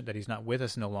unfortunate that he's not with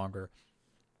us no longer,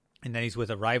 and that he's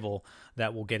with a rival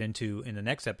that we'll get into in the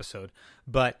next episode.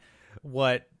 But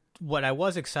what I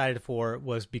was excited for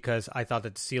was because I thought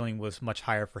that the ceiling was much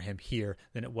higher for him here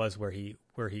than it was where he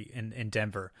in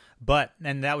Denver.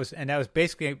 And that was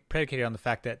basically predicated on the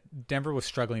fact that Denver was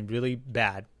struggling really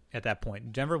bad at that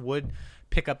point. Denver would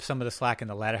pick up some of the slack in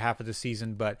the latter half of the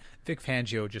season, but Vic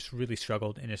Fangio just really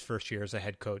struggled in his first year as a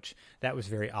head coach. That was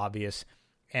very obvious.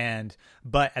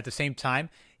 But at the same time,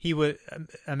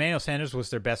 Emmanuel Sanders was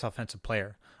their best offensive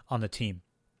player on the team.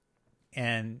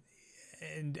 And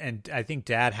I think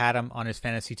Dad had him on his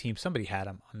fantasy team. Somebody had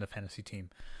him on the fantasy team.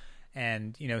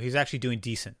 And, you know, he's actually doing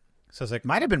decent. So it's like,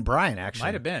 might have been Brian, actually.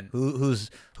 Might have been. Who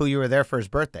you were there for his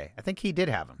birthday. I think he did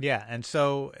have him. Yeah, and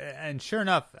sure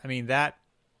enough, I mean, that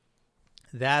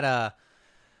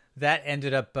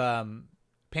ended up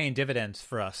paying dividends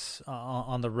for us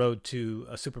on the road to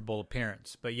a Super Bowl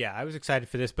appearance. But yeah, I was excited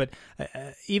for this. But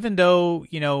even though,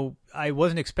 you know, I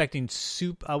wasn't expecting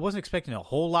a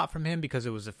whole lot from him because it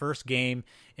was the first game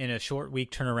in a short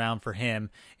week turnaround for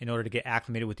him in order to get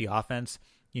acclimated with the offense.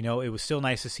 You know, it was still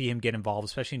nice to see him get involved,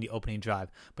 especially in the opening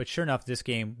drive. But sure enough, this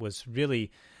game was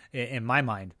really, in my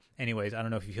mind, anyways, I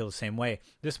don't know if you feel the same way.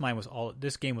 This game was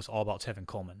all about Tevin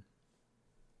Coleman.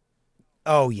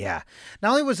 Oh, yeah. Not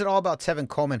only was it all about Tevin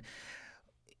Coleman,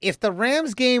 if the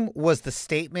Rams game was the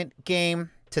statement game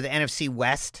to the NFC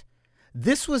West,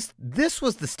 this was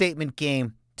the statement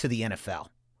game to the NFL.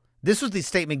 This was the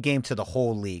statement game to the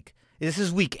whole league. This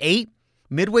is week 8.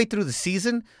 Midway through the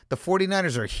season, the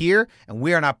 49ers are here, and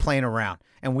we are not playing around,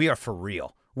 and we are for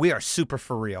real. We are super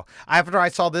for real. After I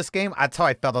saw this game, that's how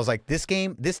I felt. I was like, this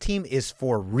team is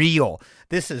for real.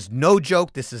 This is no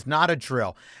joke. This is not a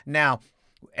drill. Now,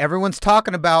 everyone's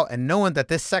talking about and knowing that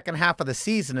this second half of the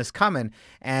season is coming,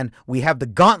 and we have the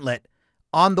gauntlet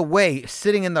on the way,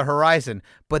 sitting in the horizon.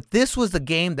 But this was the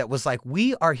game that was like,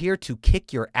 we are here to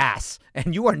kick your ass,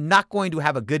 and you are not going to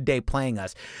have a good day playing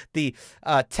us. The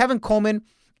Tevin Coleman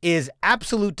is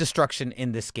absolute destruction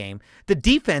in this game. The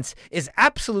defense is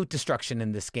absolute destruction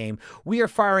in this game. We are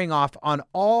firing off on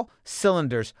all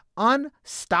cylinders,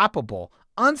 unstoppable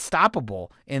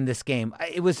in this game.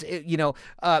 It was,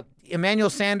 Emmanuel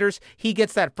Sanders, he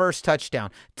gets that first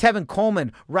touchdown. Tevin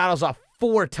Coleman rattles off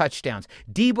 4 touchdowns.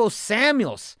 Deebo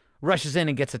Samuels rushes in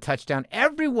and gets a touchdown.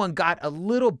 Everyone got a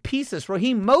little pieces.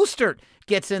 Raheem Mostert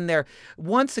gets in there.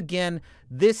 Once again,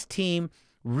 this team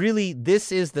really,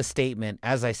 this is the statement,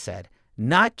 as I said,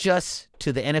 not just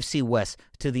to the NFC West,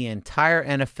 to the entire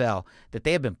NFL, that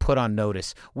they have been put on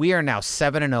notice. We are now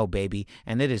 7-0, baby,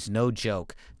 and it is no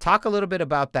joke. Talk a little bit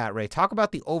about that, Ray. Talk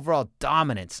about the overall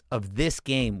dominance of this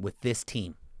game with this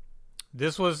team.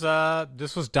 This was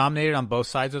dominated on both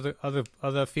sides of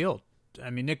the field. I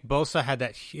mean, Nick Bosa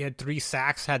had 3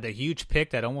 sacks, had the huge pick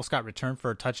that almost got returned for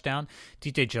a touchdown.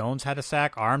 DJ Jones had a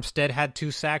sack. Armstead had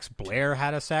 2 sacks. Blair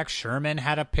had a sack. Sherman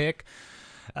had a pick.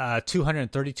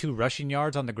 232 rushing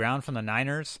yards on the ground from the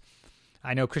Niners.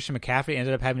 I know Christian McCaffrey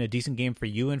ended up having a decent game for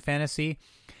you in fantasy.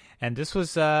 And this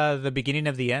was the beginning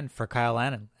of the end for Kyle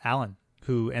Allen,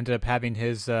 who ended up having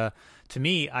his, to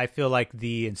me, I feel like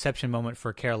the inception moment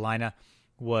for Carolina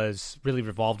was really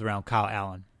revolved around Kyle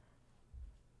Allen.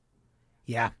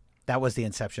 Yeah, that was the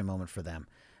inception moment for them.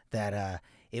 That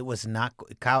it was not,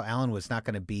 Kyle Allen was not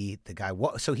going to be the guy.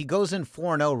 So he goes in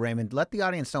 4-0, Raymond. Let the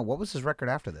audience know, what was his record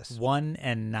after this?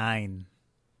 1-9.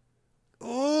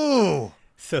 Ooh.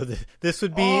 So this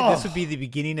would be the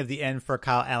beginning of the end for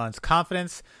Kyle Allen's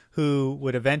confidence, who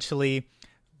would eventually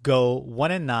go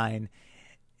 1-9,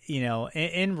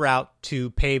 en route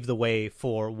to pave the way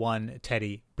for one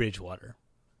Teddy Bridgewater.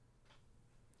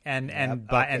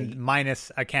 and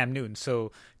minus a Cam Newton.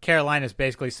 So Carolina's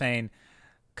basically saying,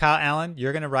 Kyle Allen,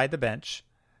 you're going to ride the bench.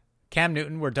 Cam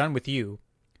Newton, we're done with you.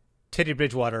 Teddy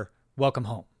Bridgewater, welcome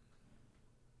home.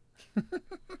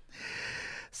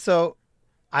 So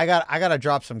I got to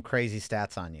drop some crazy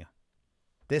stats on you.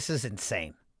 This is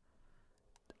insane.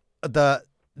 In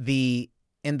the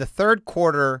third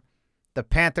quarter, the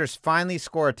Panthers finally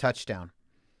score a touchdown.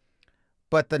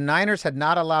 But the Niners had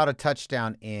not allowed a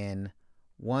touchdown in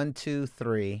 1, 2,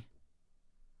 3,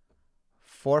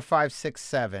 4, 5, 6,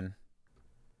 7.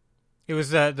 It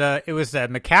was the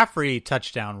McCaffrey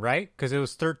touchdown, right? Because it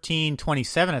was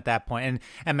 13-27 at that point.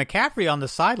 And McCaffrey on the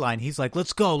sideline, he's like,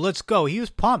 "Let's go, let's go." He was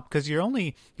pumped because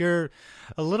you're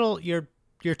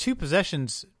 2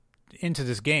 possessions into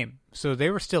this game, so they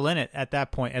were still in it at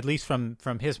that point. At least from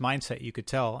his mindset, you could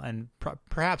tell, and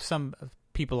perhaps some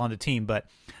people on the team, but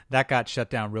that got shut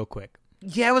down real quick.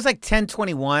 Yeah, it was like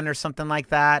 10-21 or something like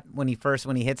that when he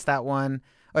hits that one.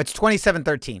 Oh, it's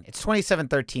 27-13. It's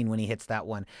 27-13 when he hits that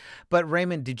one. But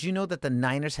Raymond, did you know that the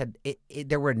Niners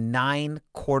there were 9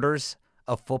 quarters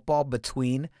of football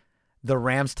between the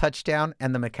Rams touchdown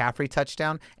and the McCaffrey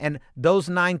touchdown? And those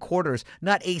 9 quarters,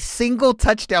 not a single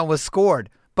touchdown was scored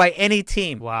by any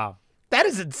team. Wow. That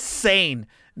is insane.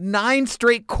 9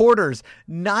 straight quarters,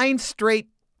 9 straight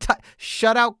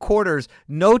shutout quarters,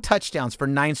 no touchdowns for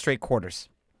 9 straight quarters.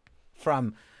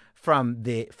 From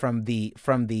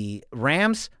the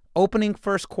Rams opening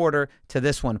first quarter to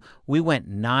this one, we went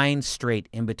 9 straight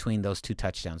in between those 2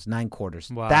 touchdowns, 9 quarters.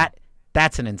 Wow.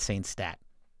 That's an insane stat.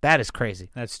 That is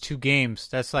crazy. That's 2 games.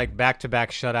 That's like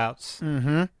back-to-back shutouts.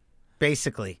 Mm-hmm.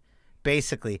 Basically.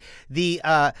 The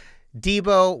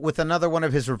Debo with another one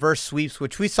of his reverse sweeps,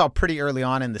 which we saw pretty early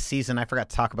on in the season. I forgot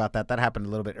to talk about that. That happened a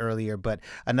little bit earlier, but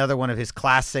another one of his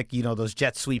classic, those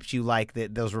jet sweeps you like,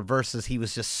 those reverses. He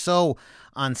was just so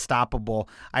unstoppable.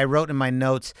 I wrote in my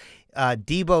notes,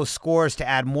 Debo scores to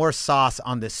add more sauce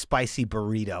on this spicy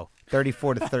burrito.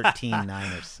 34-13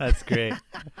 Niners. That's great.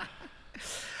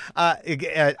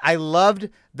 I loved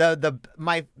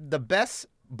the best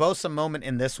Bosa moment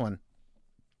in this one.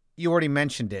 You already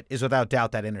mentioned it, is without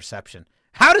doubt that interception.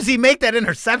 How does he make that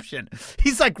interception?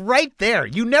 He's like right there.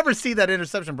 You never see that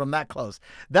interception from that close.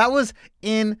 That was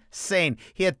insane.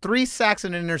 He had 3 sacks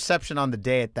and an interception on the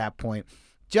day at that point.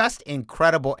 Just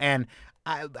incredible and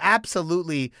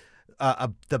absolutely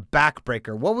the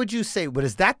backbreaker. What would you say?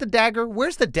 Is that the dagger?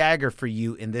 Where's the dagger for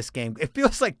you in this game? It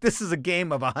feels like this is a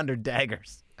game of 100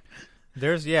 daggers.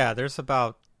 There's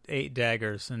about 8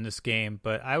 daggers in this game,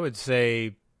 but I would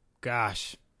say,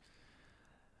 gosh,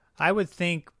 I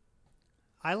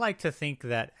like to think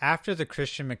that after the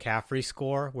Christian McCaffrey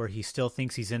score, where he still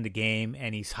thinks he's in the game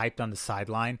and he's hyped on the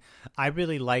sideline, I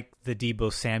really like the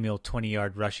Deebo Samuel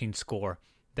 20-yard rushing score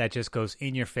that just goes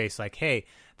in your face like, hey,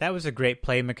 that was a great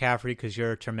play, McCaffrey, because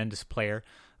you're a tremendous player,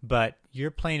 but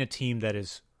you're playing a team that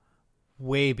is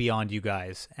way beyond you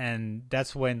guys. And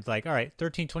that's when it's like, all right,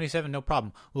 13-27, no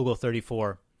problem. We'll go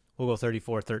 34. We'll go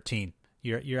 34-13.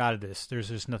 You're out of this.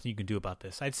 There's nothing you can do about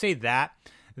this. I'd say that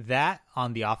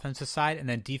on the offensive side, and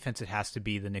then defense, it has to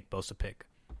be the Nick Bosa pick.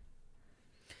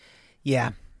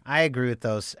 Yeah, I agree with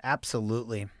those.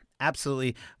 Absolutely.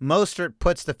 Mostert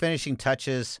puts the finishing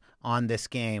touches on this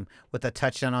game with a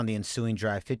touchdown on the ensuing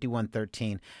drive,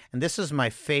 51-13. And this is my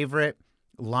favorite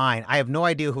line. I have no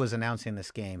idea who was announcing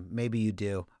this game. Maybe you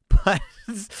do. But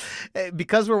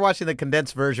because we're watching the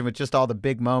condensed version with just all the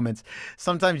big moments,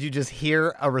 sometimes you just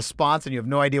hear a response and you have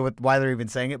no idea why they're even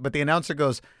saying it. But the announcer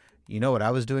goes, "You know what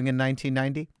I was doing in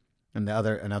 1990? And the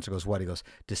other announcer goes, "What?" He goes,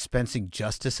 "Dispensing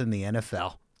justice in the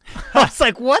NFL." I was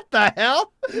like, what the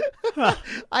hell?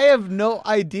 I have no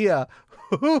idea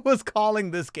who was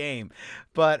calling this game.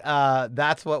 But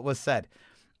that's what was said.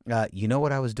 You know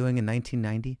what I was doing in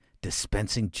 1990?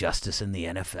 Dispensing justice in the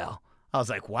NFL. I was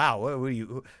like, wow, who are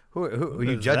you? Who are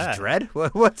you, Judge Dredd?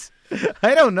 What's?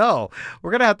 I don't know.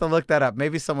 We're gonna have to look that up.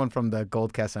 Maybe someone from the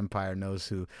Goldcast Empire knows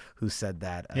who said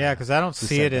that. Yeah, because I don't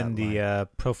see it in the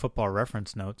Pro Football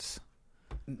Reference notes.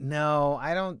 No,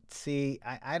 I don't see.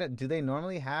 I don't. Do they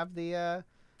normally have the?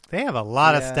 They have a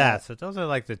lot of stats, but those are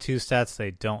like the 2 stats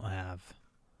they don't have.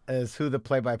 Is who the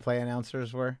play-by-play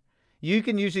announcers were. You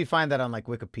can usually find that on like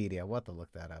Wikipedia. We'll have to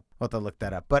look that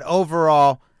up. But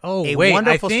overall,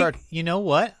 wonderful start. You know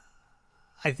what?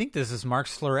 I think this is Mark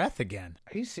Schlereth again.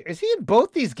 Are you serious? Is he in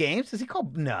both these games? Is he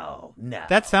called? No.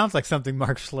 That sounds like something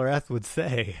Mark Schlereth would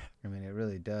say. I mean, it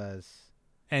really does.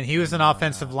 And he was an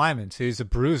offensive lineman, so he's a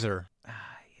bruiser.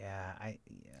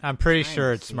 I'm pretty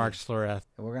sure it's Mark Schlereth.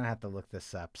 We're going to have to look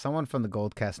this up. Someone from the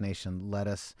Goldcast Nation let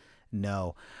us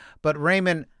know. But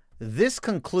Raymond, this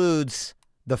concludes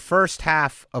the first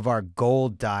half of our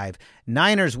gold dive.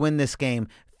 Niners win this game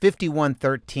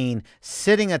 51-13,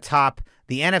 sitting atop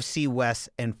the NFC West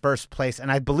in first place.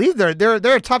 And I believe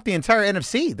they're atop the entire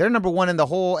NFC. They're number one in the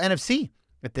whole NFC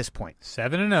at this point.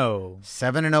 7-0.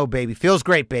 7-0, baby. Feels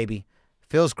great, baby.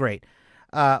 Feels great.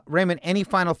 Raymond, any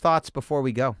final thoughts before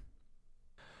we go?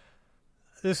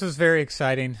 This was very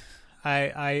exciting.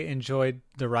 I enjoyed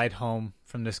the ride home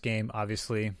from this game,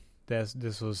 obviously.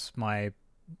 This was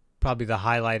probably the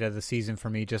highlight of the season for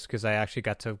me, just because I actually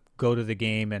got to go to the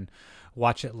game and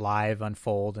watch it live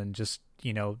unfold, and just,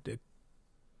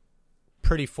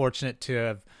 pretty fortunate to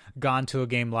have gone to a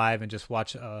game live and just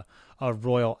watch a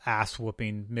royal ass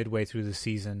whooping midway through the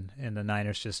season, and the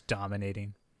Niners just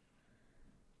dominating.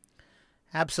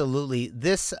 Absolutely.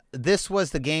 This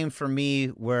was the game for me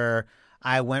where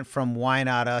I went from why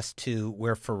not us to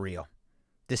we're for real.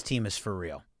 This team is for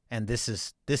real. And this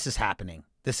is happening.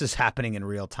 This is happening in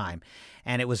real time.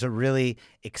 And it was a really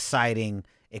exciting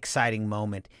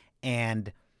moment.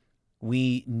 And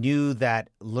we knew that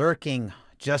lurking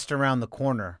just around the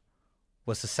corner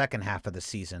was the second half of the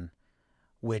season,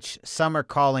 which some are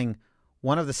calling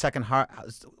one of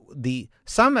the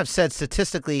some have said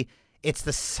statistically it's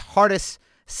the hardest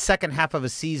second half of a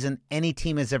season any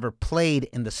team has ever played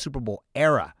in the Super Bowl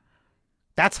era.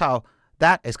 That's how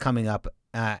that is coming up.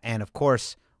 And of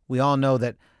course, we all know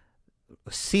that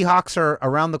Seahawks are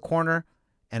around the corner.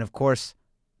 And of course,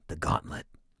 the gauntlet.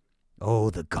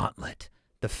 Oh, the gauntlet.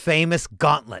 The famous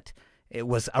gauntlet. It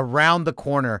was around the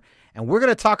corner. And we're going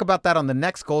to talk about that on the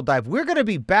next Gold Dive. We're going to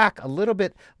be back a little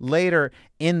bit later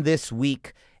in this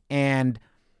week. And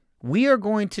we are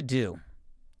going to do,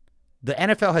 the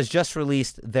NFL has just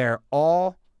released their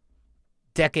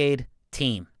all-decade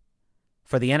team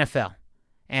for the NFL.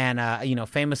 And,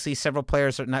 famously, several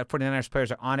players, 49ers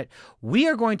players are on it. We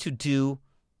are going to do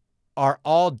our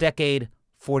all-decade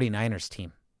 49ers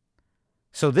team.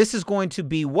 So this is going to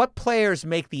be what players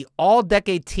make the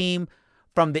all-decade team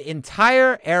from the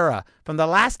entire era, from the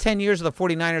last 10 years of the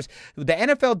 49ers. The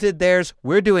NFL did theirs.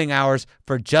 We're doing ours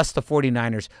for just the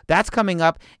 49ers. That's coming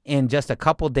up in just a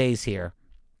couple days here.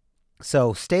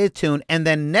 So stay tuned. And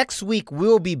then next week,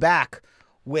 we'll be back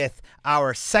with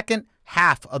our second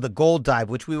half of the Gold Dive,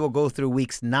 which we will go through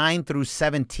weeks 9 through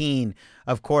 17.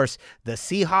 Of course, the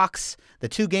Seahawks, the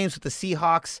 2 games with the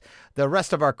Seahawks, the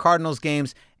rest of our Cardinals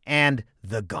games, and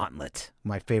the gauntlet.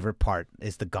 My favorite part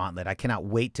is the gauntlet. I cannot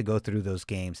wait to go through those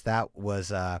games. That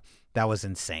was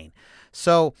insane.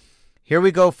 So here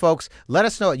we go, folks. Let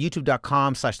us know at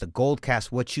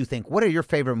youtube.com/thegoldcast what you think. What are your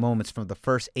favorite moments from the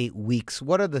first 8 weeks?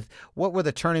 What were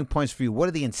the turning points for you? What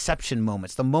are the inception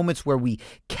moments? The moments where we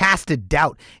casted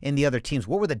doubt in the other teams?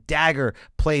 What were the dagger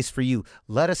plays for you?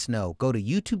 Let us know. Go to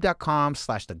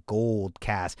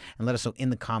youtube.com/thegoldcast and let us know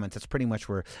in the comments. That's pretty much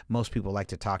where most people like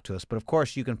to talk to us. But of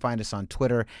course, you can find us on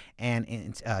Twitter and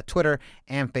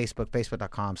Facebook,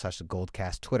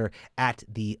 facebook.com/thegoldcast, Twitter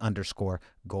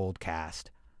 @_Goldcast.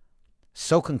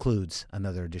 So concludes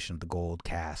another edition of the Gold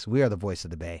Cast. We are the voice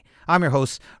of the Bay. I'm your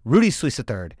host, Rudy Solis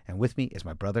III, and with me is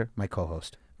my brother, my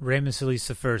co-host, Raymond Solis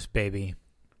the First, baby.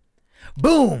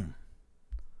 Boom!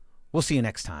 We'll see you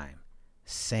next time.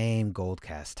 Same Gold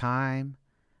Cast time,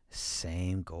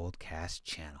 same Gold Cast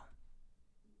channel.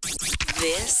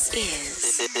 This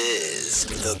is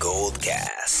the Gold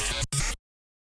Cast.